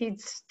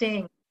centipedes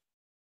sting.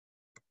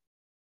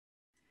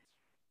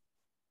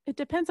 It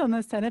depends on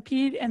the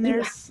centipede, and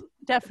there's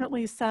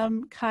definitely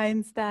some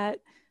kinds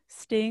that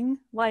sting.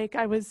 Like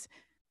I was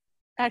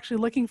actually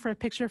looking for a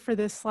picture for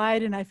this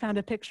slide, and I found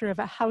a picture of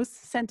a house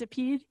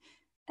centipede,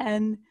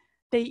 and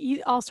they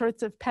eat all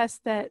sorts of pests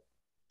that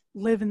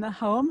live in the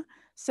home.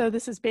 So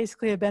this is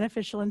basically a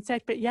beneficial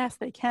insect, but yes,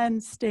 they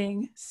can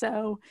sting.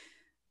 So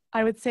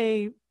I would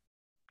say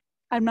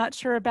I'm not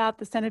sure about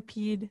the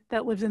centipede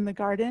that lives in the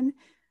garden.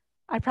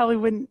 I probably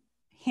wouldn't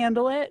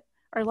handle it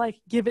or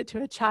like give it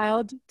to a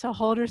child to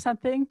hold or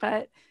something,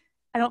 but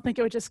I don't think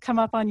it would just come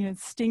up on you and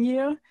sting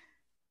you.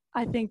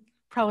 I think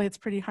probably it's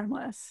pretty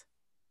harmless.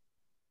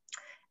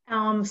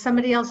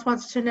 Somebody else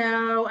wants to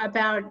know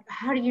about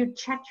how do you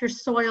check your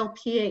soil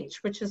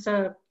pH, which is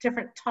a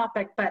different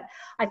topic, but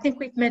I think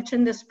we've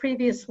mentioned this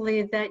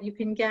previously that you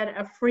can get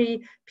a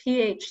free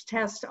pH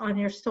test on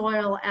your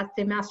soil at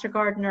the Master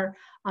Gardener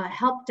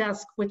help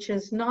desk, which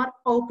is not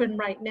open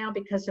right now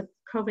because of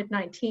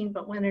COVID-19,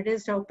 but when it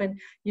is open,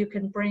 you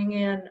can bring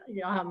in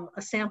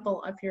a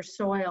sample of your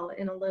soil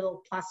in a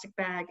little plastic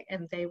bag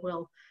and they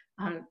will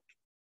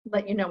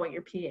let you know what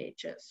your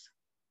pH is.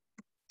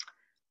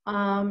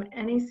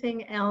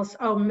 Anything else?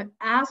 Oh,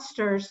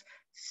 asters.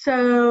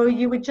 So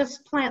you would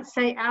just plant,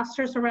 say,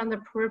 asters around the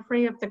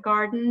periphery of the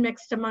garden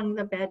mixed among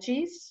the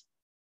veggies?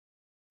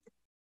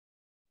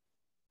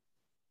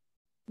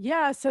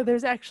 Yeah, so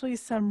there's actually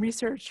some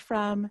research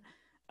from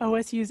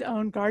OSU's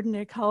own garden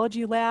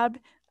ecology lab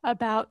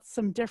about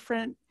some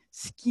different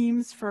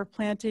schemes for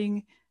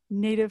planting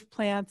native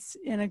plants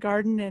in a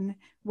garden and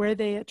where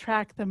they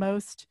attract the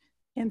most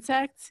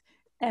insects.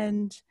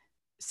 And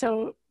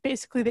so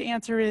basically the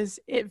answer is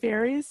it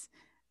varies.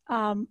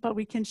 but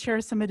we can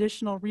share some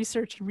additional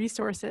research and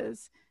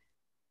resources.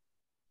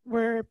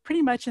 We're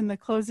pretty much in the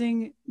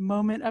closing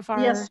moment of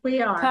our Yes,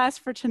 we are. class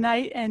for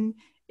tonight. And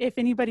if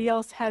anybody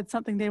else had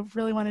something they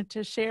really wanted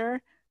to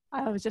share,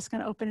 I was just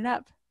going to open it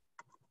up.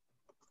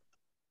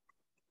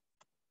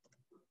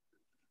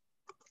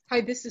 Hi,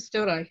 this is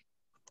Dodai.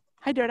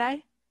 Hi,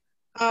 Dodai.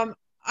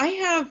 I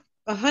have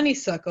a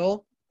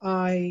honeysuckle.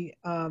 I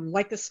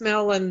like the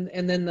smell,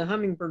 and then the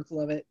hummingbirds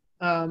love it.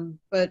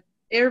 But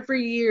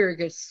every year it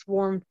gets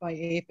swarmed by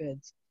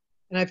aphids.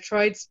 And I've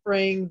tried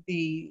spraying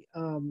the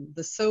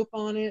soap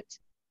on it,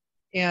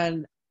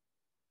 and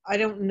I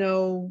don't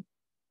know,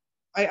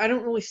 I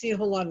don't really see a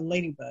whole lot of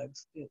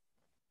ladybugs,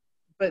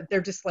 but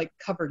they're just like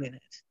covered in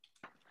it.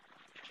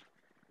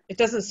 It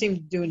doesn't seem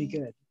to do any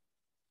good.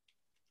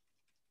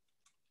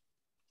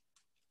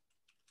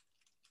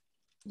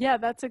 Yeah,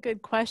 that's a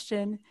good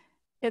question.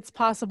 It's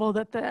possible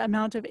that the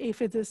amount of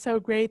aphids is so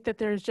great that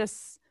there's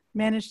just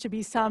managed to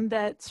be some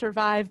that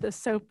survive the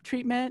soap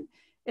treatment.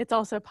 It's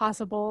also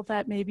possible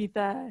that maybe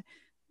the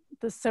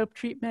soap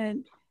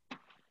treatment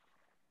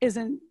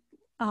isn't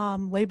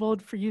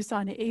labeled for use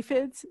on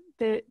aphids.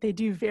 They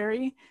do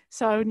vary.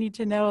 So I would need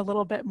to know a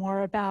little bit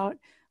more about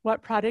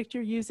what product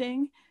you're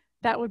using.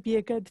 That would be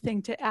a good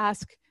thing to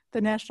ask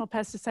the National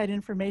Pesticide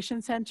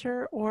Information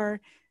Center, or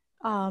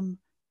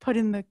put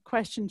in the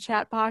question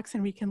chat box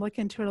and we can look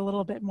into it a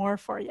little bit more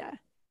for you.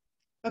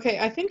 Okay,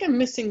 I think I'm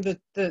missing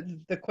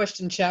the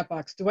question chat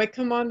box. Do I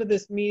come onto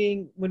this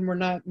meeting when we're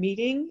not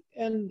meeting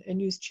and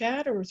use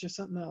chat, or is there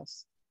something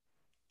else?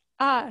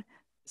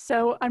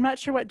 So I'm not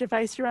sure what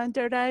device you're on,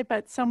 Dodai,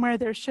 but somewhere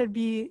there should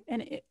be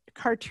a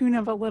cartoon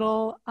of a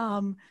little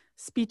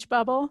speech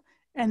bubble,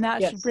 and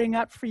that should bring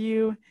up for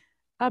you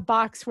a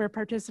box where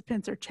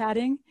participants are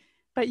chatting.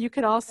 But you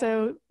could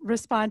also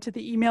respond to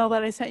the email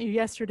that I sent you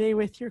yesterday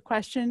with your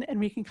question, and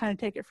we can kind of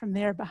take it from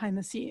there behind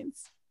the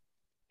scenes.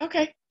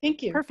 Okay,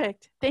 thank you.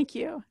 Perfect, thank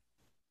you.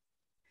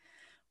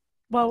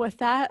 Well, with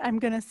that, I'm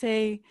gonna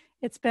say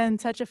it's been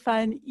such a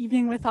fun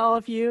evening with all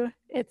of you.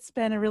 It's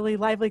been a really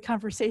lively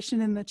conversation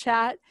in the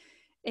chat.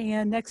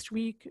 And next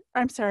week,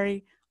 I'm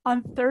sorry,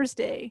 on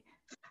Thursday,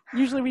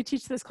 usually we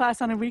teach this class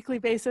on a weekly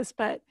basis,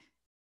 but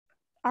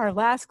our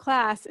last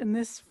class in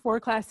this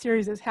 4-class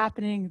series is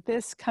happening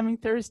this coming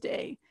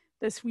Thursday,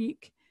 this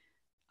week.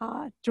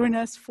 Join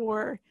us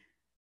for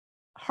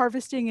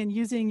harvesting and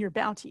using your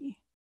bounty.